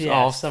 songs,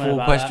 asked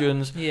 4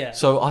 questions. Yeah.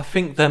 So I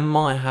think there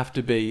might have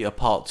to be a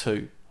part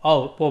 2.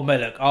 Oh, well,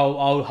 mate, look,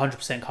 I'll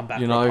 100% come back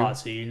for part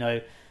 2. You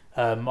know,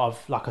 I've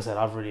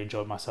really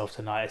enjoyed myself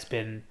tonight. It's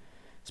been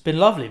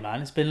lovely,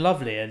 man. It's been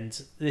lovely, and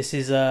this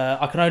is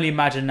I can only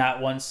imagine that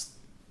once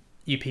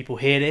you people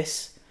hear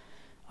this,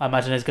 I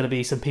imagine there's going to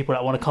be some people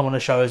that want to come on the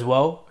show as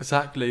well.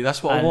 Exactly,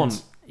 that's what I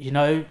want. You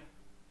know,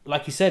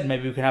 like you said,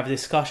 maybe we can have a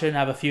discussion,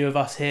 have a few of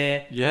us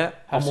here. Yeah,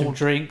 have some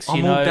drinks.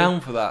 I'm all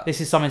down for that. This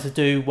is something to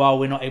do while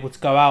we're not able to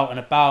go out and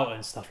about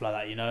and stuff like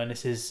that. You know, and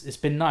it's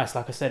been nice.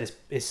 Like I said,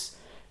 it's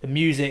the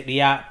music,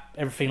 the app,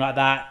 everything like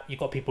that. You've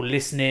got people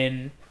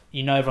listening.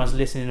 You know, everyone's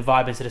listening and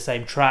vibing to the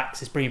same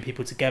tracks. It's bringing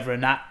people together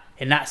in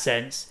that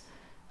sense,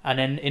 and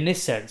then in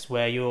this sense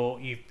where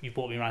you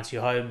brought me around to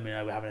your home. You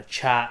know, we're having a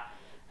chat,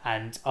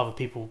 and other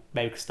people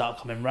maybe could start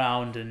coming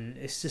round, and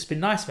it's just been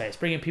nice, mate. It's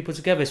bringing people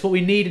together. It's what we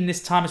need in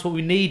this time. It's what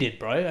we needed,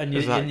 bro. And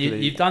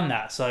you've done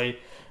that. So,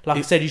 like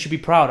I said, you should be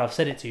proud. I've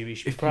said it to you. You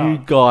should be proud. If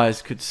you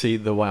guys could see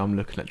the way I'm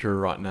looking at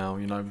Dhru right now,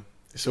 you know.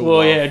 It's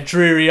all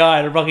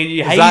dreary-eyed and fucking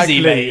hazy,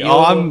 exactly. mate.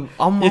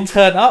 You're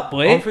turned up,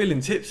 boy. I'm feeling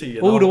tipsy.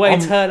 You know? All the way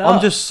turned up.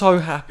 I'm just so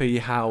happy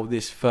how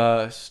this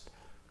first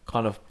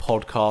kind of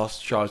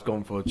podcast show has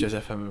gone for Gezz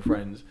FM and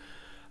Friends.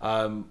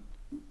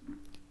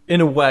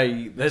 In a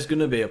way, there's going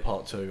to be a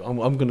part 2.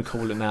 I'm going to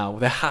call it now.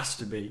 There has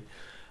to be.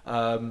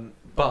 But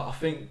I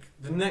think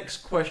the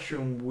next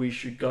question we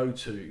should go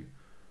to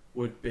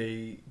would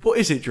be, what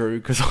is it, Dhru?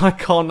 Because I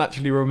can't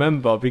actually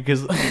remember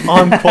because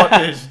I'm quite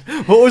pissed.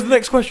 What was the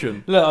next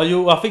question? Look, I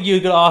think you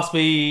were going to ask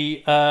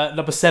me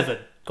number 7.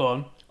 Go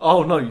on.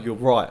 Oh, no, you're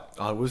right.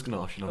 I was going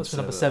to ask you number 7.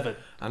 Number 7.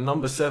 And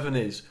number 7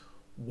 is,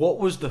 what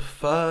was the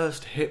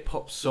first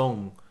hip-hop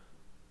song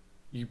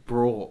you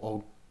brought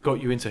or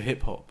got you into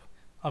hip-hop?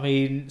 I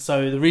mean,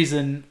 so the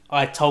reason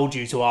I told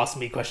you to ask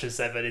me question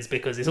 7 is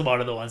because it's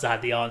one of the ones I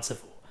had the answer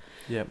for.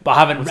 Yeah. But I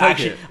haven't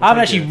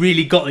actually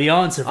really got the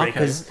answer for it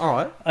because all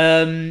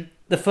right.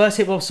 The first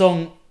hip hop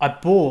song I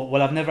bought.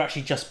 Well, I've never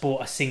actually just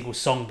bought a single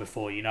song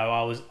before. You know,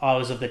 I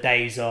was of the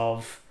days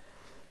of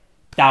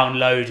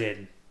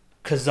downloading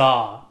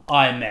Kazaa,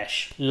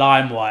 iMesh,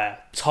 LimeWire,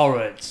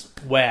 torrents,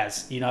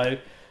 Wares. You know,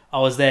 I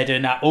was there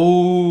doing that.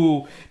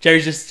 Ooh,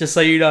 Jerry's just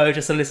so you know,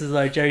 just so listeners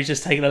know, Jerry's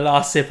just taking the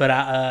last sip of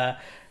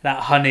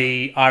that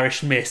honey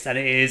Irish mist, and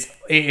it is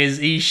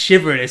he's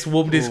shivering. It's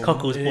warmed his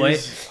cockles, boy.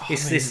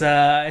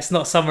 It's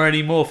not summer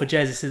anymore for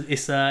Jez.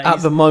 It's at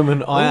the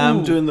moment I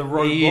am doing the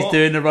robot. He's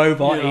doing the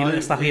robot. You know, he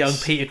looks like a young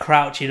Peter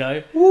Crouch, you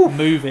know,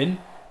 moving.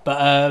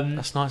 But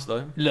that's nice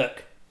though.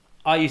 Look,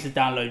 I used to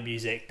download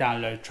music,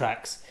 download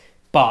tracks,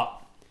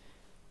 but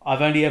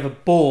I've only ever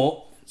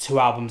bought 2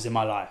 albums in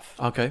my life.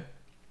 Okay.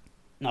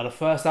 Now, the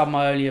first album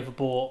I only ever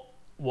bought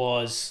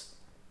was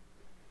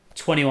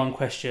 21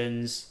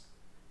 Questions,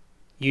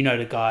 You Know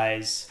the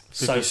Guys,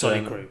 So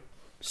Solid Crew.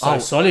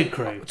 Solid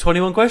Crew.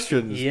 21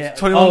 Questions? Yeah.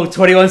 21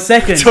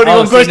 seconds.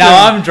 21 questions. See,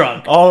 now I'm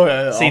drunk.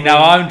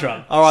 Now I'm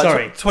drunk. All right,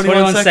 sorry.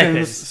 21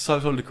 seconds. So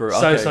Solid Crew. Okay.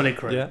 So Solid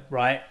Crew. Yeah.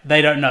 Right?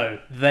 They don't know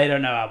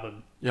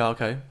album. Yeah,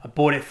 okay. I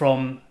bought it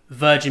from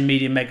Virgin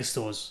Media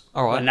Megastores.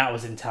 All right. When that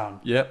was in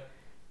town. Yep.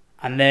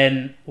 And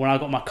then when I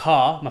got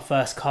my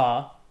first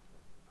car,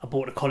 I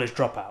bought The College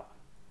Dropout.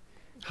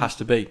 Has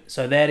to be.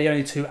 So they're the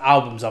only 2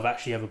 albums I've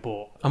actually ever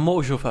bought. And what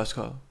was your first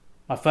car?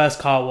 My first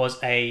car was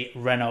a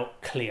Renault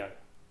Clio.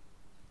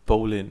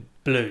 Ballin'.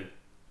 Blue.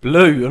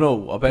 Blue and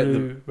all. I bet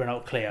blue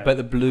Renault Clio. I bet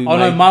the blue. Oh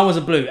no, mine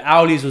wasn't blue.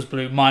 Owley's was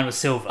blue. Mine was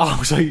silver.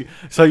 Oh,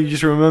 so you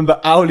just remember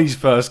Owley's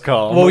first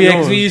car? Well, yeah,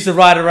 because we used to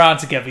ride around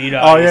together. You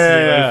know. Oh When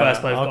yeah. we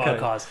first both got our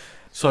cars.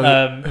 So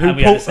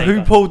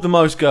who pulled the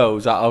most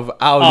girls out of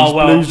Owley's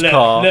blue's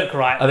car? Look,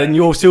 right. And then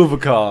your silver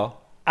car.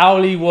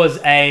 Owley was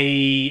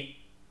a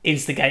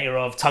instigator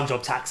of tug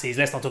job taxis.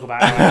 Let's not talk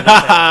about it.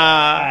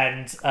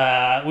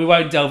 And we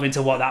won't delve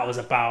into what that was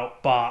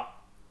about, but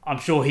I'm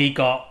sure he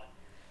got...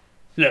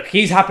 Look,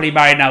 he's happily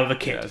married now with a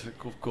kid. Yes,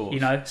 of course. You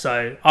know,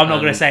 so I'm not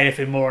going to say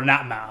anything more on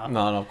that matter.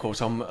 No, of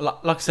course. I'm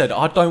like I said,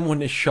 I don't want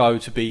this show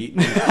to be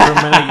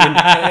incriminating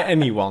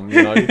anyone,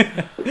 you know.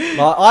 Like,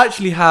 I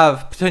actually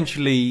have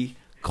potentially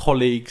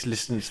colleagues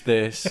listening to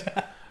this.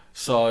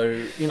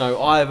 So, you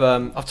know,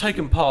 I've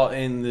taken part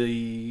in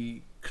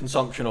the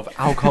consumption of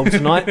alcohol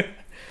tonight.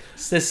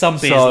 There's some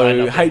beers.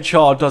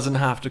 So HR doesn't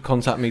have to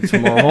contact me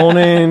tomorrow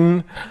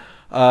morning.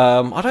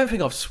 I don't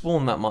think I've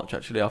sworn that much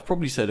actually. I've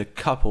probably said a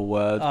couple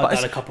words. I've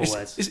done a couple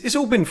words. It's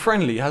all been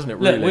friendly, hasn't it?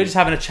 Really. Look, we're just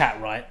having a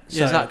chat, right? So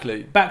yeah,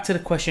 exactly. Back to the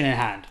question in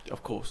hand.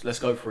 Of course, let's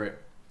go for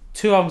it.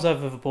 2 albums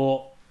I've ever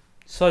bought: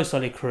 So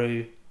Solid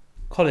Crew,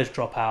 College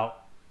Dropout.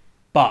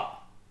 But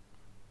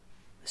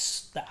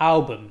the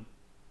album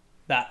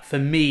that, for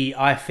me,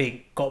 I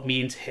think got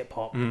me into hip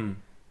hop, and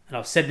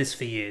I've said this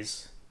for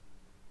years,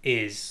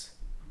 is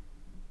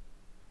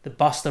the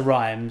Busta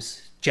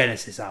Rhymes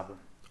Genesis album.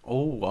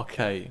 Oh,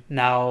 okay.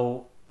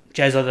 Now,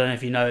 Jez, I don't know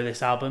if you know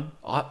this album.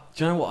 Do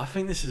you know what? I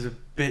think this is a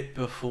bit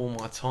before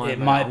my time. It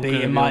might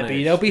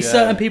be. There'll be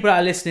certain people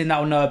that are listening that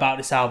will know about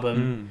this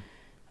album.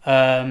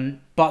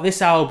 But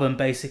this album,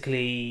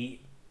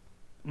 basically,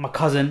 my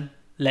cousin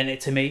lent it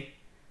to me.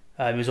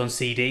 It was on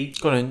CD.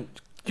 Go on,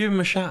 give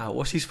him a shout out.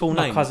 What's his full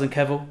name? My cousin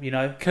Kevil, you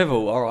know.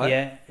 Kevil, all right.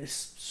 Yeah,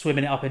 it's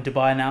swimming it up in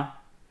Dubai now.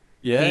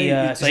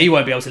 Yeah. So he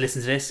won't be able to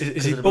listen to this.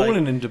 Is he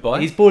balling in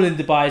Dubai? He's balling in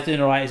Dubai. He's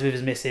doing all right. He's with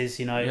his missus,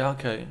 you know. Yeah,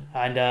 okay.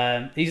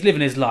 And he's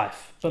living his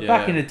life. But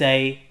back in the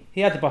day,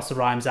 he had the Busta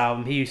Rhymes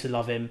album. He used to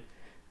love him.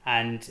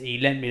 And he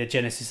lent me the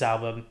Genesis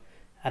album.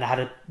 And I had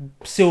a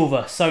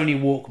silver Sony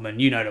Walkman.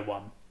 You know the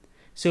one.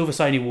 Silver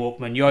Sony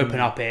Walkman. You open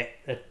up it.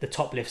 The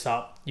top lifts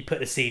up. You put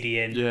the CD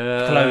in.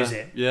 Yeah. Close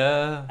it.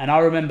 Yeah. And I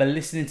remember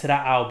listening to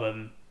that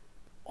album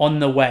on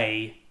the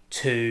way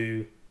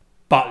to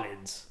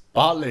Butlins.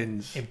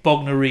 In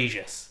Bognor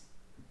Regis.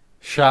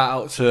 Shout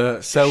out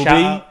to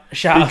Selby.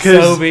 Shout out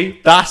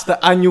Selby. That's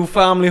the annual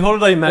family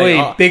holiday, mate.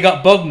 Oi, big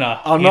up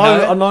Bognor.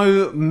 I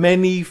know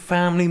many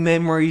family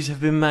memories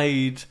have been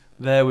made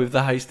there with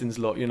the Hastings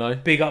lot, you know.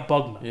 Big up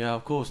Bognor. Yeah,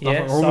 of course.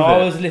 Nothing wrong with so it. I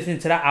was listening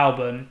to that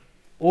album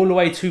all the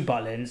way to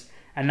Butlins,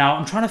 and now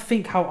I'm trying to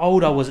think how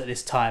old I was at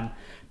this time.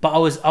 But I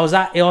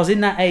was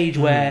in that age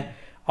where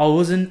I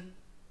wasn't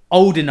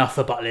old enough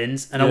for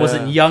Butlins and I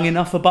wasn't young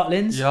enough for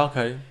Butlins. Yeah,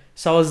 okay.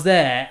 So I was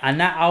there,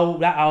 and that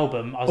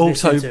album, I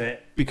was listening to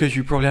it. Because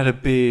you probably had a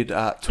beard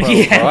at 12,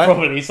 yeah, right?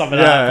 probably something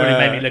like that.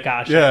 Probably made me look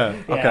out of shit.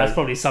 Yeah, okay. That's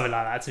probably something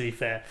like that, to be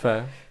fair.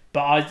 Fair.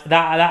 But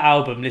that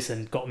album,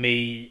 listen, got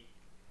me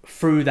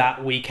through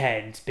that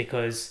weekend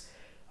because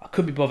I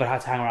couldn't be bothered how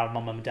to hang around with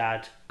my mum and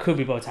dad. Couldn't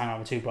be bothered to hang around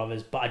with 2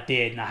 brothers, but I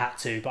did and I had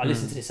to. But I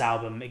listened to this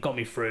album. It got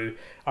me through.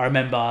 I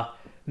remember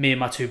me and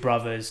my 2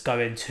 brothers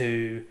going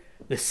to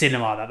the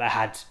cinema that they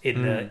had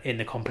in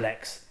the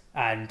complex,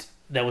 and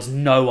there was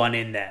no one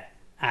in there.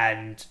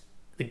 And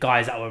the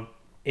guys that were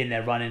in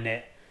there running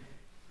it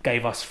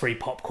gave us free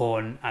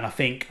popcorn, and I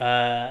think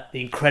The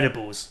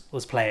Incredibles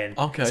was playing.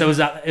 Okay. So it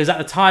was at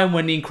the time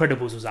when The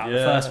Incredibles was out, the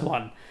first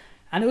one,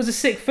 and it was a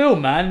sick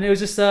film, man. It was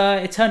just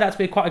it turned out to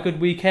be quite a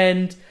good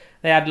weekend.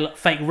 They had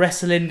fake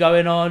wrestling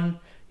going on,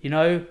 you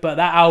know. But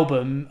that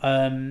album,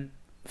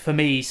 for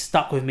me,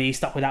 stuck with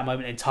that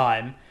moment in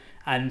time.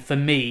 And for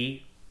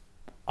me,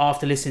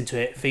 after listening to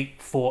it,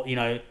 thought, you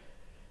know,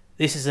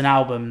 this is an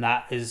album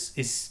that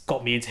is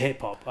got me into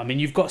hip hop. I mean,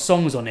 you've got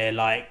songs on here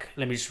like,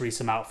 let me just read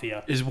some out for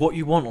you. Is What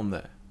You Want on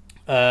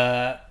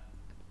there?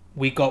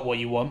 We Got What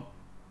You Want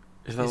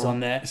is on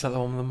there. Is that the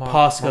one with the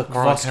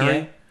Mariah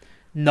Carey?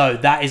 No,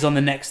 that is on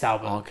the next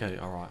album. Oh, okay,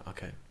 all right,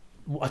 okay.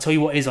 I'll tell you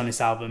what is on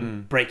this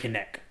album. Break Your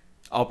Neck.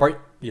 I'll break.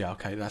 Yeah,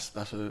 okay, that's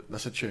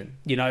a tune.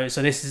 You know,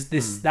 so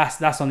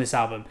that's on this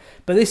album.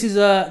 But this is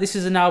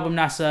an album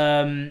that's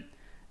an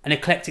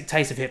eclectic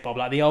taste of hip hop.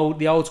 Like the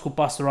old school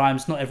Busta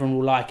Rhymes. Not everyone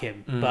will like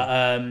him,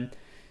 but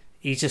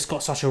he's just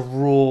got such a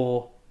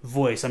raw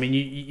voice. I mean,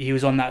 he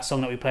was on that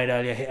song that we played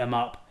earlier, Hit 'Em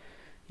Up.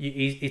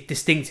 It's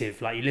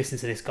distinctive. Like, you listen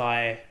to this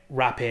guy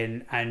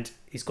rapping, and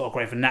he's got a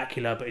great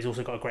vernacular, but he's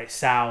also got a great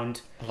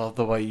sound. I love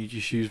the way you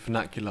just use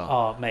vernacular.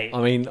 Oh, mate!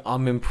 I mean,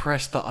 I'm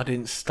impressed that I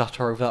didn't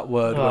stutter over that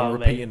word when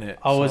repeating it.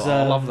 I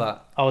love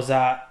that. I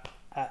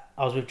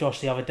was with Josh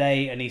the other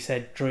day, and he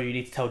said, "Drew, you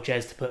need to tell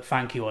Jez to put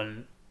 "Thank You"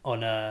 on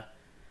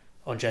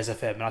Gezz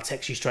FM," and I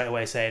text you straight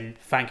away saying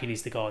 "Thank You"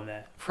 needs to go on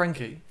there.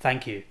 Frankie.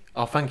 Thank you.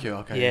 Oh, thank you.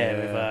 Okay. Yeah,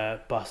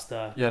 with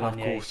Busta. Yeah, of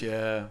course.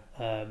 Yeah.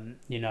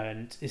 You know,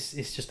 and it's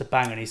just a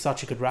banger. And he's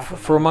such a good rapper.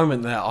 For a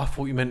moment there, I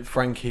thought you meant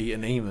Frankie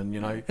and Eamon.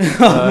 You know.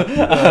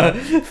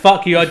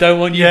 Fuck you! I don't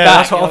want you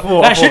back. That's what I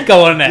thought. That should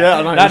go on there. Yeah,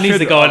 I know, that needs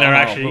to go on there.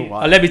 Actually,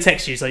 right. let me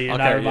text you so you know.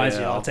 Okay, It reminds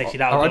you. I'll text you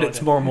that. I'll write it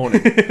tomorrow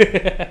morning.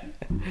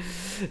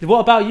 What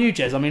about you,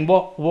 Jez? I mean,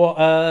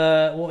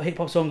 what hip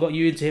hop song got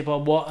you into hip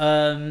hop? What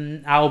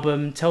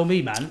album? Tell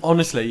me, man.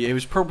 Honestly, it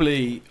was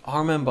probably. I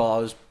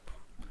remember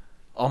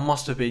I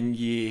must have been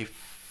year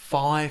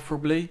 5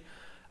 probably.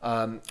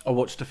 I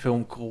watched a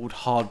film called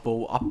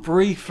Hardball. I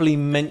briefly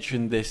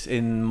mentioned this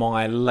in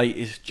my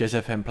latest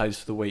Gezz FM plays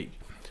for the week.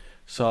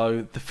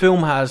 So the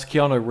film has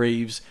Keanu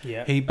Reeves.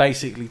 Yeah. He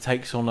basically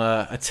takes on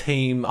a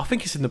team. I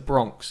think it's in the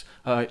Bronx.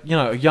 You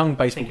know, a young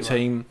baseball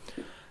team.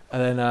 Right.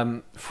 And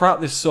then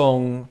throughout this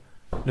song,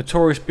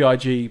 Notorious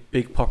B.I.G.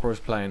 Big Papa is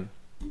playing.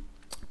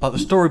 But the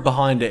story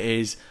behind it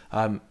is,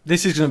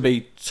 this is going to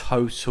be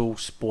total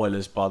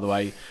spoilers, by the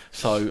way,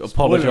 so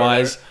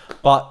apologise.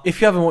 But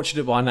if you haven't watched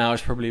it by now,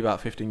 it's probably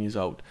about 15 years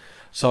old.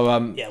 So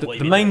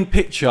the main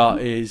pitcher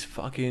is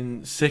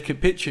fucking sick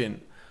at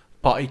pitching,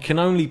 but he can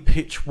only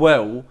pitch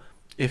well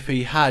if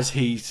he has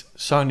his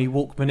Sony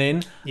Walkman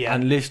in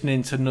and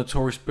listening to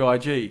Notorious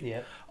B.I.G.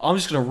 Yeah. I'm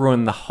just going to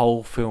ruin the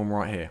whole film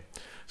right here.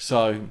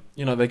 So,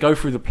 you know, they go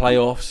through the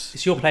playoffs.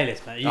 It's your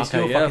playlist, man. It's okay,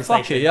 your fucking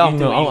fuck station. it. Yeah, I'm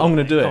going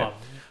to do it. On.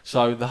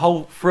 So the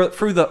whole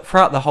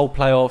throughout the whole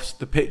playoffs,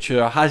 the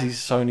pitcher has his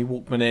Sony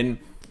Walkman in,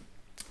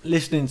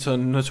 listening to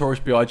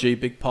Notorious B.I.G.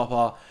 Big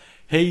Papa.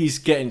 He's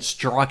getting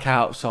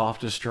strikeouts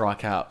after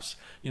strikeouts.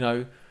 You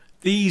know,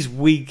 these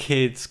wee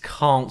kids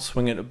can't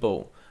swing at the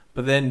ball.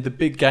 But then the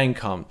big game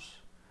comes,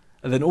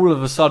 and then all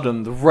of a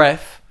sudden the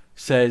ref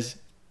says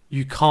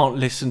you can't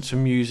listen to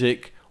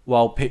music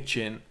while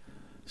pitching.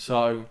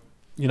 So,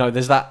 you know,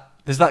 there's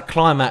that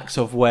climax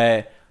of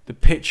where the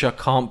pitcher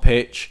can't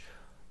pitch.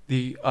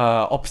 The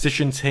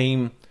opposition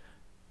team,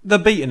 they're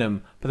beating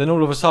them, but then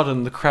all of a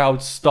sudden the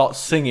crowd starts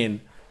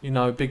singing, you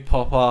know, Big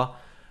Papa,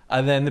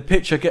 and then the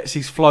pitcher gets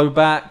his flow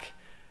back,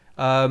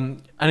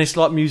 and it's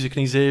like music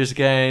in his ears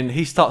again.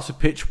 He starts to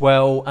pitch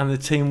well, and the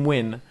team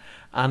win,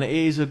 and it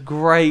is a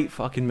great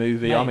fucking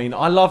movie. Mate, I mean,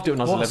 I loved it when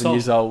I was 11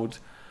 years old,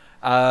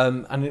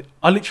 and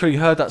I literally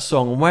heard that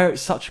song, and where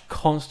it's such a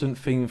constant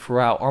theme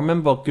throughout. I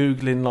remember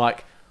Googling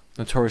like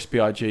Notorious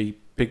B.I.G.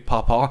 Big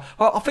Papa.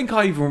 I think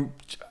I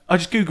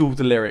just googled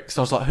the lyrics.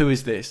 I was like, who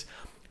is this?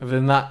 And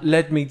then that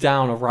led me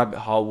down a rabbit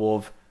hole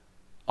of,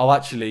 oh,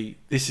 actually,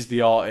 this is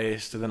the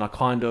artist. And then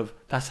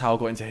that's how I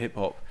got into hip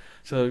hop.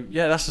 So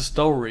yeah, that's the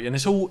story. And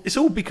it's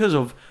all because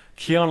of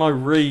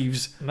Keanu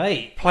Reeves,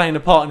 mate, playing a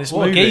part in this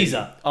movie. What a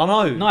geezer. I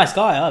know. Nice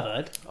guy, I've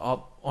heard.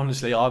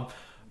 Honestly, I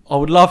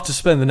would love to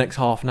spend the next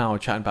half an hour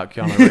chatting about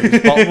Keanu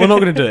Reeves, but we're not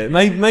going to do it.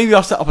 Maybe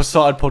I'll set up a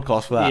side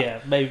podcast for that. Yeah,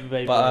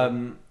 maybe. But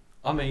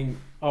I mean,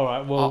 all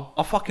right. Well,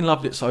 I fucking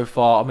loved it so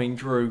far. I mean,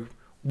 Drew,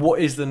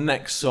 what is the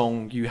next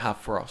song you have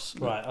for us?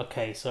 Right,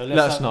 okay, so let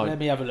us know. Let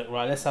me have a look.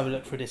 Right, let's have a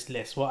look through this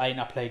list. What ain't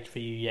I played for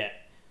you yet?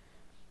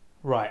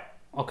 Right,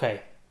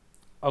 okay.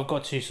 I've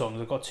got two songs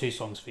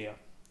for you.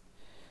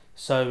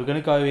 So we're going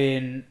to go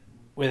in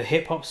with a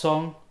hip-hop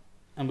song,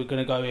 and we're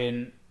going to go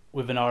in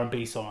with an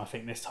R&B song, I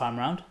think, this time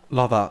round.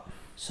 Love that.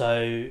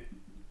 So,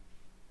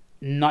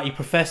 Nutty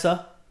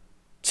Professor,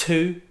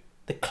 2,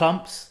 The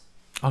Clumps.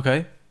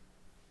 Okay.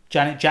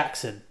 Janet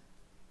Jackson.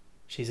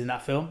 She's in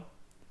that film.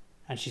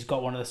 And she's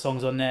got one of the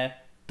songs on there,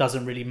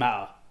 Doesn't Really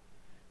Matter.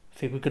 I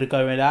think we're going to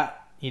go with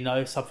that. You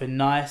know, something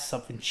nice,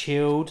 something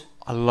chilled.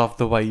 I love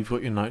the way you've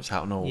got your notes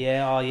out and all.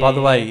 Yeah, By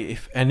the way,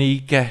 if any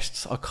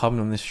guests are coming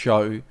on this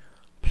show,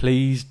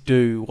 please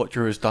do what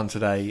Drew has done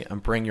today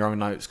and bring your own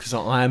notes, because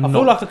I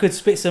feel like I could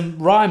spit some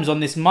rhymes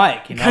on this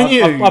mic. You know? Can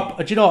you? Do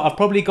you know what? I've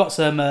probably got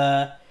some...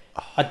 I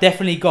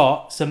definitely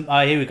got some...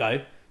 here we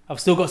go. I've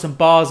still got some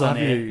bars on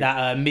Have it you?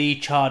 that me,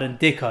 Chard, and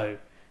Dicko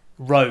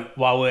wrote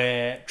while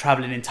we're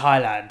traveling in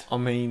Thailand. I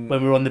mean,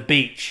 When we were on the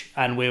beach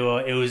and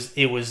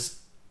it was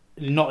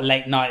not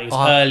late night. It was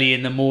I- early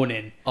in the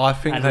morning. I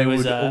think and they it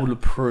was, would all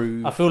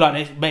approve. I feel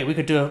like, mate, we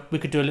could do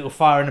a little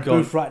fire in the Go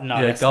on. booth right now.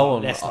 Yeah, let's go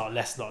not, on.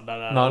 Let's not.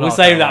 No. No, We'll no,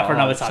 save okay, that for I'll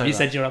another time. say You that.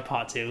 said you're on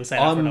part 2. We'll save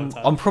that for another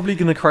time. I'm probably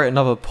going to create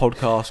another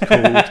podcast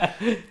called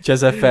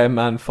Gezz FM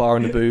and Fire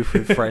in the Booth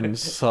with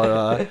Friends.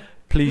 So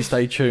please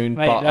stay tuned.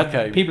 Mate, but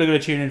okay, people are going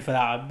to tune in for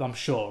that, I'm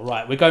sure.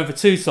 Right, we're going for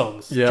 2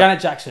 songs. Yeah. Janet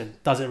Jackson,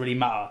 Doesn't Really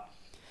Matter.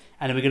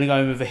 And then we're going to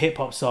go in with a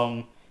hip-hop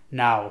song,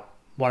 Now.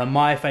 One of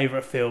my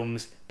favourite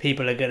films.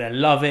 People are going to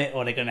love it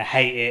or they're going to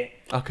hate it.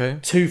 okay.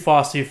 Too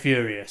Fast, Too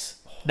Furious.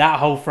 That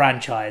whole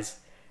franchise.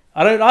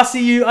 I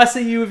see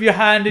you with your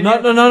hand in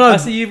No. I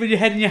see you with your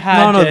head in your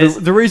hand. No.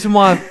 Jez. The reason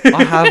why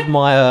I have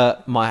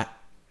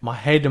my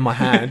head in my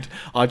hand,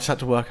 I just had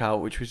to work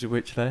out which was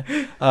which there.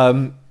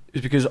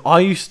 Is because I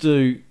used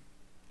to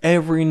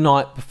every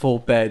night before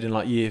bed in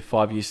like year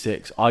 5, year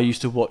 6, I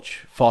used to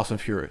watch Fast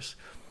and Furious.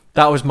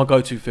 That was my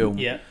go-to film.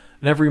 Yeah.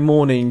 And every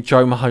morning,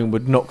 Joe Mahone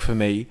would knock for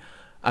me,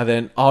 and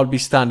then I'd be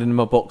standing in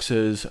my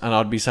boxers, and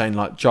I'd be saying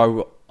like,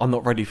 "Joe, I'm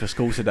not ready for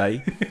school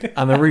today."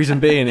 And the reason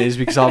being is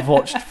because I've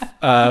watched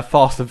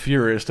Fast and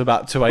Furious to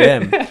about 2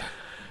 a.m.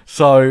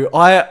 So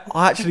I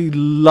actually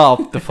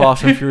love the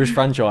Fast and Furious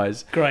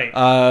franchise. Great.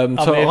 So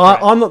here for it.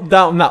 I'm not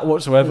doubting that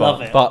whatsoever.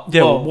 Love it. But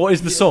yeah, Well, what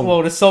is the song?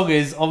 Well, the song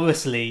is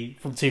obviously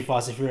from Too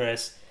Fast and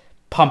Furious,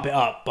 Pump It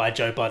Up by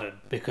Joe Budden,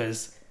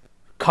 because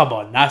come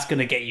on, that's going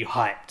to get you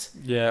hyped.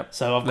 Yeah,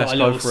 So I've got let's a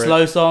go little for it.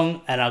 slow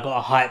song and I've got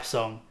a hype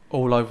song.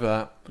 all over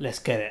that. Let's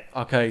get it.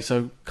 Okay,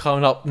 so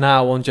coming up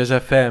now on Gezz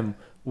FM,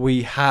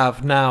 we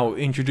have now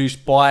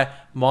introduced by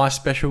my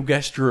special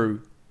guest,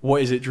 Dhru.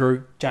 What is it,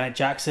 Dhru? Janet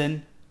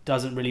Jackson,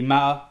 Doesn't Really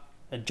Matter,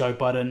 and Joe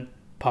Budden,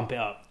 Pump It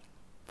Up.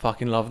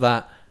 Fucking love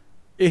that.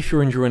 If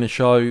you're enjoying the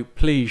show,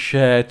 please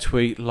share,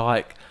 tweet,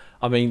 like.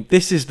 I mean,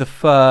 this is the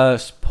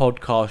first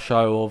podcast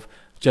show of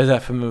Gezz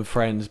FM and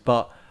Friends,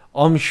 but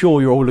I'm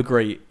sure you'll all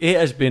agree it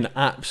has been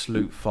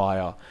absolute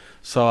fire.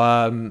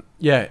 So,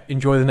 yeah,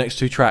 enjoy the next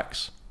 2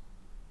 tracks.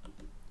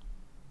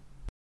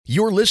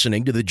 You're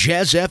listening to the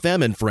Gezz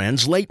FM and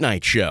Friends Late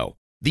Night Show,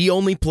 the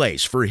only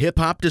place for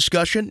hip-hop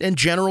discussion and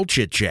general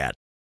chit-chat.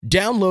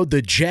 Download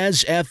the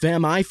Gezz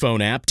FM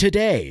iPhone app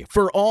today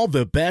for all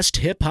the best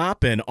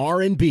hip-hop and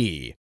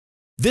R&B.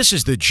 This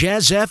is the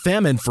Gezz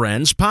FM and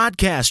Friends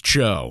podcast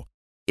show.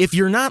 If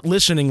you're not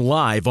listening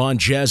live on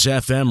Gezz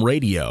FM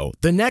radio,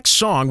 the next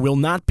song will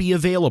not be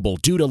available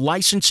due to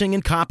licensing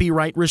and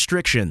copyright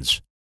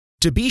restrictions.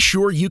 To be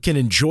sure you can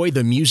enjoy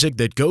the music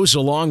that goes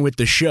along with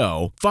the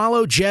show,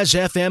 follow Gezz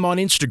FM on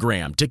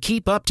Instagram to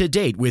keep up to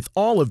date with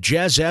all of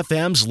Gezz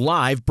FM's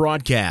live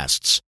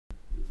broadcasts.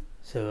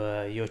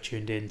 So you're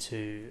tuned in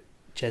to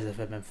Gezz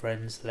FM and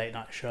Friends Late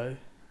Night Show.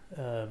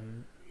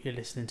 You're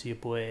listening to your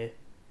boy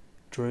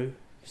Dhru,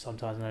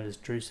 sometimes known as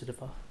Dhru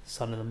Sidifa,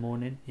 Son of the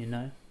Morning, you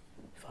know.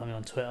 Find me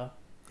on Twitter,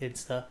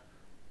 Insta,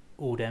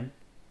 all them.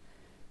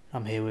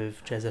 I'm here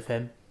with Gezz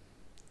FM,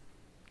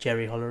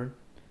 Jerry Holleran,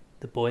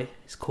 the boy.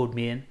 He's called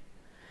me in,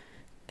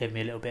 gave me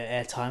a little bit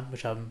of airtime,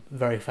 which I'm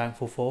very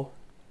thankful for.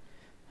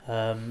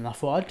 And I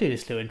thought I'd do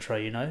this little intro,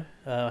 you know.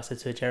 I said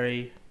to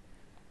Jerry,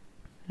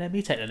 let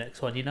me take the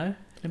next one, you know.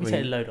 Let me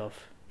take the load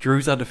off.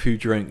 Drew's had a few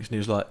drinks and he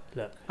was like,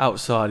 Look,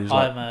 outside, he was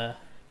I'm like,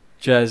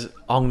 Jez,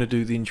 I'm going to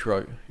do the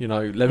intro, you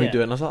know, let me Yeah. do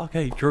it. And I was like,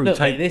 okay, Dhru, Look,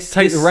 take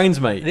mate, the reins,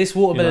 mate. This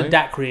watermelon you know?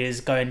 daiquiri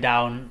is going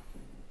down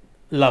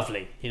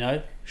lovely, you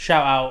know.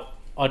 Shout out,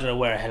 I don't know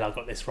where the hell I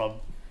got this from.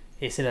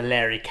 It's in a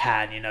Larry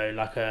can, you know,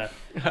 like a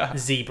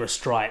zebra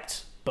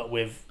striped, but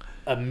with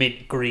a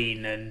mint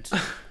green and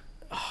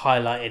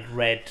highlighted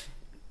red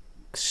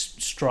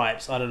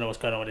stripes. I don't know what's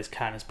going on with this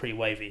can. It's pretty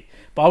wavy.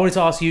 But I wanted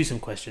to ask you some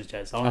questions,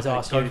 Jez. I wanted to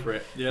ask you. for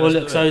it. Yeah, Well,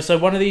 look, so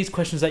one of these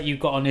questions that you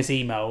got on this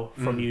email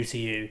from you to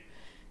you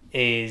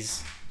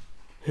is,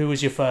 who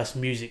was your first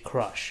music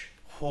crush?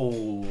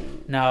 Oh.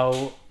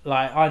 Now,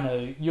 like, I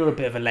know you're a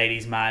bit of a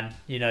ladies' man.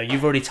 You know,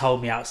 you've already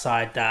told me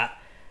outside that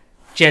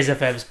Gezz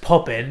FM's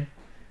popping.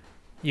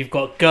 You've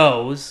got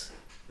girls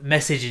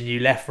messaging you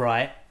left,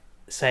 right,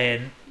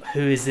 saying,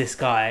 who is this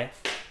guy?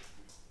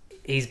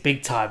 He's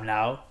big time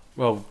now.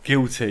 Well,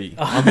 guilty.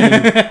 I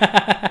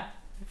mean,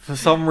 for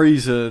some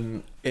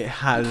reason, it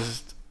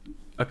has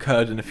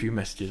occurred in a few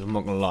messages. I'm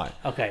not going to lie.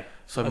 Okay.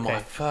 So Okay. my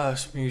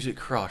first music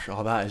crush.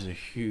 Oh, that is a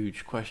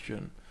huge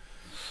question.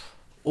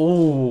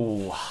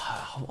 Oh,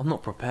 I'm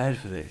not prepared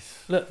for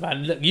this. Look,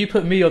 man, look, you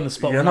put me on the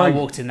spot Yeah, when no, I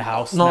walked in the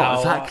house. no, Now,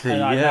 exactly,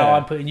 Now yeah.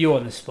 I'm putting you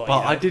on the spot. But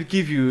you know? I did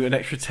give you an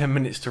extra 10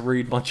 minutes to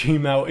read my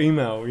Gmail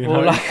email, you know?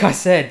 Well, like I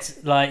said,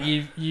 like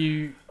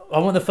you. I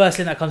want the first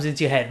thing that comes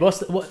into your head.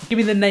 Give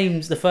me the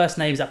names, the first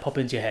names that pop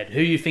into your head. Who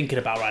are you thinking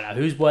about right now?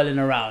 Who's whirling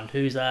around?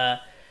 Who's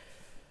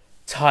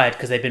tired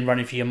because they've been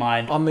running through your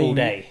mind I mean, all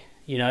day?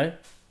 You know.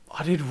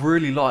 I did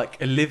really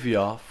like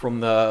Olivia from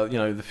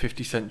the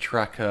 50 Cent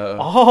track.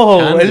 Candy.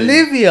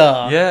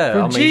 Olivia. Yeah,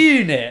 from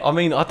G-Unit. I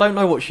mean, I don't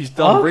know what she's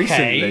done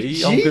recently.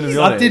 Jeez, I'm going to be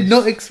honest. I did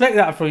not expect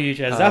that from you,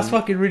 Jez. That's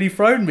fucking really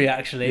thrown me,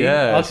 actually.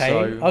 Yeah.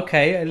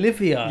 Okay,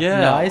 Olivia.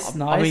 Yeah. Nice.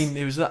 I mean,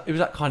 it was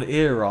that kind of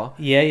era.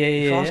 Yeah.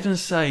 If I was going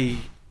to say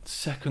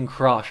second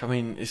crush, I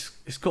mean,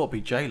 it's got to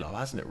be J-Lo,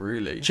 hasn't it?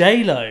 Really.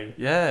 J-Lo.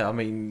 Yeah. I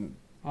mean.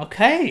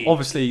 Okay.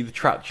 Obviously, the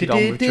track she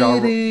done with Ja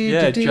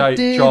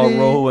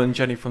Rule and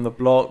Jenny from the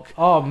Block.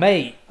 Oh,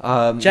 mate.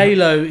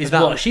 J-Lo is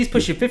what? She's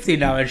pushing 50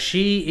 now, and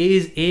she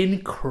is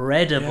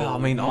incredible. Yeah, I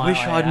mean, I wish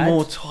I had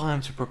more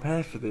time to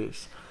prepare for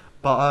this.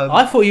 But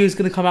I thought you was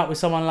going to come out with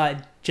someone like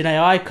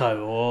Jhené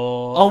Aiko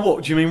or... Oh,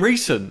 what? Do you mean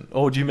recent?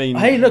 Or do you mean...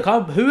 Hey, look,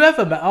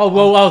 whoever... Oh,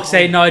 well, I'll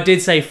say... No, I did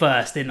say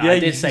first, didn't I? Yeah, I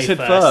did you say said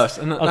first.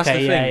 And that's the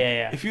thing.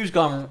 Yeah. If you was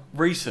going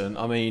recent,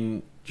 I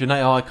mean,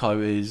 Jhené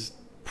Aiko is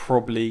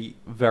probably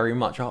very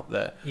much up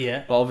there.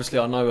 Yeah. But obviously,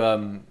 I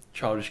know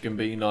Childish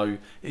Gambino.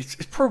 It's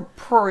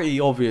pretty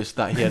obvious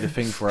that he had a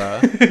thing for her.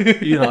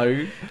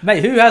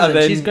 Mate, who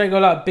hasn't? She's going to go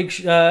like Big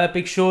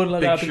Sean,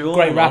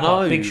 great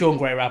rapper. Big Sean,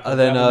 great rapper. And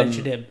then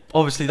mentioned him.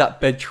 Obviously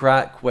that bed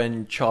track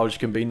when Childish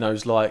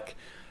Gambino's like,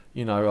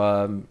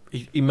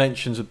 he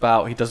mentions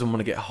about he doesn't want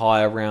to get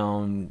high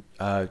around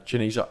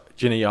Jhené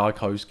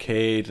Aiko's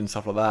kid and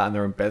stuff like that, and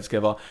they're in bed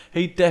together.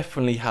 He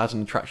definitely has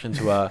an attraction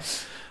to her.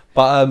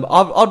 But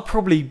I'd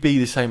probably be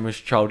the same as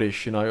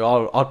Childish,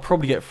 I'd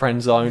probably get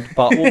friend zoned,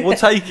 but we'll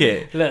take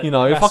it. Look,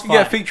 if I can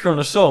get a feature on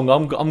a song,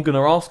 I'm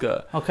gonna ask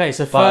her. Okay,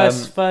 so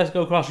first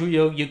girl crush,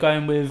 you're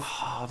going with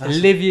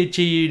Olivia,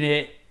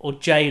 G-Unit, or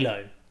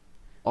J-Lo.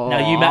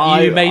 Now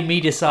you made me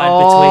decide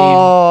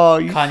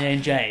between Kanye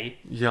and Jay.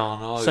 Yeah, I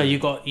know. So you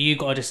got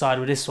to decide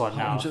with this one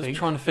now. I'm just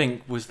trying to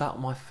think. Was that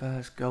my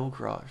first girl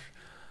crush?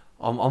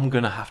 I'm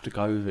gonna have to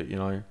go with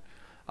it.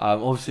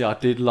 Obviously, I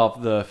did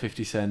love the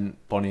 50 Cent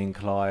Bonnie and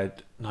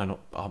Clyde. No, not.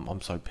 I'm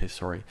so pissed.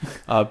 Sorry.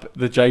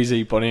 The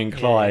Jay-Z Bonnie and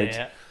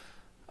Clyde.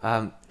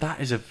 Yeah.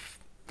 That's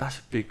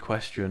a big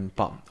question,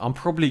 but I'm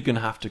probably gonna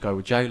have to go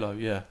with J-Lo.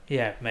 Yeah.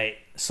 Yeah, mate.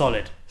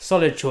 Solid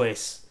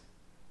choice.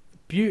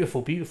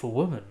 Beautiful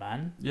woman,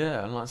 man.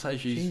 Yeah, and like I say,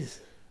 she's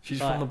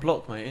from the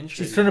block, mate, isn't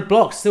she? She's from the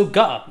block, still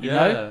gutter. You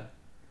know.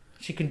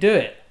 She can do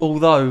it.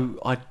 Although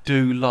I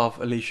do love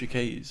Alicia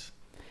Keys.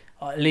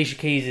 Alicia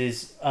Keys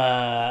is.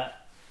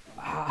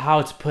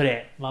 How to put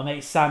it? My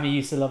mate Sammy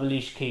used to love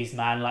Alicia Keys,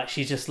 man. Like,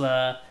 she's just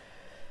a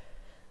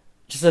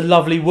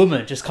lovely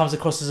woman. Just comes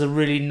across as a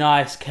really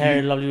nice,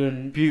 caring, lovely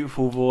woman.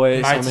 Beautiful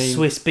voice. Married to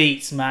Swiss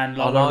Beats, man.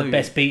 Like one of the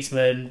best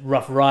beatsmen,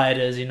 Rough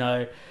Riders,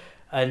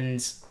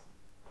 And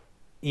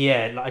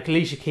yeah, like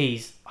Alicia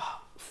Keys,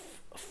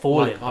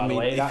 falling. By the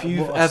way, if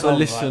you've ever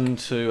listened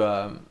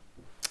to,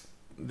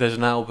 there's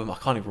an album. I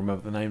can't even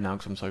remember the name now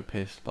because I'm so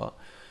pissed. But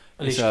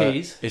Alicia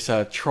Keys. It's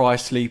Try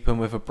Sleeping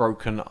with a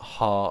Broken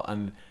Heart,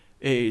 and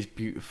it is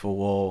beautiful.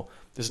 Or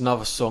there's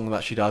another song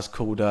that she does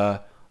called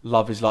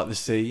Love Is Like the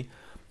Sea.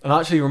 And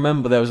I actually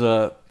remember there was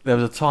a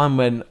time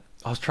when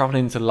I was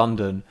travelling into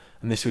London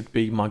and this would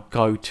be my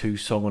go-to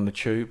song on the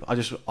tube. I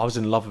was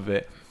in love with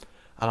it,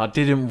 and I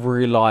didn't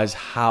realise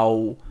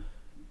how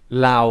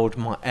loud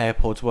my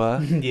AirPods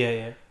were.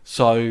 Yeah.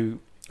 So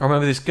I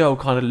remember this girl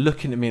kind of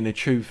looking at me in the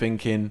tube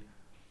thinking,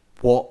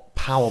 what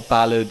power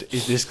ballad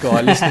is this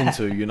guy listening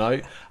to,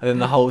 And then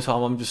the whole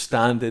time I'm just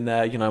standing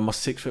there, my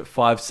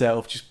 6'5"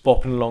 self, just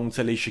bopping along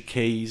to Alicia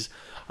Keys.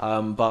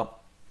 But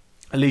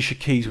Alicia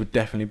Keys would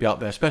definitely be up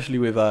there, especially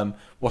with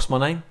What's My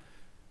Name?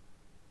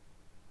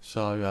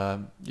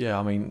 So, yeah,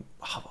 I mean,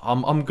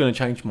 I'm going to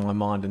change my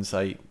mind and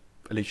say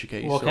Alicia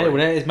Keys. Well, okay, well,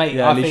 there it is, mate.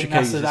 Yeah, I Alicia think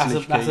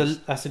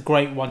Keys, that's a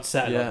great one to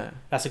settle on.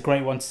 That's a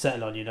great one to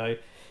settle on,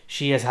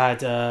 She has had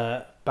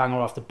banger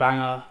after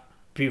banger,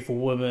 beautiful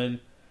woman,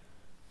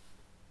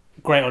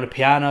 great on the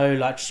piano,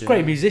 like just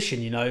great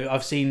musician,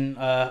 I've seen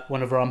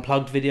one of her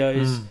unplugged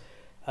videos,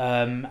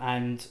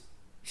 and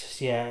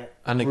just and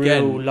again,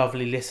 real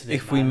lovely listening.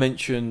 If we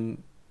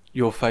mention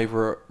your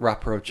favourite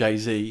rapper of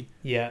Jay-Z,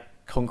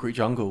 Concrete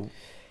Jungle,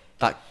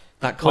 that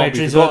can't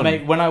be forgotten.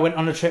 Mate, when I went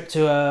on a trip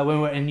to when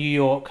we were in New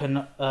York,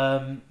 and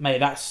mate,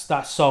 that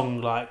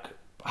song, like,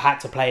 I had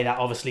to play that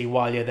obviously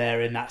while you're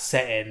there in that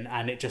setting,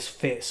 and it just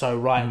fit so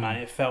right, man.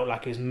 It felt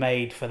like it was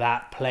made for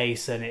that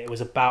place, and it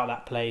was about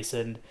that place.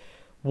 And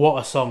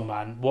what a song,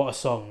 man! What a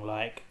song!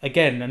 Like,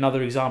 again,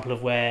 another example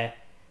of where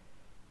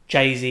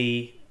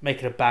Jay-Z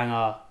making a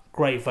banger,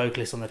 great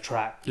vocalist on the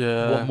track.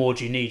 Yeah. What more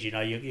do you need?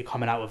 You're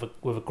coming out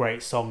with a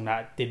great song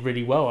that did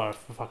really well,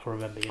 if I can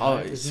remember.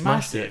 It was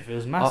massive. It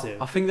was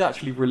massive. I think they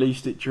actually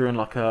released it during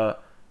I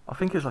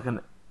think it's like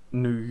a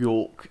New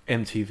York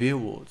MTV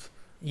Awards.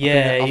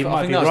 Yeah, you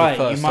might be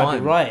right. You might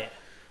be right.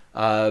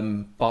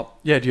 But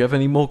yeah, do you have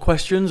any more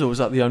questions, or was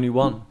that the only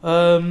one?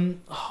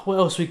 What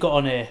else we got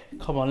on here?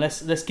 Come on,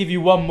 let's give you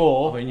one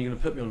more. I mean, you're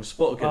gonna put me on the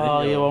spot again.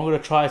 Oh yeah, well, I'm gonna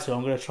try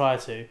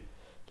to.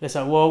 Let's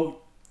say,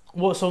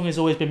 what song has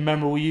always been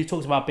memorable? You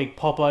talked about Big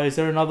Papa. Is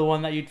there another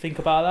one that you'd think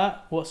about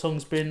that? What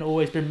song's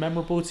always been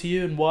memorable to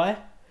you, and why?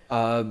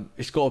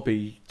 It's got to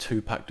be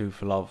Tupac Do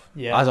for Love.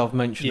 Yeah. As I've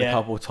mentioned a Yeah.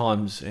 couple of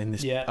times in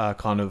this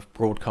kind of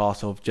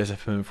broadcast of Gezz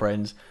FM and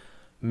Friends,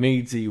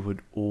 Meadsy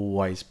would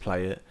always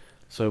play it.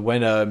 So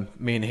when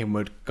me and him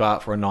would go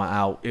out for a night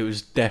out, it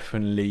was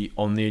definitely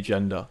on the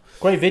agenda.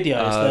 Great video.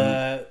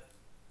 It's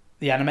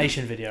the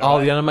animation video. Oh,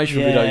 right? the animation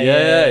video.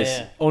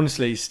 Yeah.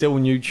 Honestly, still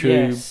on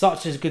YouTube. Yeah,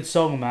 such a good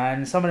song,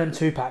 man. Some of them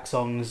Tupac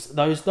songs,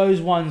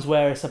 those ones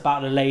where it's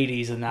about the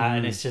ladies and that,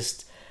 and it's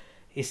just,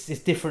 it's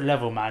different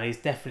level, man. He's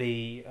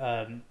definitely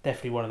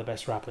one of the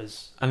best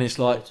rappers. And it's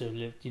like, to have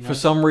lived, you know? for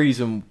some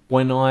reason,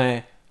 when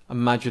I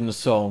imagine the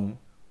song,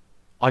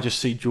 I just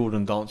see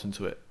Jordan dancing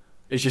to it.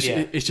 It's just,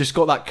 it's just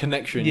got that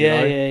connection.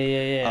 Yeah, you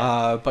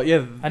know? yeah. But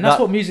yeah, and that's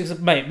what music's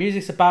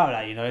about.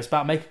 That, you know, it's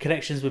about making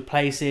connections with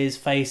places,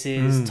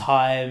 faces,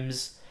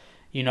 times.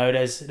 You know,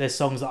 there's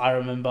songs that I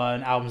remember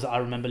and albums that I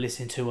remember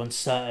listening to on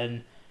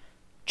certain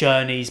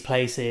journeys,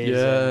 places,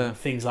 and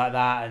things like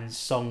that, and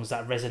songs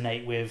that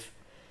resonate with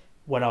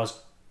when I was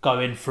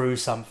going through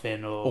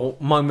something or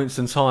moments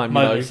in time.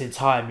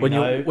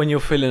 When you're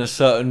feeling a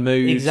certain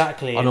mood.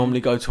 Exactly. I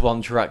normally go to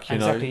one track. You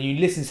know, exactly. You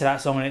listen to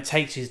that song and it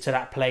takes you to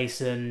that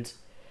place, and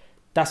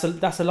that's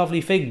a lovely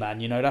thing, man.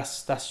 You know,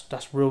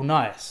 that's real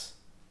nice.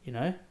 You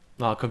know.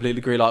 No, I completely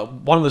agree. Like,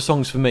 one of the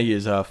songs for me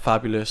is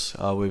Fabulous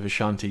with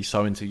Ashanti,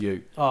 So Into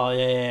You. Oh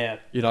yeah.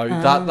 You know,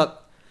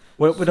 that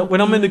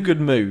when I'm in a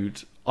good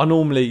mood,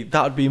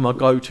 that would be my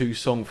go-to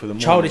song for the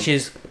morning.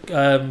 Childish's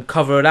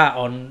cover of that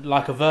on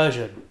Like a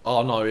Version.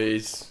 Oh no, it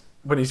is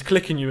when he's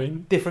clicking you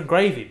in. Different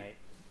Gravy, mate.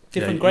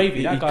 Different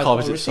Gravy. That guy's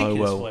covers got a it so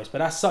ridiculous well. voice, but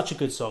that's such a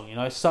good song. You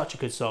know, such a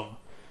good song.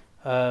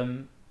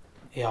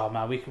 Yeah,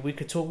 man, we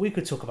could talk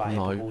about hip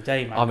hop all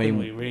day, man. I mean, couldn't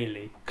we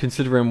really?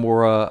 Considering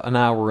we're an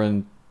hour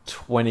and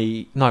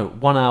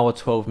 1 hour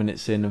 12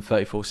 minutes in and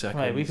 34 seconds.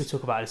 Right, we could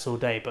talk about this all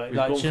day, but we've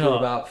gone through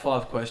about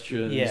 5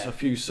 questions, a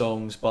few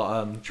songs.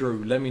 But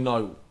Drew, let me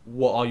know,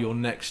 what are your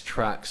next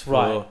tracks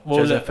for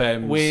Gezz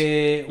FM's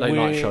late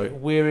night show?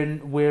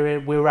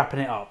 We're wrapping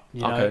it up,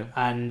 you know, okay.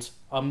 And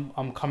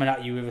I'm coming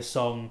at you with a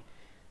song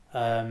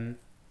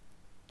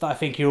that I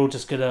think you're all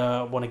just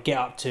gonna want to get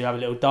up to, have a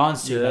little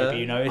dance to, maybe.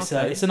 You know, it's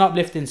an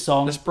uplifting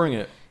song. Let's bring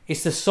it.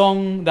 It's the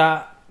song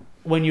that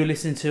when you're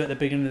listening to at the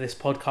beginning of this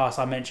podcast,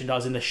 I mentioned I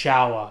was in the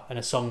shower and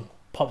a song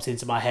popped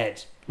into my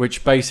head,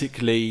 which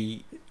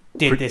basically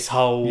did this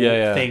whole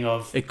thing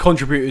of it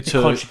contributed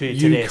to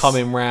you this.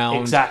 Coming round,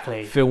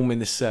 exactly, filming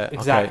the set,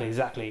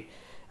 exactly.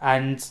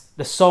 And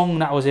the song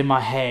that was in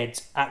my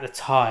head at the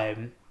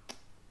time,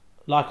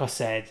 like I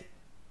said,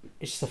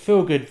 it's just a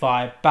feel good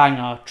vibe,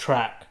 banger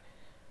track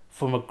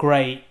from a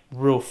great,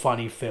 real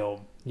funny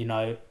film. You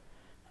know,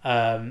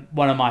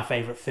 one of my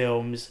favourite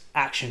films,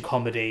 action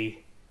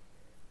comedy,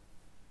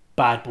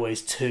 Bad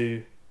Boys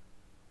 2.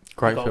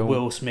 Great got film.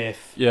 Will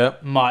Smith,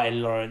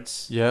 Martin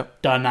Lawrence,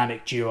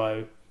 dynamic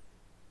duo,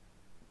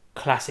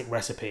 classic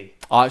recipe.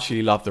 I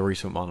actually love the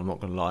recent one, I'm not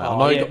going to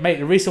lie. Mate,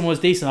 the recent one was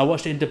decent. I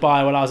watched it in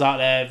Dubai while I was out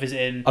there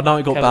visiting. I know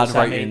it got Kevin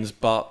bad ratings,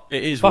 but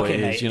it is what it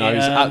is. Mate. You know,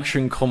 it's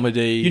action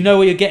comedy. You know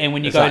what you're getting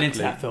when you're going into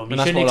that film. You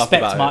and shouldn't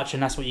expect much,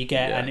 and that's what you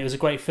get. And it was a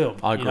great film.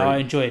 I agree. You know, I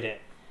enjoyed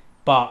it.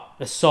 But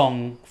the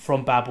song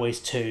from Bad Boys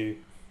 2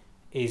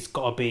 is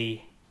got to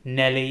be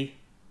Nelly,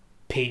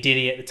 P.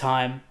 Diddy at the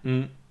time,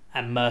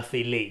 and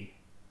Murphy Lee.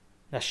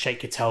 That's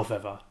Shake Your Tail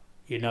Feather.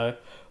 You know?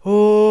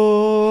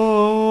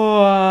 Oh,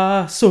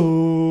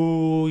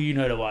 so you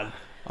know the one.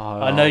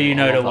 I know you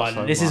know the one.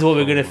 So this is what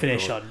we're going to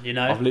finish on, you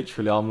know? I'm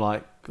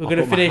like, we're going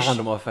to finish. My hand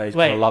on my face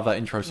because I love that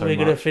intro so much.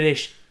 We're going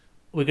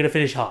to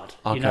finish hard,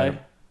 you know?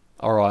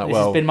 All right, this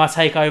has been my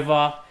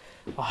takeover.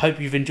 I hope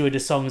you've enjoyed the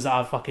songs that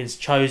I've fucking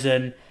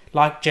chosen.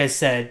 Like Jez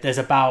said, there's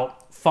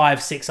about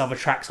 5-6 other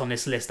tracks on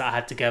this list that I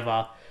had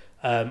together.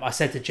 I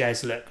said to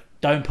Jez, look,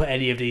 don't put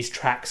any of these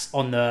tracks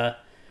on the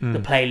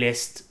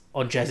playlist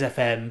on Gezz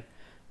FM.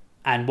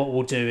 And what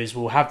we'll do is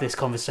we'll have this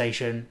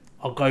conversation.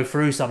 I'll go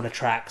through some of the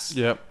tracks,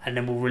 and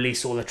then we'll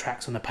release all the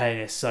tracks on the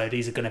playlist. So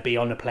these are going to be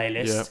on the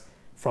playlist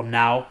from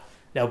now.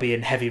 They'll be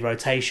in heavy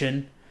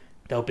rotation.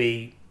 There'll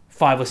be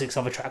 5 or 6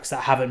 other tracks that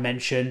I haven't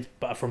mentioned,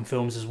 but are from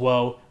films as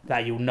well,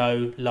 that you'll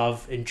know,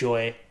 love,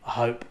 enjoy, I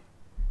hope.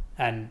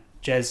 And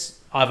Jez,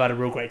 I've had a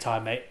real great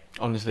time, mate.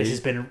 Honestly, this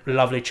has been a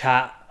lovely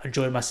chat.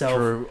 Enjoyed myself.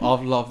 True.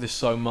 I've loved this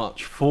so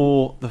much.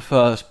 For the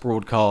first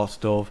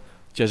broadcast of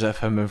Gezz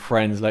FM and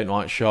Friends late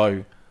night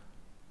show,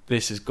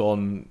 this has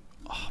gone,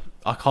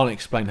 I can't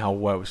explain how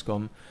well it's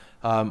gone.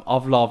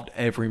 I've loved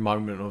every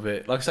moment of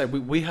it. Like I say,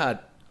 we had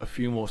a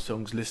few more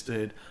songs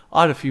listed.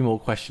 I had a few more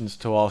questions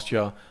to ask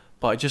you,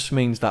 but it just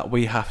means that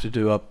we have to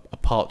do a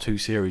part 2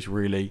 series,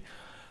 really.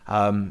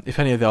 If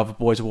any of the other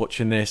boys are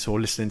watching this or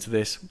listening to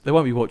this, they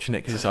won't be watching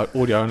it because it's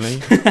audio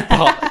only.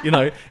 But, you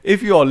know,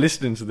 if you are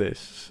listening to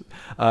this,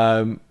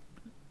 you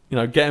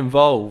know, get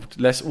involved.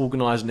 Let's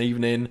organise an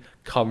evening,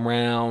 come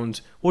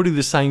round. We'll do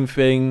the same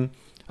thing.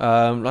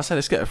 Like I said,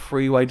 let's get a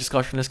 3-way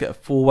discussion. Let's get a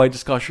 4-way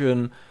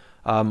discussion.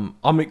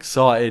 I'm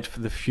excited for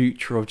the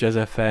future of Gezz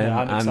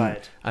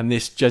FM and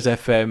this Gezz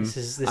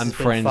FM and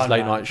Friends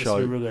late night show.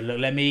 Look,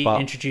 let me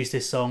introduce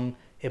this song.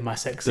 in my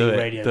sexy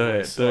radio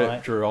voice. Do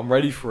it, Drew. I'm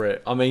ready for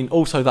it. I mean,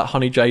 also that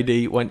Honey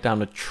JD went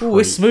down a tree. Oh,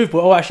 it's smooth,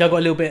 but actually, I got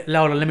a little bit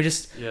louder. Let me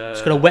just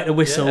gonna wet the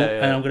whistle,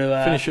 and I'm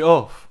gonna finish it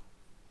off.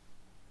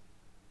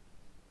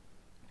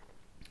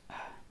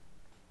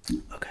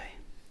 Okay.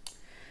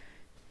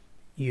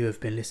 You have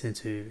been listening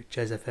to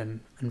Gezz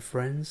FM and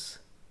Friends.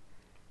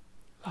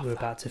 We're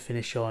about to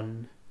finish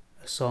on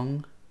a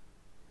song.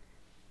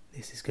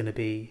 This is going to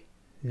be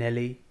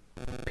Nelly,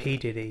 P.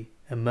 Diddy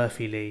and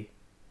Murphy Lee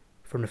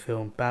from the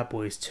film Bad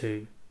Boys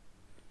 2,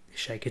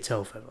 Shake Your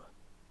Tail Feather.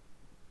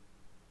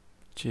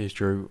 Cheers,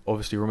 Drew.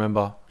 Obviously,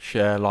 remember,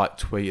 share, like,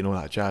 tweet and all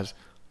that jazz.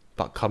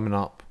 But coming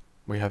up,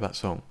 we have that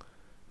song.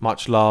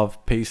 Much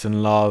love, peace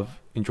and love.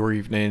 Enjoy your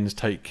evenings,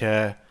 take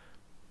care.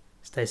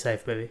 Stay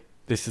safe, baby.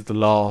 This is the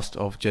last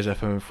of Gezz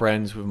FM and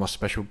Friends with my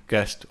special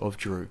guest of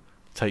Dhru.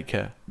 Take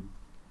care.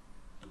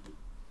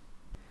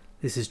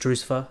 This is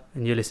Drucifer,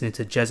 and you're listening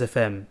to Gezz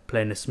FM,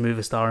 playing the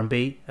smoothest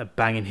R&B and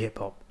banging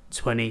hip-hop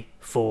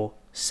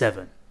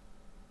 24/7.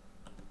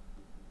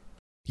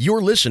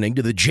 You're listening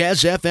to the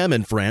Gezz FM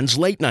and Friends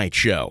Late Night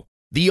Show,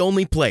 the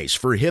only place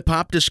for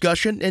hip-hop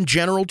discussion and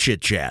general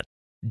chit-chat.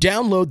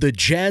 Download the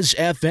Gezz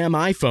FM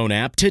iPhone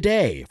app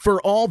today for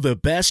all the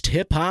best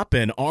hip-hop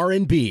and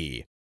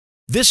R&B.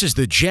 This is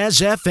the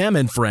Gezz FM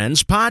and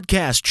Friends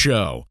podcast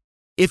show.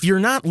 If you're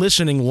not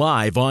listening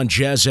live on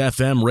Gezz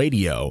FM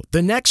radio,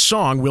 the next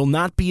song will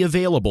not be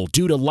available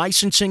due to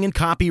licensing and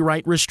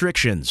copyright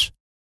restrictions.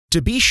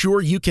 To be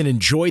sure you can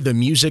enjoy the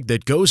music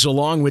that goes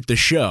along with the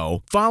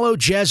show, follow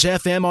Gezz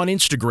FM on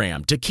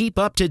Instagram to keep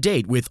up to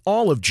date with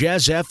all of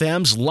Gezz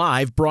FM's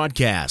live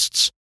broadcasts.